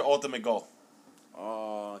your ultimate goal?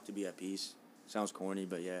 To be at peace. Sounds corny,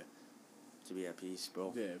 but yeah. To be at peace,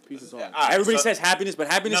 bro. Yeah, peace is hard. Everybody says happiness, but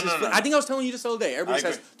happiness No. I think I was telling you this the other day. Everybody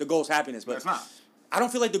says the goal is happiness, but It's not. I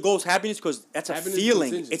don't feel like the goal is happiness because that's a Happiness is feeling.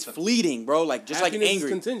 contingent. It's fleeting, bro. Like just Happiness like angry.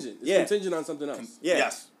 is contingent. It's Yeah. contingent on something else. Yeah.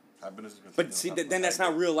 Yes. Happiness is contingent But see, on something then that's else.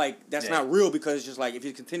 not real. Like that's not real because it's just like if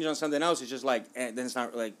you contingent on something else, it's just like then it's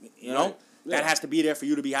not like you know that has to be there for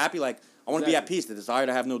you to be happy. Like I want to be at peace. The desire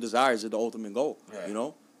to have no desires is the ultimate goal. Yeah. You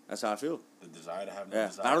know, that's how I feel. The desire to have no Yeah,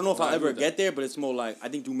 desire. I don't know if I'll I agree ever with that. get there, but it's more like I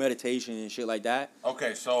think through meditation and shit like that.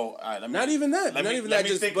 Okay, so let me, Not even that. let Not me- even let that. me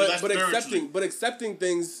Just think but less spiritually. accepting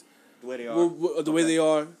things The way they are. the way they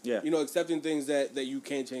are. Yeah. You know, accepting things that you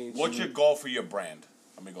can't change. What's your goal for your brand?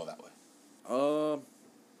 Let me go that way.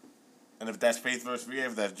 And if that's Faith versus VA,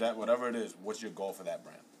 if that's Jack, whatever it is, what's your goal for that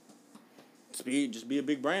brand? just be a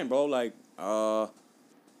big brand, bro. Like,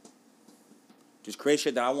 just create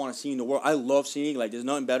shit that I want to see in the world. I love seeing, like, there's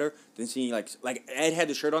nothing better than seeing, like Ed had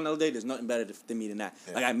the shirt on the other day. There's nothing better than me than that.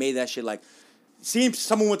 Yeah. Like, I made that shit, like, seeing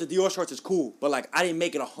someone with the Dior shorts is cool, but, like, I didn't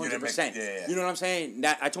make it 100%. You know what I'm saying?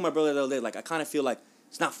 That I told my brother the other day, like, I kind of feel like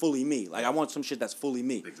it's not fully me. Like, I want some shit that's fully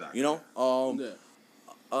me. Exactly. You know?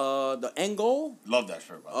 The end goal? Love that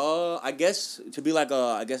shirt, bro. I guess to be like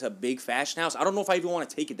a big fashion house. I don't know if I even want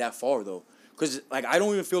to take it that far though, because like I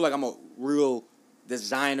don't even feel like I'm a real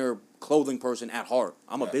designer clothing person at heart.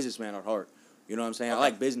 I'm a businessman at heart. You know what I'm saying? Okay. I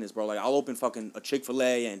like business, bro. Like I'll open fucking a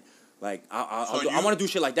Chick-fil-A and like I want to do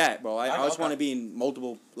shit like that, bro. I just want to be in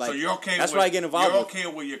multiple like. So you're okay. That's why I get involved. You're okay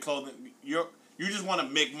with your clothing. You just want to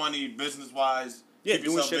make money business wise. Yeah,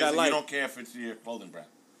 doing shit I like. You don't care if it's your clothing brand.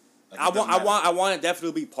 Like I want to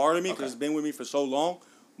definitely be part of me because it's been with me for so long,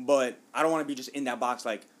 but I don't want to be just in that box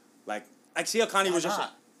like see how Kanye was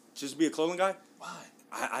just be a clothing guy. Why?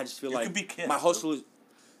 I just feel you like could be Kith, my hustle is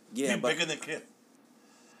be bigger than Kith.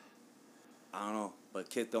 I don't know, but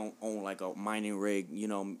Kith don't own like a mining rig. You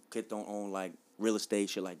know, Kith don't own like real estate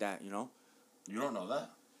shit like that. You know. You don't know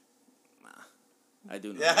that. I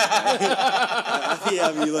do know.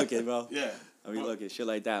 I be looking, bro. Yeah. I mean, look at shit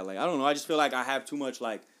like that. Like I don't know. I just feel like I have too much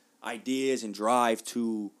like ideas and drive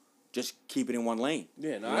to just keep it in one lane.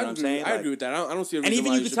 Yeah, no, you know I what I'm saying? I agree with that. I don't see a reason and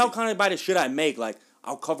even why you can tell kind of by the shit I make. Like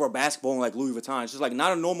I'll cover a basketball in like Louis Vuitton. It's just like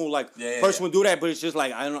not a normal like person would do that, but it's just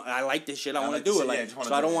like I like this shit. I want to do it. Like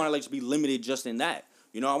so I don't want to like be limited just in that.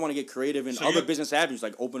 You know, I want to get creative in other business avenues,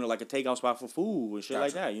 like open like a takeout spot for food and shit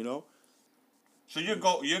like that. You know. So your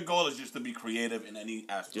goal is just to be creative in any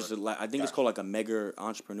aspect. Just like I think it's called like a mega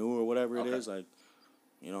entrepreneur or whatever it is. Like,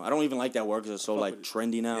 you know, I don't even like that word because it's so like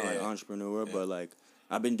trendy now, like entrepreneur. But like,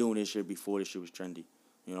 I've been doing this shit before this shit was trendy.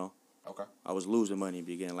 You know. Okay. I was losing money in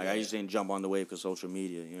the beginning. Like I just didn't jump on the wave because social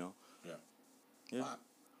media. You know. Yeah. Yeah. All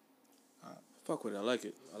right. Fuck with it. I like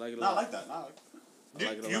it. I like it a No, lot. I like that. No, I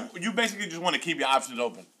like it a lot. You basically just want to keep your options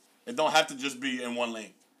open. It don't have to just be in one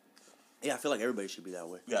lane. Yeah, I feel like everybody should be that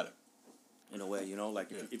way. Got it. In a way, like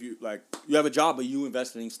if you like you have a job, but you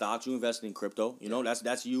invested in stocks, you invested in crypto. You know,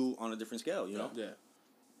 that's you on a different scale. You know. Yeah.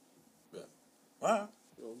 All right.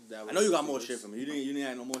 I know you got more shit from me. You didn't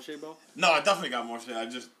have no more shit, bro. No, I definitely got more shit. I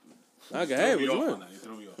just Okay, hey, what you you want?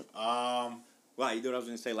 threw me off. Right, you know what I was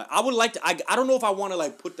gonna say. Like, I would like to. I don't know if I want to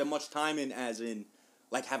like put that much time in, as in,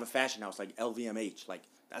 like have a fashion house like LVMH. Like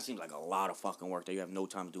that seems like a lot of fucking work that you have no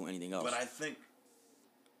time to do anything else. But I think,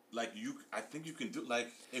 I think you can do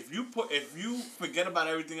if you forget about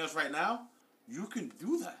everything else right now, you can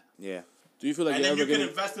do that. Yeah. Do you feel like And then you can gonna,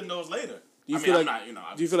 invest in those later. do you I feel mean, like I'm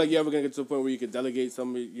not, do you feel like you're ever gonna get to a point where you could delegate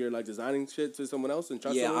some of your like designing shit to someone else and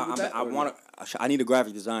trust someone with that? I want to. I need a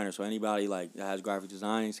graphic designer. So anybody like that has graphic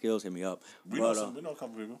designing skills, hit me up. We know a couple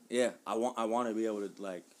people. Yeah, I want to be able to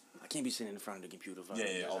like. I can't be sitting in front of the computer for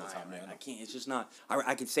all the time, man. I can't. It's just not.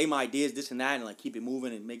 I can say my ideas, this and that, and like keep it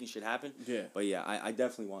moving and making shit happen. Yeah. But yeah, I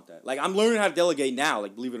definitely want that. Like I'm learning how to delegate now.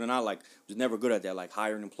 Like believe it or not, like I was never good at that. Like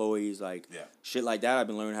hiring employees, like shit like that. I've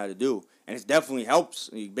been learning how to do, and it definitely helps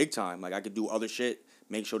me big time. Like I could do other shit,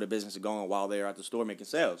 make sure the business is going while they're at the store making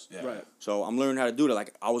sales. Yeah. Right. So I'm learning how to do that.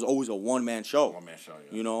 Like I was always a one man show. One man show.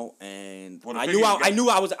 Yeah. You know, and Well, I knew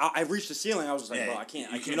I reached the ceiling. I was just like, bro, I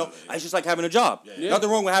can't. It's just like having a job. Yeah. Nothing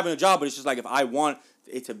wrong with having a job, but it's just like if I want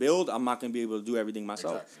it to build, I'm not gonna be able to do everything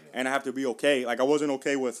myself, Exactly, yeah. and I have to be okay. Like I wasn't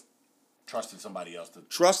okay with Trusting somebody else to.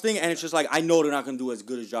 trusting, and it's just like I know they're not gonna do as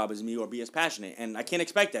good a job as me or be as passionate, and I can't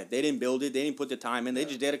expect that. They didn't build it. They didn't put the time in. They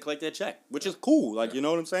just there to collect their check, which is cool. Like you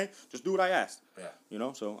know what I'm saying? Just do what I asked. Yeah. You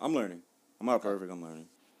know, so I'm learning. I'm not perfect. I'm learning.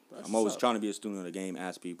 That's I'm always what's up. trying to be a student of the game,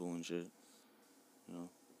 ask people and shit. You know.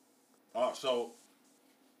 Oh, so.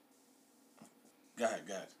 Go ahead.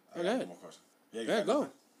 Go I got ahead. one more question. Yeah, Yeah, go.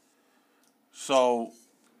 So.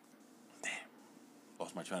 Damn.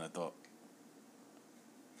 Lost my train of thought.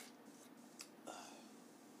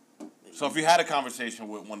 So if you had a conversation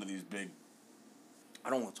with one of these big, I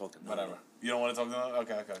don't want to talk to nobody. whatever, you don't want to talk to them?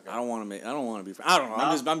 Okay. I don't want to make. I don't want to be. I don't know.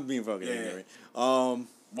 No? I'm being fucking Yeah, ignorant.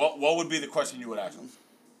 What would be the question you would ask them?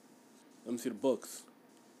 Let me see the books.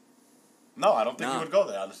 No, I don't think Nah. you would go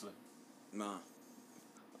there, honestly. Nah.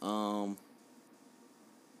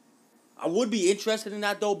 I would be interested in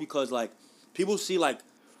that though because like people see like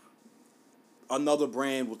another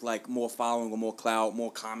brand with like more following or more clout,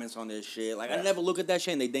 more comments on their shit. Like I Yeah. never look at that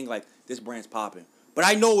shit and they think like this brand's popping. But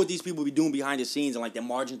I know what these people be doing behind the scenes and like their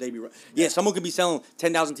margins they be. Yeah, someone could be selling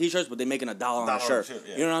 10,000 t-shirts, but they making $1 on a shirt.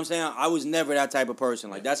 Yeah. You know what I'm saying? I was never that type of person.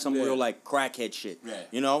 Like that's some Yeah. real like crackhead shit. Yeah.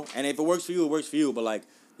 You know? And if it works for you, it works for you. But like,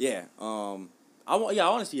 yeah, I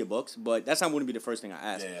want to see your books, but that's not wouldn't be the first thing I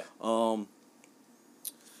ask. Yeah.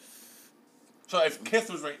 So if Kith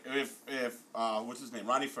was right, if what's his name,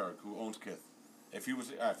 Ronnie Ferg, who owns Kith, if he was,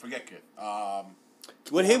 all right, forget Kith.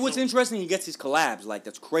 What's interesting, he gets his collabs. Like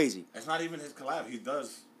that's crazy. It's not even his collab. He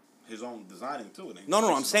does his own designing too. And he No,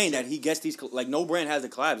 makes I'm his saying own that shit. he gets these like no brand has the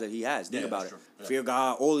collabs that he has. Think Yeah, about that's it. true. Yeah. Fear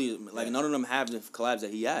God, all these like Yeah. none of them have the collabs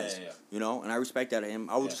that he has. Yeah. You know, and I respect that of him.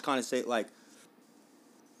 I would Yeah. just kind of say like,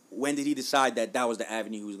 when did he decide that was the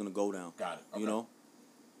avenue he was gonna go down? Got it. Okay. You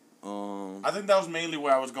know. I think that was mainly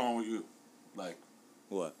where I was going with you, like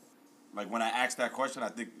What? when I asked that question,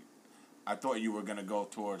 I thought you were gonna go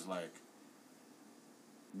towards like.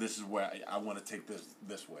 This is where I want to take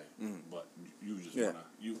this way, but you just wanna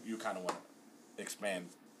you kind of want to expand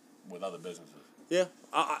with other businesses. Yeah.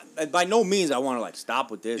 I by no means I want to like stop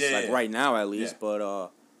with this right now at least, Yeah.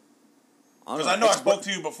 but Because I know I spoke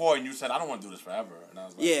to you before, and you said I don't want to do this forever, and I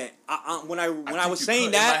was like, yeah. When I was think you saying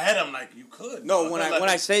could. that in my head, I'm like, you could. No, bro. when Like,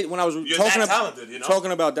 I was you're talking that about talented, you know?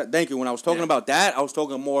 talking about that. Thank you. When I was talking Yeah. about that, I was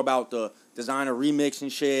talking more about the designer remix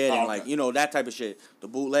and shit, Oh, and okay. like that type of shit, the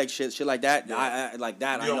bootleg shit like that. Yeah. I like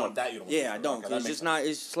that. You I don't know. want that, you don't want yeah, that. I don't. Okay, 'Cause that it's makes just not.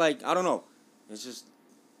 It's just like I don't know. It's just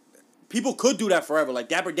people could do that forever. Like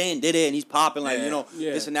Dapper Dan did it, and he's popping. Like Yeah.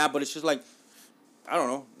 Yeah. this and that. But it's just like I don't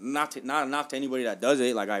know. Not a knock to anybody that does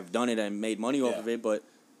it. Like I've done it and made money off Yeah. of it, but.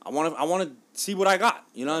 I want to see what I got.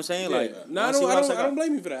 You know what I'm saying? Yeah. Like, No, I I wanna see what else I got. don't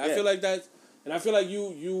blame you for that. Yeah. I feel like that, and I feel like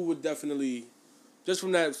you would definitely, just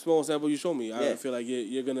from that small sample you showed me, I Yeah. feel like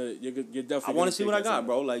you're definitely. I want to see what I got,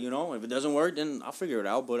 bro. Like, if it doesn't work, then I'll figure it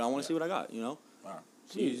out. But I want to see what I got, Wow.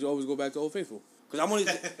 Jeez, you always go back to Old Faithful. Because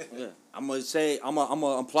I'm gonna say I'm gonna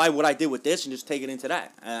apply what I did with this and just take it into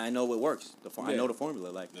that. And I know it works. I know the formula.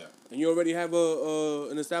 Like, Yeah. And you already have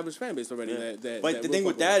an established fan base already. yeah. That But that the will thing fuck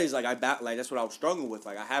with that is like that's what I was struggling with.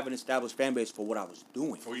 Like I have an established fan base for what I was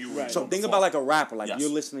doing. For you, Right. So think about like a rapper. Like Yes. you're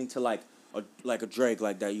listening to like a Drake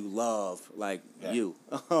like that you love like Yeah. you.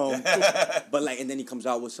 But like and then he comes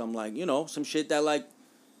out with some like some shit that like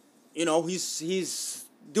you know, he's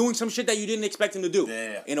doing some shit that you didn't expect him to do.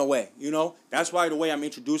 Yeah. In a way, you know. That's why the way I'm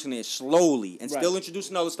introducing it slowly and still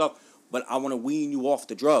introducing other stuff, but I want to wean you off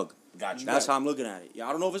the drug. Gotcha. That's how I'm looking at it. Yeah,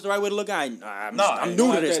 I don't know if it's the right way to look at it. I'm No,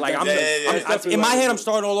 new to this. Like I'm in my head, I'm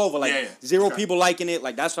starting all over. Like zero people liking it.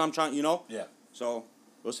 Like that's what I'm trying. You know. Yeah. So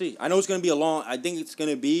we'll see. I know it's gonna be a long. I think it's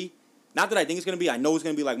gonna be. Not that I think it's gonna be. I know it's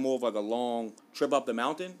gonna be like more of like a long trip up the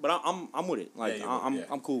mountain. But I'm with it. Like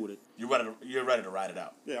I'm cool with it. You're ready to ride it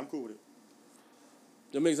out. Yeah, I'm cool with it.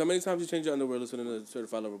 Jamaica, how many times you change your underwear listening to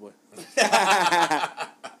Certified Lover Boy?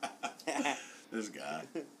 This guy.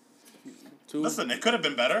 2. Listen, it could have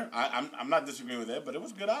been better. I'm not disagreeing with it, but it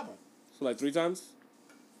was a good album. So like 3 times?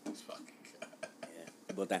 This fucking guy. Yeah,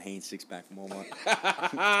 I bought that Hanes 6-pack from Walmart.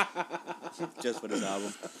 Just for this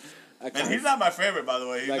album. And he's not my favorite, by the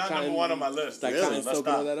way. He's not number one on my list. Like Really? Cotton soaked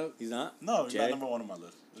all that up? He's not? No, he's Jay? not number one on my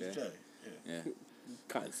list. It's Jay. Yeah.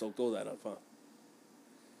 Cotton soaked all that up, huh?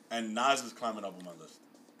 And Nas is climbing up on my list.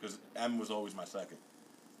 Because M was always my second.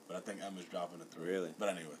 But I think M is dropping to 3. Really? But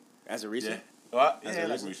anyway. As a recent? Yeah. Well, As yeah, a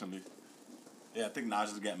like recent? recently. Yeah, I think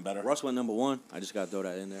Nas is getting better. Russ went number 1. I just got to throw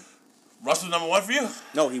that in there. Russ was number 1 for you?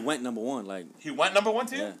 No, he went number 1. Like He went number 1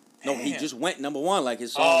 to you? yeah. No, he just went number 1. Like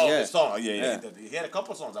his song. Oh, yeah. his song. Yeah. Yeah. He had a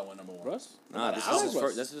couple songs that went number 1. Russ? Nah, this I is like his Russ.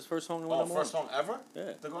 first. This is his first song. That went Oh, number first 1. song ever?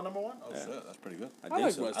 Yeah. To go number 1? Oh, Yeah. shit. That's pretty good. I I think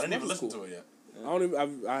like so. Russ. I didn't even Russ is listen cool. to it yet. I don't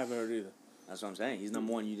even. I haven't heard it either. That's what I'm saying. He's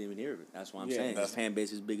number 1. You didn't even hear it. That's what I'm Yeah. saying. His fan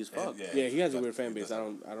base is big as fuck. Yeah, he has a weird fan base. I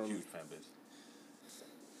don't. Huge fan base.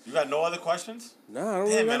 You got no other questions? Nah, I don't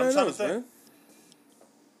Damn, really man, got I'm trying nothing to else, think. man.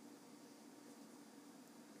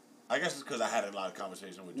 I guess it's because I had a lot of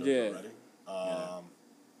conversation with George Yeah. already.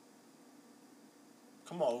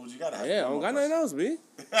 Come on, you gotta have. Yeah, I one don't more got nothing question.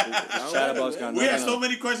 else, B. Shout out Boss got We had nothing so else.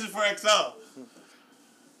 many questions for XL.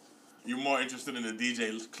 You're more interested in the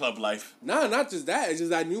DJ club life. Nah, not just that. It's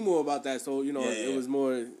just I knew more about that, so you know, it was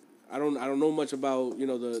more. I don't know much about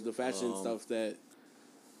the fashion stuff that.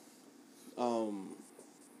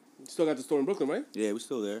 Still got the store in Brooklyn, right? Yeah, we're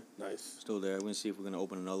still there. Nice. Still there. We're gonna see if we're gonna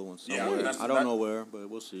open another one Yeah, somewhere. that's- I don't know where, but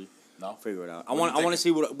we'll see. No, Figure it out. What I want do you to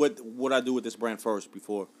see what I do with this brand first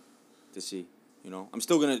before to see. You know, I'm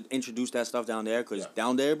still gonna introduce that stuff down there because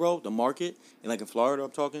down there, bro, the market and like in Florida,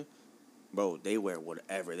 I'm talking, bro, they wear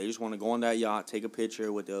whatever. They just want to go on that yacht, take a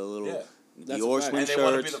picture with their little That's a Dior fact. swim and they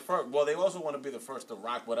want to be shirts. the first. Well, they also want to be the first to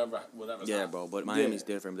rock whatever. Yeah, bro, but Miami's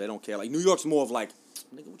different. They don't care. Like New York's more of like,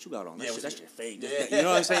 nigga, what you got on? Yeah, That shit fake. Yeah. You know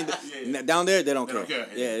what I'm saying? Yeah. Down there, they don't They care. don't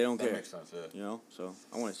care. Yeah, they don't That care. makes sense. Yeah. You know, so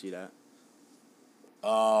I want to see that.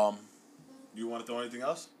 You want to throw anything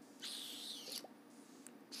else?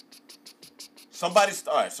 Somebody's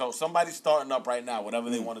starting up right now. Whatever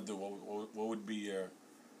they want to do, what would be your?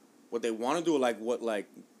 What they want to do, like what, like.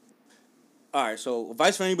 All right, so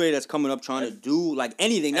advice for anybody that's coming up trying to do like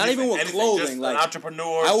anything, not even with clothing, just like an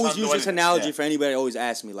entrepreneur. I always use do this anything. analogy Yeah. for anybody that always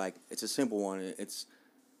asks me. Like, it's a simple one. It's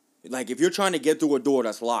like if you're trying to get through a door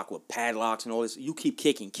that's locked with padlocks and all this, you keep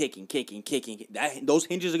kicking. Those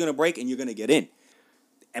hinges are gonna break and you're gonna get in.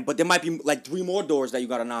 But there might be like 3 more doors that you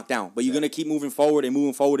gotta knock down. But you're gonna keep moving forward. And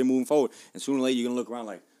sooner or later you're gonna look around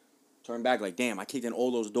like, turn back like, damn, I kicked in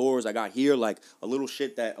all those doors. I got here like a little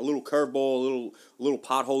curveball, a little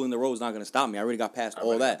pothole in the road is not gonna stop me. I already got past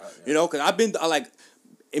all that. You know, because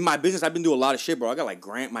in my business, I've been doing a lot of shit, bro. I got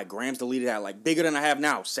like my grams deleted at like bigger than I have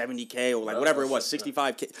now, 70K or like whatever it was,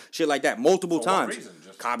 65K, shit like that, multiple For what times. reason?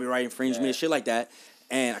 Just- Copyright infringement, shit like that.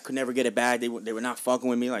 And I could never get it back. They were not fucking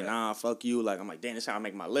with me. Like, nah, fuck you. Like, I'm like, damn, this is how I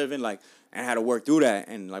make my living. Like, and I had to work through that.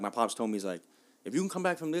 And like my pops told me, he's like, if you can come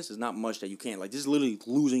back from this, there's not much that you can't. Like, this is literally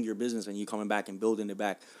losing your business and you coming back and building it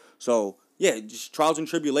back. So yeah, just trials and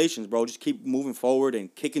tribulations, bro. Just keep moving forward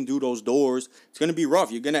and kicking through those doors. It's gonna be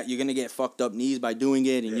rough. You're gonna get fucked up knees by doing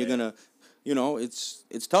it, and you're gonna, you know, it's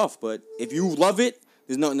tough. But if you love it,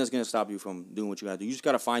 there's nothing that's gonna stop you from doing what you gotta do. You just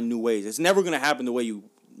gotta find new ways. It's never gonna happen the way you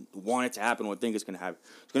want it to happen or think it's gonna happen.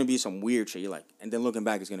 It's gonna be some weird shit. You're like, and then looking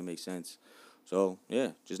back, it's gonna make sense. So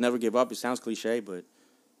yeah, just never give up. It sounds cliche, but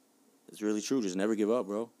it's really true. Just never give up,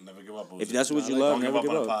 bro. Never give up. If that's what you love, don't never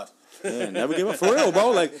give give up on up. the pod. Yeah, never give up. For real,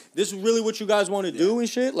 bro. Like, this is really what you guys want to do and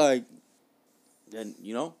shit. Like, then,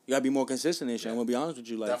 you know, you gotta be more consistent and shit. I'm gonna be honest with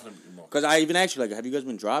you. Like, Definitely be more because I even asked you, like, have you guys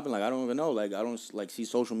been dropping? Like, I don't even know. Like, I don't, like, see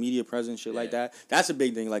social media presence, shit like that. That's a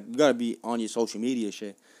big thing. Like, you gotta be on your social media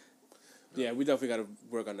shit. Yeah, we definitely got to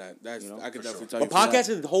work on that. That's I could definitely tell you. But podcast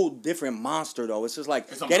is a whole different monster, though. It's just like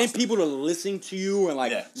getting monster. people to listen to you and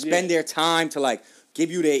like Yeah. spend their time to like give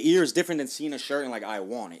you their ears. Different than seeing a shirt and like I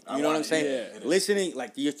want it. You know what I'm saying? Yeah, it is. Listening,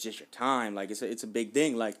 like it's just your time. Like it's a big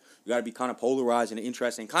thing. Like you got to be kind of polarized and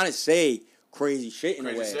interesting. Kind of say crazy shit in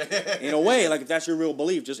a way. shit. In a way, like if that's your real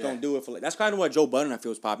belief, just don't do it for like. That's kind of what Joe Budden I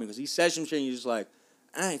feel is popping because he says some shit and you're just like,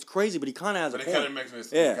 it's crazy, but he kind of has But a it point. kind of makes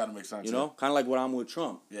sense. Yeah. It kind of makes sense. You know, kind of like what I'm with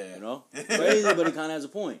Trump. Yeah. You know, crazy, but he kind of has a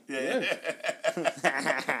point. Yeah.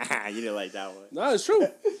 You didn't like that one. No, it's true.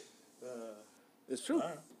 It's true.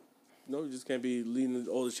 Right. No, you just can't be leading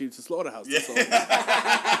all the sheep to slaughterhouse. Yeah.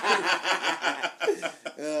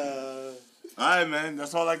 All right, man.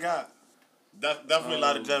 That's all I got. Definitely a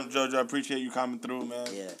lot of gems, Jojo. I appreciate you coming through, man.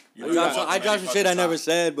 Yeah. I dropped some shit I never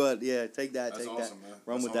said, but yeah, take that. That's take awesome, that. man.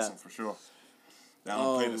 Run That's with awesome, that. for sure.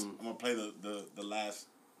 Now I'm gonna play the last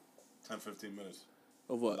 10-15 minutes.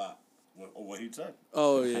 Of what? What he said.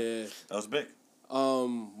 Oh yeah. That was big.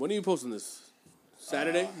 When are you posting this?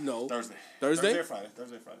 Saturday? No. Thursday. Thursday or Friday?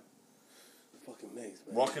 Thursday, Friday. Fucking nice,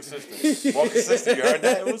 man. More consistent. More consistent. You heard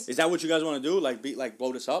that? Is that what you guys want to do? Like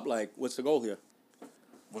blow this up? Like, what's the goal here?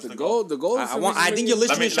 What's the goal? The goal is I think your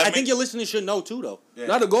listeners. I think your listeners should know too, though. Yeah.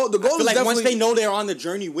 Not the goal. The goal I feel is like once definitely, they know they're on the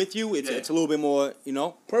journey with you, it's a little bit more, you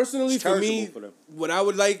know. Personally, for me, for them. what I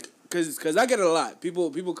would like, because I get it a lot.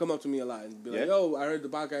 People come up to me a lot and be like, "Yo, I heard the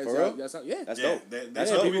podcast." For real? That's dope.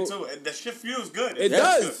 That's dope. Me too. That shit feels good. It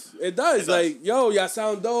does. It does. Like, yo, y'all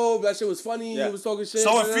sound dope. That shit was funny. Yeah. You was talking shit.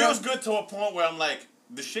 So it feels good to a point where I'm like,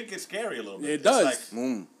 the shit gets scary a little bit. It does.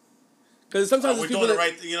 Because sometimes we're it's people doing that, the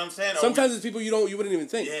right thing. You know what I'm saying? Sometimes it's people you wouldn't even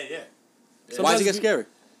think. Yeah. Why does it get scary?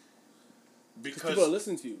 Because people are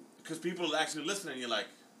listening to you. Because people are actually listening. You're like,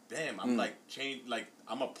 damn, I'm like changed. Like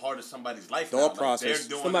I'm a part of somebody's life. Thought now. process. Like, they're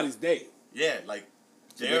doing Somebody's day. Yeah, like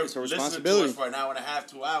they're it's a listening responsibility. to us for an hour and a half,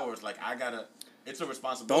 2 hours. Like I gotta. It's a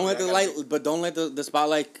responsibility. Don't let the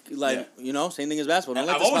spotlight you know, same thing as basketball. Don't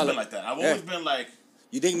let I've the always spotlight. been like that. I've always been like.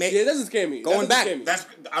 You think it doesn't scare me. Going back.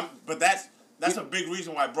 That's a big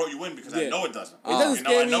reason why I brought you in because I know it doesn't. It doesn't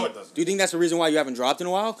scare me. I know it doesn't. Do you think that's the reason why you haven't dropped in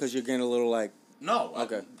a while? Because you're getting a little like. No.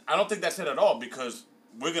 Okay. I don't think that's it at all because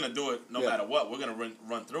we're gonna do it no matter what. We're gonna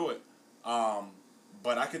run through it.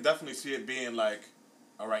 But I could definitely see it being like,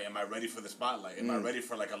 all right, am I ready for the spotlight? Am I ready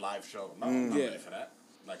for like a live show? No, I'm not ready for that.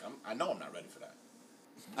 Like I know I'm not ready for that.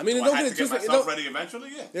 I mean, Do don't I get have it to get twisted. myself ready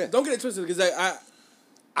eventually? Yeah. Don't get it twisted because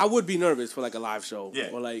I would be nervous for like a live show.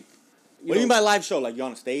 Yeah. Or like. What do you mean by live show? Like you're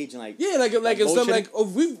on a stage and like. Yeah, like if some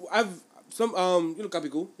bullshitting? I've some you know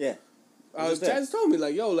Capicool. Yeah. Chaz told me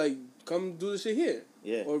like, yo, like come do the shit here.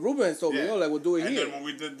 Yeah. Or Ruben has told me, yo, like we'll do it and here. And then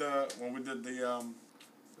when we did the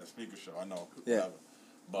sneaker show, I know. Yeah. Whatever.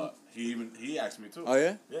 But he asked me too. Oh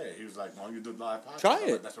yeah. Yeah, he was like, "Why don't you do the live podcast?" Try I was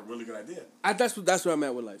it. like, that's a really good idea. That's where I'm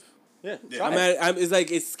at with life. Yeah. Yeah. It's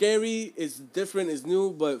like it's scary, it's different, it's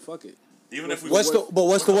new, but fuck it. Even if we What's the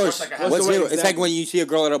worst? Like What's the worst? It's like when you see a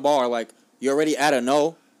girl at a bar, like you're already at a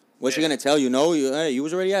no. What's she gonna tell you? No, you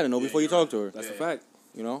was already at a no before you talked to her. That's a fact.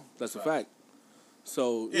 You know, that's a fact.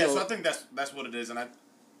 So yeah, so I think that's what it is, and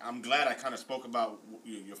I'm glad I kind of spoke about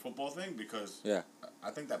your football thing because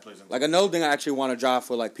I think that plays into like another thing I actually want to drop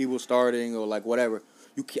for like people starting or like whatever.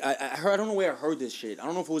 I don't know where I heard this shit. I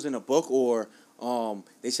don't know if it was in a book or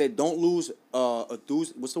they said don't lose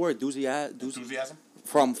what's the word enthusiasm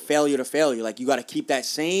from failure to failure. Like you got to keep that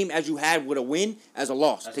same as you had with a win as a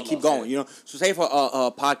loss to keep going. You know, so say if a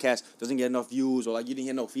podcast doesn't get enough views or like you didn't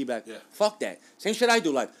get no feedback, fuck that. Same shit I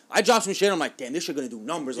do. Like I drop some shit, I'm like, damn, this shit gonna do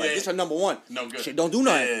numbers. Like this is number one. No good. Shit don't do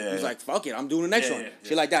nothing. He's like, fuck it, I'm doing the next one.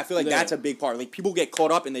 Shit like that. I feel like that's a big part. Like people get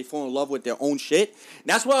caught up and they fall in love with their own shit.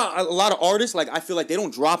 That's why a lot of artists, like I feel like they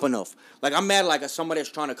don't drop enough. Like I'm mad like somebody that's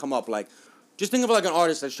trying to come up. Like just think of like an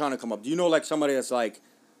artist that's trying to come up. Do you know like somebody that's like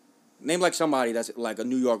name like somebody that's like a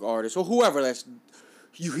New York artist or whoever that's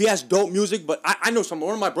he has dope music, but I know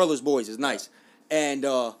one of my brother's boys is nice, and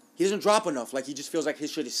he doesn't drop enough. Like he just feels like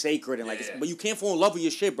his shit is sacred and like, but you can't fall in love with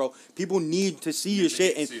your shit, bro. People need to see your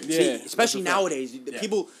shit and especially nowadays,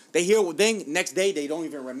 people they hear a thing next day they don't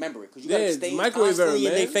even remember it because you gotta stay constantly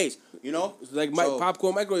in their face. You know, it's like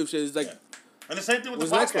popcorn microwave shit. It's like. Yeah. And the same thing with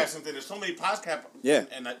the podcasting thing. There's so many podcasts. Yeah.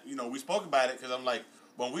 And we spoke about it because I'm like,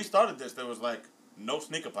 when we started this, there was like no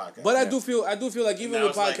sneaker podcast. But I do feel like even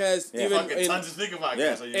with podcasts, like, even tons of sneaker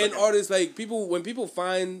podcasts. So and artists like when people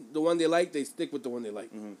find the one they like, they stick with the one they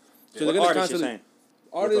like. Mm-hmm. So they're gonna constantly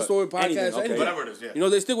artists or podcasts, anything. Whatever it is. Yeah. You know,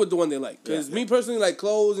 they stick with the one they like. Because me personally, like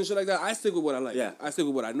clothes and shit like that, I stick with what I like. Yeah. I stick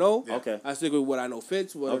with what I know. Yeah. Okay. I stick with what I know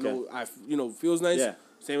fits. What I know feels nice. Yeah.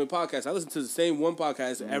 Same with podcasts. I listen to the same one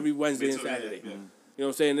podcast every Wednesday and Saturday. Yeah. You know what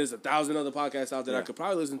I'm saying? There's 1,000 other podcasts out there I could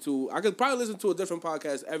probably listen to. I could probably listen to a different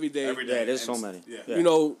podcast every day. Yeah, there's so many. Yeah. You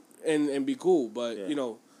know, and be cool. But, you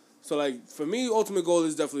know, so like for me, ultimate goal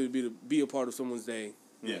is definitely to be a part of someone's day.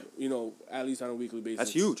 Yeah. You know, at least on a weekly basis.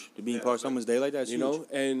 That's huge. To be part of someone's day like that, you know,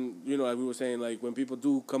 and you know, like we were saying, like when people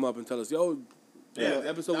do come up and tell us, "Yo,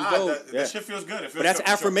 episode was dope." That shit feels good. But that's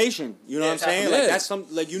affirmation. You know what I'm saying? Yeah. Like that's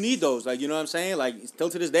like you need those. Like you know what I'm saying? Like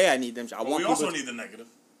still to this day, I need them. I want we people. also need the negative.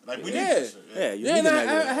 Like we need Yeah. this shit. Yeah, you Yeah, need and the I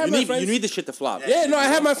negative. have You my need friends- you need the shit to flop. Yeah, no, I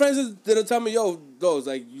have my friends that'll tell me, yo, those,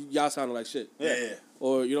 like, y'all sounding like shit. Yeah.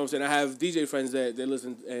 Or, you know what I'm saying? I have DJ friends that they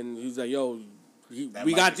listen, and he's like, yo, That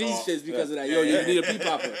we mic got is these off. shits because of that. Yeah, Yo, yeah. you need a pee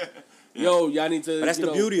popper. Yo, y'all need to. But that's you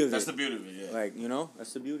the know, beauty of it. That's the beauty of it. Yeah. Like, you know,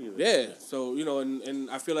 that's the beauty of it. Yeah, so, you know, and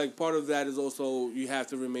I feel like part of that is also you have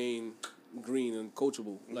to remain green and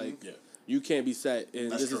coachable. Like, Yeah. you can't be set,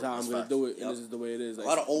 and That's this is true. how That's I'm going to facts. do it, Yep. and this is the way it is. A Like,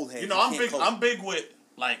 lot of old heads. You know, you I'm can't big. coach. I'm big with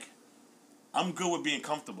like. I'm good with being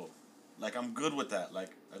comfortable. Like I'm good with that. Like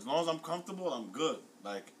as long as I'm comfortable, I'm good.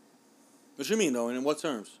 Like What you mean though? And in what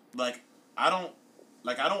terms? I don't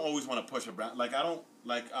always want to push a brand. Like I don't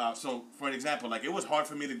like so for an example, like it was hard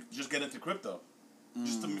for me to just get into crypto.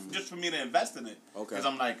 Just for me to invest in it. Okay. Because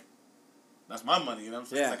I'm like, that's my money, you know what I'm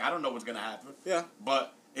saying? Yeah. Like I don't know what's gonna happen. Yeah.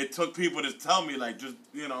 But it took people to tell me like just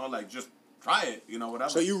just try it, whatever.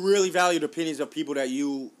 So you really value the opinions of people that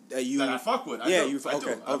you that I fuck with. I Yeah, do. you I okay,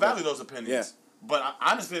 do. I okay. value those opinions. Yeah. But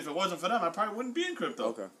honestly, if it wasn't for them, I probably wouldn't be in crypto.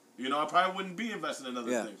 Okay. I probably wouldn't be investing in other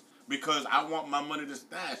Yeah. things because I want my money to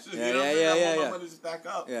stash. Yeah, you know what I'm yeah, saying? yeah, I want yeah. my money to stack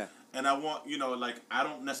up. Yeah. And I want, I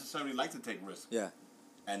don't necessarily like to take risks. Yeah.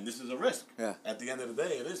 And this is a risk. Yeah. At the end of the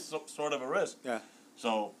day, it is sort of a risk. Yeah.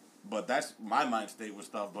 So, but that's my mind state with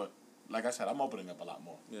stuff. But like I said, I'm opening up a lot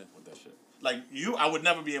more with that shit. Like I would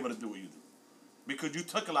never be able to do what you do because you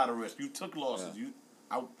took a lot of risks. You took losses.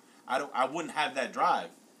 Yeah. I wouldn't have that drive.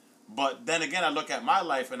 But then again, I look at my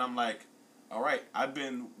life and I'm like, all right, I've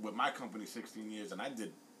been with my company 16 years and I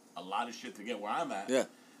did a lot of shit to get where I'm at. Yeah.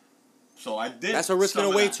 So I did. That's a risk in some a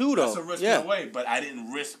of way that. too, though. That's a risk Yeah. in a way, but I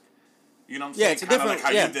didn't risk. You know what I'm Yeah, saying? it's a Kinda different. like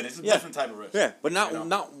how yeah. you did. It's a yeah. different type of risk. Yeah, but not you know?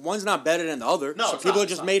 not one's not better than the other. No, so it's people not, are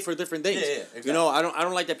just it's made not. for different things. Yeah, yeah, exactly. You know, I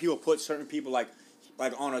don't like that people put certain people like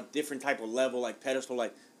on a different type of level, like pedestal.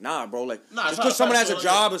 Like, nah, bro. Like, Nah, it's just not because a someone has a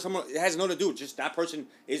pedestal, job or someone it has nothing to do. Just that person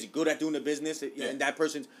is good at doing the business, and that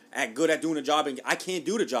person's good at doing the job, and I can't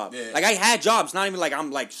do the job. Yeah. Like I had jobs, not even like I'm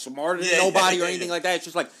like smarter than Yeah, nobody yeah, or anything yeah. like that. It's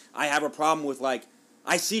just like I have a problem with like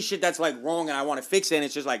I see shit that's like wrong and I want to fix it, and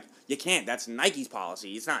it's just like you can't. That's Nike's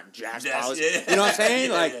policy. It's not Jazz's Yes, policy. yeah. You know what I'm saying?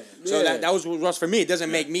 Yeah, like yeah. so Yeah. that was what was for me. It doesn't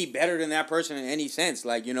Yeah. make me better than that person in any sense.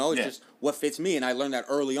 Like, you know, it's Yeah. just what fits me, and I learned that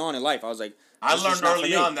early on in life. I was like, I this is learned not for early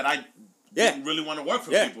me. on that I Yeah. didn't really want to work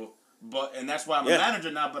for Yeah. people, and that's why I'm Yeah. a manager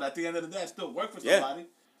now. But at the end of the day, I still work for Yeah. somebody.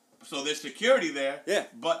 So there's security there. Yeah.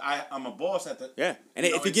 But I'm a boss at the. Yeah, and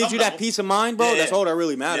you know, if it in gives some you that level. peace of mind, bro, Yeah, that's yeah. all that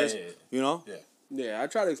really matters. Yeah. You know? Yeah. yeah, I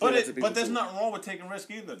try to explain But that to people. there's too. nothing wrong with taking risk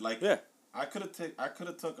either. Like Yeah. I could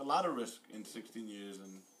have took a lot of risk in 16 years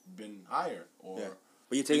and been higher or. Yeah.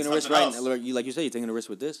 But you're taking did a risk, something right? else. Like you said, you're taking a risk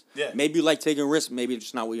with this. Yeah. Maybe you like taking a risk. Maybe it's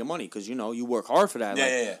just not with your money because you know you work hard for that. Yeah,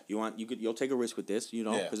 like, yeah. You'll take a risk with this, you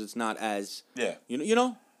know, Yeah. because it's not as Yeah. you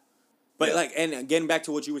know. But Yeah. like, and getting back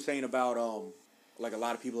to what you were saying about like a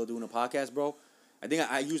lot of people are doing a podcast, bro. I think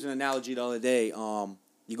I used an analogy the other day.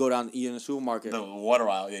 You go down in the supermarket. The water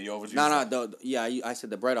aisle, yeah, you overuse No, that. I said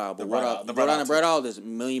the bread aisle. But bread aisle, you the go bread down aisle the bread too. aisle, there's a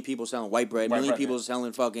million people selling white bread, White million bread, people yeah.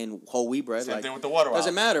 selling fucking whole wheat bread. Same like, thing with the water aisle.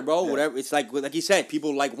 doesn't matter, bro. Yeah. Whatever. It's like you said,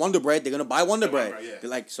 people like Wonder Bread. They're gonna buy Wonder Bread. Bread, yeah. They're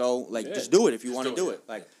like so, Yeah. just do it if you Just want to do do it, it.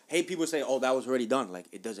 yeah. Like, hey, people say, oh, that was already done. Like,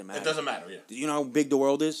 it doesn't matter. It doesn't matter, yeah. Do you know how big the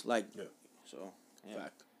world is? Like, Yeah. so. Yeah.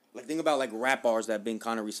 Fact. Like, think about like rap bars that have been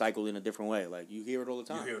kind of recycled in a different way. Like, you hear it all the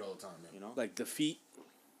time. You hear it all the time, yeah. You know? Like Defeat,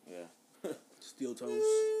 Yeah. Steel Toes.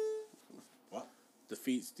 What?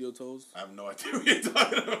 Defeat, Steel Toes. I have no idea what you're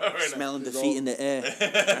talking about right now. Smelling It's defeat all- in the air.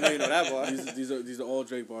 I know you know that, boy. These are all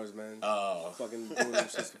Drake bars, man. Oh. Fucking doing them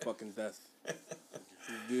shit to fucking death.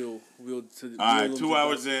 We'll to. All right, wheel 2 them to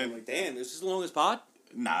hours death, in. like- Damn, this is the longest pod?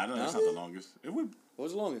 Nah, no, it's No? not the longest. It would What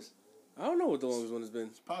was the longest? I don't know what the longest one has been.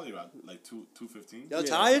 probably about like 2:15. Y'all Yeah,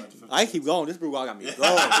 tired? 2:15. I keep going. This brew got me going.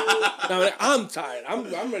 No, I'm tired. I'm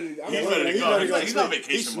ready. I'm He's ready. ready to go. ready to He's go on sleep.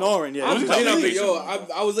 vacation He's mode. snoring, yeah. I'm He's When on you yo, leave? vacation yo, mode,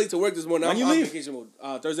 bro. I was late to work this morning. When I'm you on leave? vacation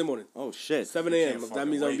mode. Thursday morning. Oh, shit. 7 can't a.m. That fucking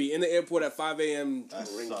means I'm wait. be in the airport at 5 a.m. That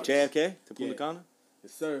sucks. JFK to Yeah. Punta Cana?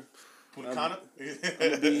 Yes, sir. Punta Cana?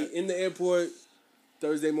 Be in the airport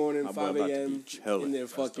Thursday morning, My boy 5 about to a.m. be chilling. in there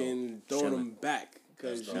That's fucking throwing Chilling. them back.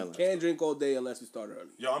 Because That's you dope. can't drink all day unless you start early.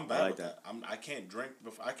 Yo, I'm bad I like with that. I can't drink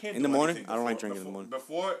before. I can't In do the morning? anything I don't like before- drinking in the morning.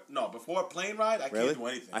 Before a plane ride, I Really? can't do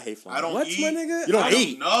anything. I hate flying. I don't What, eat. my nigga? You don't I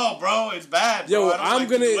eat? No, bro, it's bad. Bro. Yo, I don't I'm like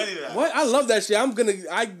to gonna. do any of that. What? I love that shit. I like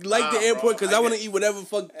Nah, the airport bro, because I I want to get- eat whatever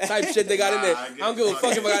fuck type shit they got in Nah, there. I I get don't give a motion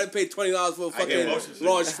fuck if I got to pay $20 for a I get fucking motion sickness.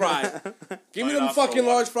 large fry. Give me $20 them for fucking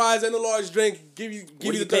what? large fries and a large drink. Give you What do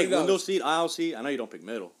you the take? $30. Window seat, aisle seat? I know you don't pick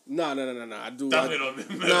middle. No. I do. Definitely don't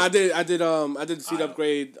do No, I did the seat Aisle.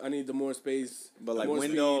 upgrade. I need the more space. But like more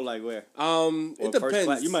window, speed. like where? It Or first depends.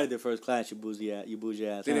 class. You might have did first class. You bougie ass.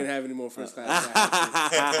 They huh? didn't have any more first class.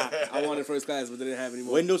 I wanted first class, but they didn't have any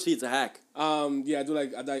more. Window seat's a hack. Yeah, I do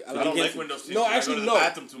like. I I don't like window seats. No, 'cause actually, I go to no. the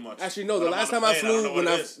bathroom too much. Actually, no. The When I'm last on time I plane, don't flew, know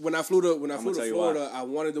what it is. when I flew to tell you Florida, I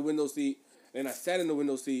wanted the window seat, and I sat in the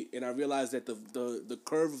window seat, and I realized that the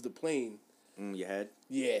curve of the plane. Your head.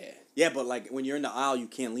 Yeah. Yeah, but like when you're in the aisle, you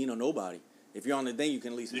can't lean on nobody. If you're on the thing, you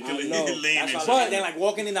can at least. You I can know. lean That's and why- shit. but then like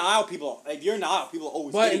walking in the aisle, people. If you're in the aisle, people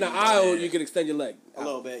always. But in the hitting you, aisle, yeah. you can extend your leg a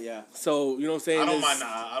little bit, yeah. So you know what I'm saying? I don't There's mind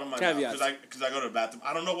that. I don't mind caveats. because I go to the bathroom.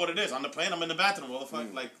 I don't know what it is on the plane. I'm in the bathroom all the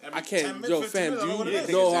fuck like every I 10 can't, minutes, yo, 15 fam. minutes, I Do don't know what you it is.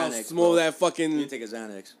 know how Xanax, small bro. that You fucking? need to take a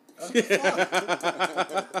Xanax.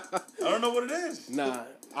 I don't know what it is. Nah,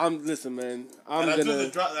 listen, man. And I do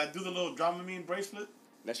the little Dramamine bracelet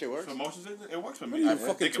That shit works. for motion sickness. It works for What me. are you, I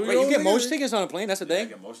fucking think it tweet Wait, you over get nigga? motion sickness on a plane? That's a Yeah, I thing.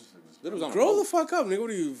 get motion sickness. That was on a Grow boat. the fuck up, nigga. What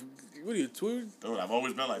are you, tweet? Dude, I've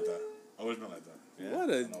always been like that. Always been like that. Yeah. What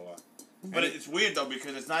I a don't know why. But it's weird though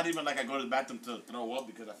because it's not even like I go to the bathroom to throw up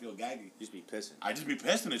because I feel gaggy. You just be pissing. I just be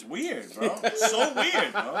pissing. It's weird, bro. It's so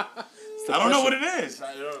weird, bro. I don't know what it is.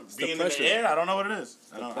 Being in the pressure. air, I don't know what it is.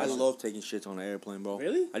 I love taking shits on the airplane, bro.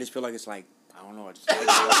 Really? I just feel like it's like I don't know. I just like,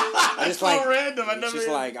 I just so like random. I it's never just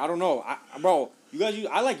like I don't know. Bro, you guys use.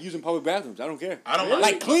 I like using public bathrooms. I don't care. I don't like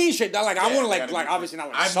mind. clean shit. That like I Yeah, want to I like gotta like be obviously not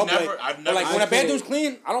like I've subway. never- but like I when a can't- bathroom's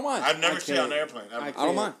clean, I don't mind. I've never I shit on an can't. airplane. Ever. I I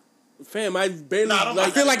don't mind. Fam, I barely Nah, I don't I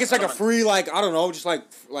mind. feel like it's like I a don't free like I don't know, just like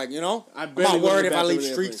you know. I I'm barely not go to worried the if I bathroom leave in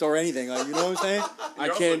an streaks or anything. Like you know what I'm saying? I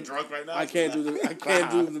You're also can't. drunk right now. I can't do the. I can't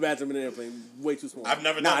do the bathroom in an airplane. Way too small. I've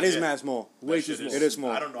never. Nah, done it is yet. mad small. Way That too shit small. It is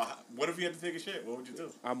small. I don't know. What if you had to take a shit? What would you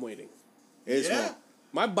do? I'm waiting. It is Yeah. small.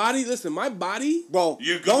 My body. Listen, my body. Bro,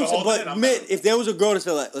 You're good don't with holding but it? I'm admit not. if there was a girl that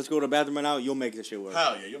said like, let's go to the bathroom right now, you'll make this shit work.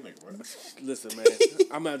 Hell yeah, you'll make it work. Listen, man.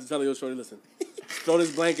 I'm gonna have to tell you, shorty. Listen. Throw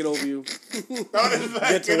this blanket over you. Get to work,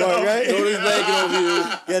 right? Throw this blanket over you.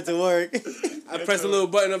 Get to work. I press a little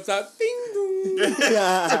button up top. Ding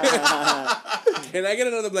dong. Can I get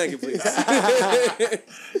another blanket, please?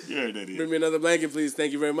 You're an idiot. Bring me another blanket, please.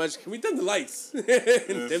 Thank you very much. Can we dim the lights? Dim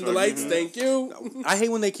the sorry. lights. Thank you. I hate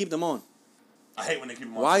when they keep them on. I hate when they keep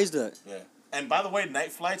them on. Why is that? Yeah. And by the way,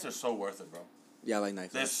 night flights are so worth it, bro. Yeah, I like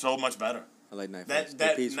night They're flights. so much better. I like night flights. That They're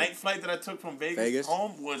that peaceful. night flight that I took from Vegas, Vegas?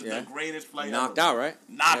 home was Yeah. the greatest flight Knocked ever. out, right?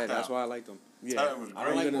 Knocked yeah, that's out. why I like them. Yeah. That was I don't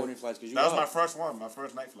great. like gonna- morning flights because you. That was go my out. first one, my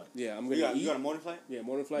first night flight. Yeah, I'm You gonna got, eat. you got a morning flight? Yeah,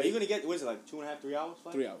 morning But flight. you're gonna get what is it like 2.5, 3 hours?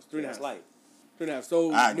 Flight? 3 hours. 3 and a That's half. light. 3.5. So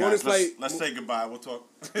All right, morning guys, flight. let's say goodbye. We'll talk.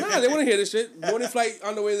 Nah, they want to hear this shit. Morning flight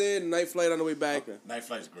on the way there, night flight on the way back. Okay. Night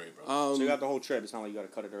flight's great, bro. So you got the whole trip. It's not like you got to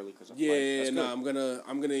cut it early because of flight. Yeah, That's nah, good.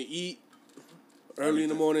 I'm gonna eat early in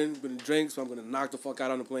the morning. I'm gonna drink, so I'm gonna knock the fuck out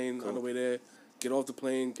on the plane on the way there. Get off the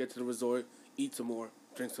plane, get to the resort, eat some more,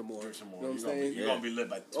 drink some more. Drink some more. You know what I'm You're gonna saying? be- You're gonna be lit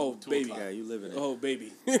by 2, Oh, 2 baby. o'clock. Yeah, you live in it. Oh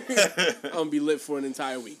baby, I'm gonna be lit for an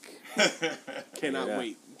entire week. Cannot Yeah.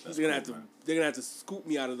 wait. That's They're gonna cool, have to. man. They're gonna have to scoop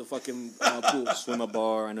me out of the fucking pool. Swim a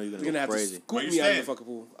bar. I know you're They're gonna gonna go have to crazy. scoop Where you me out of the staying? fucking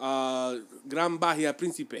pool. Gran Bahia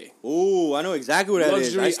Principe. Ooh, I know exactly what that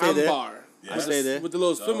is. I Luxury stay there. Ambar. Yeah. I stay there. With the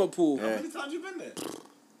little So, swimmer pool. How Yeah. many times you been there?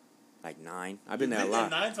 Like 9. I've been there a Been lot.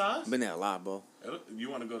 9 times? I've been there a lot, bro. You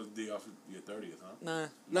want to go to the off your 30th, huh? Nah.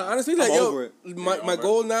 No, honestly, I'm like over yo, it. my You're my over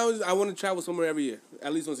goal now is I want to travel somewhere every year,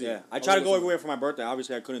 at least once a Yeah, year. I try to go somewhere. everywhere for my birthday.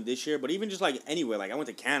 Obviously, I couldn't this year, but even just like anywhere, like I went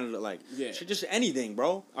to Canada, like Yeah. shit, just anything,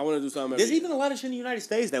 bro. I want to do something. There's every even a lot of shit in the United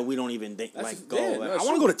States that we don't even think, That's- like go. yeah, Like, no, I it's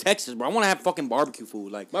want to true. go to Texas, bro. I want to have fucking barbecue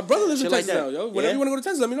food. Like My brother lives in shit like Texas that. now, yo. Whenever Yeah? you want to go to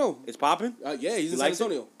Texas, let me know. It's popping. Yeah, he's in San likes it?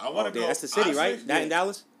 Antonio. I want to go. That's the city, honestly, right? That in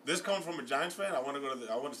Dallas. This coming from a Giants fan. I want to go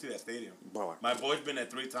to. I want to see that stadium. Bro. My boy's been there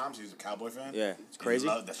 3 times. He's a Cowboy fan. Yeah, it's He crazy.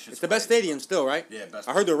 loves- that shit's It's the best crazy. stadium still, right? Yeah, best.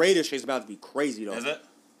 I heard the Raiders shit's about to be crazy though. Is it?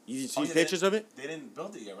 You see Oh, yeah, pictures of it? They didn't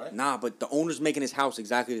build it yet, right? Nah, but the owner's making his house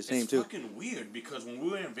exactly the same It's too. fucking weird because when we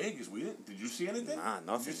were in Vegas, we didn't. Did you see anything? Nah,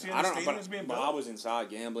 nothing. Did you see I any don't know, stadiums being but built? I was inside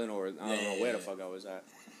gambling, or I don't know where the fuck I was at.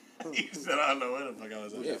 He said, "I don't know where the fuck I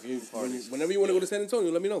was at." Yeah, if you, whenever you want to go to San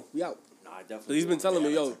Antonio, let me know. We out. Nah, I definitely. So he's been telling me,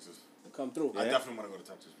 Yeah, yo, Texas. come through. I Yeah. definitely want to go to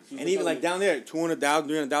Texas. For sure. And even like down there, 200,000,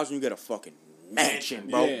 300,000, you get a fucking mansion,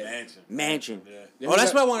 bro. Yeah. Mansion. Mansion. Yeah. Yeah, Oh, we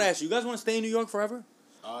that's got- what I want to ask you. You guys want to stay in New York forever?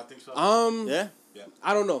 I think so. Yeah. Yeah.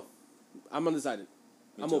 I don't know. I'm undecided.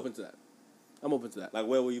 I'm too. open to that. I'm open to that. Like,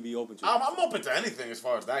 where will you be open to? I'm open to anything as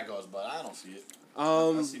far as that goes, but I don't see it.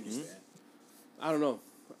 I see me staying. I don't know.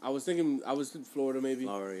 I was thinking. I was in Florida, maybe.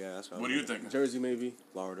 Florida, yeah, that's What do you think? Jersey, maybe.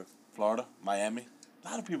 Florida. Florida, Miami. A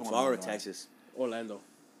lot of people. wanna Florida, go to Texas. Orlando.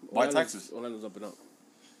 Why Orlando's- Texas? Orlando's up and up.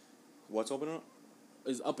 What's opening up?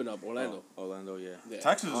 It's up and up. Orlando. Oh, Orlando, yeah. Yeah.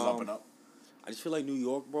 Texas is up and up. I just feel like New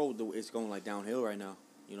York, bro, it's going like downhill right now.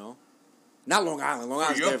 You know, not Long Island. Long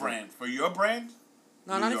Island's different. For your brand,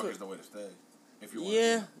 no, New York is the way to stay. If you want.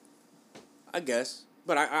 Yeah, I guess.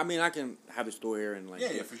 But I mean, I can have a store here and like.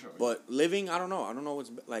 Yeah, for sure. But living, I don't know. I don't know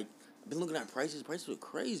what's like. I've been looking at prices. Prices are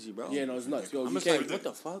crazy, bro. Yeah, no, it's nuts. Yo, I'm you just can't. like, what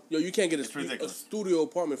the fuck? Yo, you can't get a studio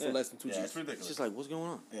apartment for Yeah. less than $2 G's. Yeah, it's ridiculous. It's just like, what's going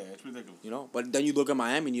on? Yeah, it's ridiculous. You know, but then you look at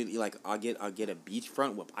Miami and you're like, I'll get a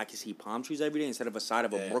beachfront where I can see palm trees every day instead of a side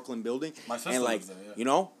of a Brooklyn building. My sister and like, lives there, yeah. you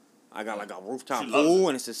know, I got like a rooftop She loves pool it.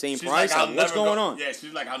 and it's the same She's price. Like, Like, what's going on? Yeah,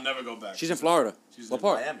 she's like, I'll never go back. She's in Florida. She's what in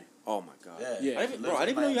part? Miami. Oh my god. Yeah. I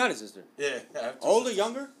didn't know you had a sister. Yeah, I have two Older, sisters.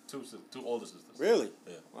 younger? Two older sisters. Really?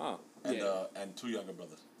 Yeah. Wow. And 2 younger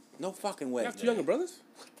brothers. No fucking way. You have 2 younger brothers?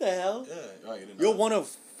 What the hell? Yeah. Oh, you didn't know You're that. one of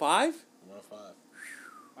 5? One of 5.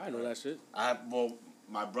 I know that shit. I have one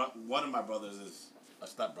of my brothers is a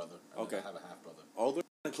stepbrother. Okay. I have a half brother. Older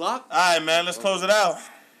than the clock? All right, man. Let's close it out.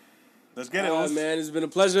 Let's get it. Man, it's been a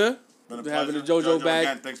pleasure. Having the JoJo back.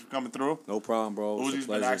 Again, thanks for coming through. No problem, bro. Uzi's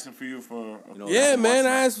been asking for you for. Yeah, man.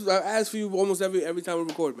 I ask for you almost every time we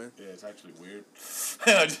record, man. Yeah, it's actually weird.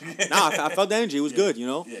 I felt the energy. It was good, you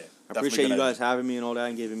know? Yeah. I appreciate you guys having me and all that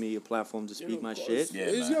and giving me a platform to speak my shit. Yeah,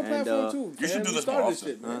 it's man. your platform, too. You should do this more often.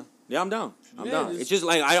 Shit, man. Yeah, I'm down. I'm Yeah, down. It's just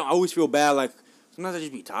like I always feel bad. Like sometimes I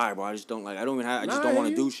just be tired, bro. I just don't like. I don't even have. I just don't want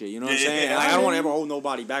to do shit. You know what I'm saying? yeah, Like, I I don't want to hear ever hold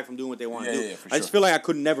nobody back from doing what they want to do. yeah, for I just sure. feel like I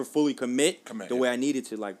could never fully commit the way yeah. I needed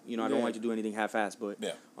to. Like I don't Yeah. like to do anything half-assed, but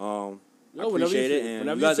Yeah. I whenever appreciate you it, feel- and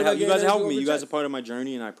whenever you guys you feel like you guys getting helped it me. over You guys chest. are part of my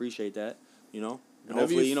journey, and I appreciate that. You know, and Whenever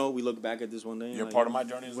hopefully, you- we look back at this one day. And You're like, part of my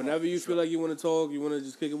journey as well. Whenever you feel like you want to talk, you want to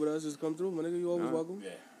just kick it with us, just come through. My nigga, you always welcome.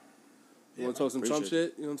 Yeah. You want to talk some Trump Appreciate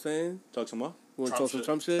shit? You know what I'm saying? talk some more. You want to Trump talk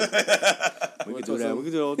some shit. Trump shit? We could do that. We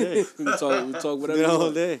could do it all day. We can talk We whatever. could do you it all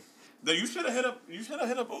want. day. You should have hit up. You should have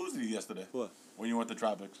hit up Uzi yesterday. What? When you went to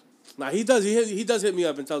Tropics. Nah, he does. He does hit me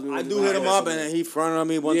up and tells me. I when do he's hit him going. up, and then he fronted on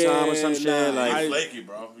me one time or some Yeah, shit. nah, Like, He's flaky,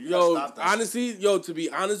 bro. You Yo, gotta stop that. honestly, to be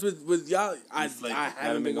honest with y'all, I flaky.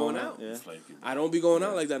 haven't been going out. Yeah. He's flaky. Bro. I don't be going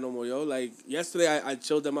out like that no more, yo. Like yesterday, I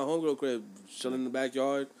chilled at my homegirl crib, chilling in the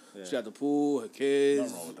backyard. Yeah. She had the pool, her kids,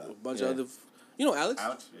 Nothing wrong with that. a bunch Yeah. of other, you know, Alex.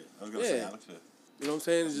 Alex. Yeah. I was gonna say Yeah. Alex. Yeah. You know what I'm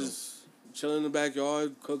saying? It's just chilling in the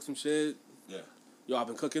backyard, cook some shit. Yeah. Yo, I've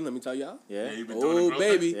been cooking. Let me tell y'all. Yeah. You've been doing the Oh grill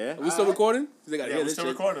baby, Yeah. are we still recording? They gotta Yeah, hear we this still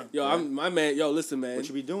shit. recording. Yo, Yeah. I'm my man. Yo, listen, man. What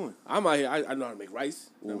you be doing? I'm out here. I know how to make rice.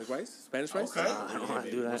 You know how to make rice? Spanish rice? Okay. I don't want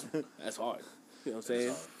to do that. That's hard. You know what I'm saying?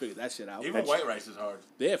 hard. Figured that shit out. Even white rice is hard.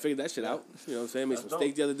 Yeah, figured that shit out. You know what I'm saying? Made That's some dope.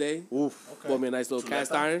 steak the other day. Oof. Okay. Bought me a nice little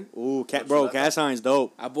cast Chuleta? iron. Ooh, bro, cast iron's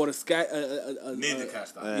dope. I bought Need the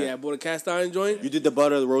cast iron. Yeah, I bought a cast iron joint. You did the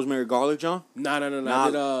butter, the rosemary, garlic, John? Nah. I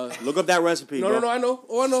Nah, did look up that recipe. No, bro. I know.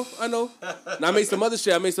 Oh, I know. Now I made some other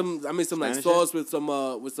shit. I made some like Spanish sauce with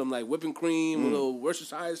some like whipping cream, a little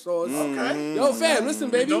Worcestershire sauce. Okay. Yo, fam, listen,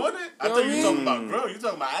 You baby. doing it? I know thought what you mean? were talking about grill. You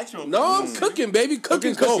talking about actual. No, I'm cooking, baby.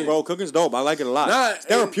 Cooking. Cooking's dope, bro. Cooking's dope. I like it a lot. Nah, It's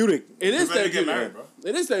therapeutic. It is We're ready to get therapeutic. married, bro.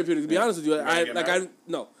 It is therapeutic. To be honest with you, ready to get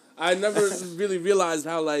married? I never really realized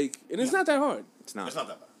how and it's not that hard. It's not. It's not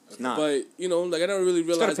that bad. It's not. But I never really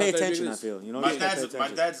Just realized. gotta pay how therapeutic attention, it I is. feel. You know? My You gotta pay dad's my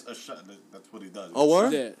attention. dad's a chef. That's what he does. Oh,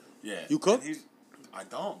 word? Yeah. Yeah. You cook? And I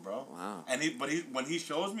don't, bro. Wow. And when he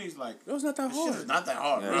shows me, he's like, Yo, it's not that this shit is hard. not that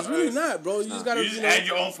hard, Yeah. bro. It's really not, bro. You just gotta. You just you know, add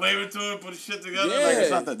your own flavor to it, put the shit together. Yeah. Like,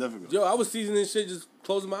 it's not that difficult. Yo, I was seasoning shit, just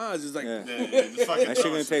closing my eyes, just like. Yeah. Yeah, just fucking That shit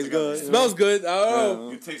throw gonna shit taste together. good. It smells good.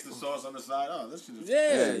 Oh. You taste the sauce on the side. Oh, this shit is. Yeah.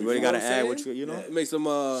 Yeah, you already know gotta what I'm add what saying? you know?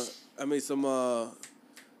 I made some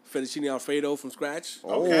fettuccine alfredo from scratch.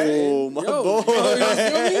 Okay. Oh, my Yo, boy.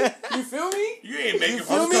 You feel me? You ain't making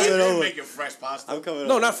feel me? you ain't making fresh pasta. I'm coming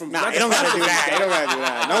No, over. not from. Nah, not you don't from gotta do that. You don't gotta do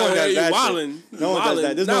that. No one does you that. wildin'. shit. No one does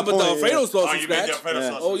that. There's nah, no but point. the Alfredo sauce Oh, from you make scratch. the Alfredo Yeah.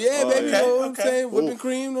 sauce. Oh yeah, Oh, baby. yeah. You know what I'm Okay. saying? Whipping Oof.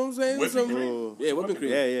 cream. You know what I'm saying? Whipping Some- cream? Ooh. Yeah, whipping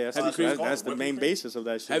cream. Yeah, yeah. Heavy cream. That's the Whipping main cream? basis of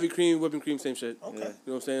that shit. Heavy cream, whipping cream, same shit. Okay. You know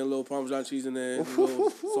what I'm saying? A little Parmesan cheese in there, a little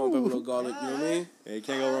salt and pepper, a little garlic. You know what I mean? Yeah, you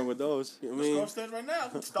can't go wrong with those. You know what I Let's go mean? upstairs right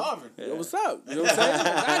now. I'm starving. Yo, what's up? You know what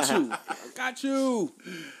I'm saying? I got you.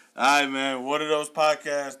 All right, man. What are those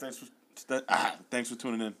podcasts? Thanks for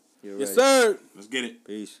tuning in. You're Yes, right. sir. Let's get it.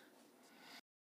 Peace.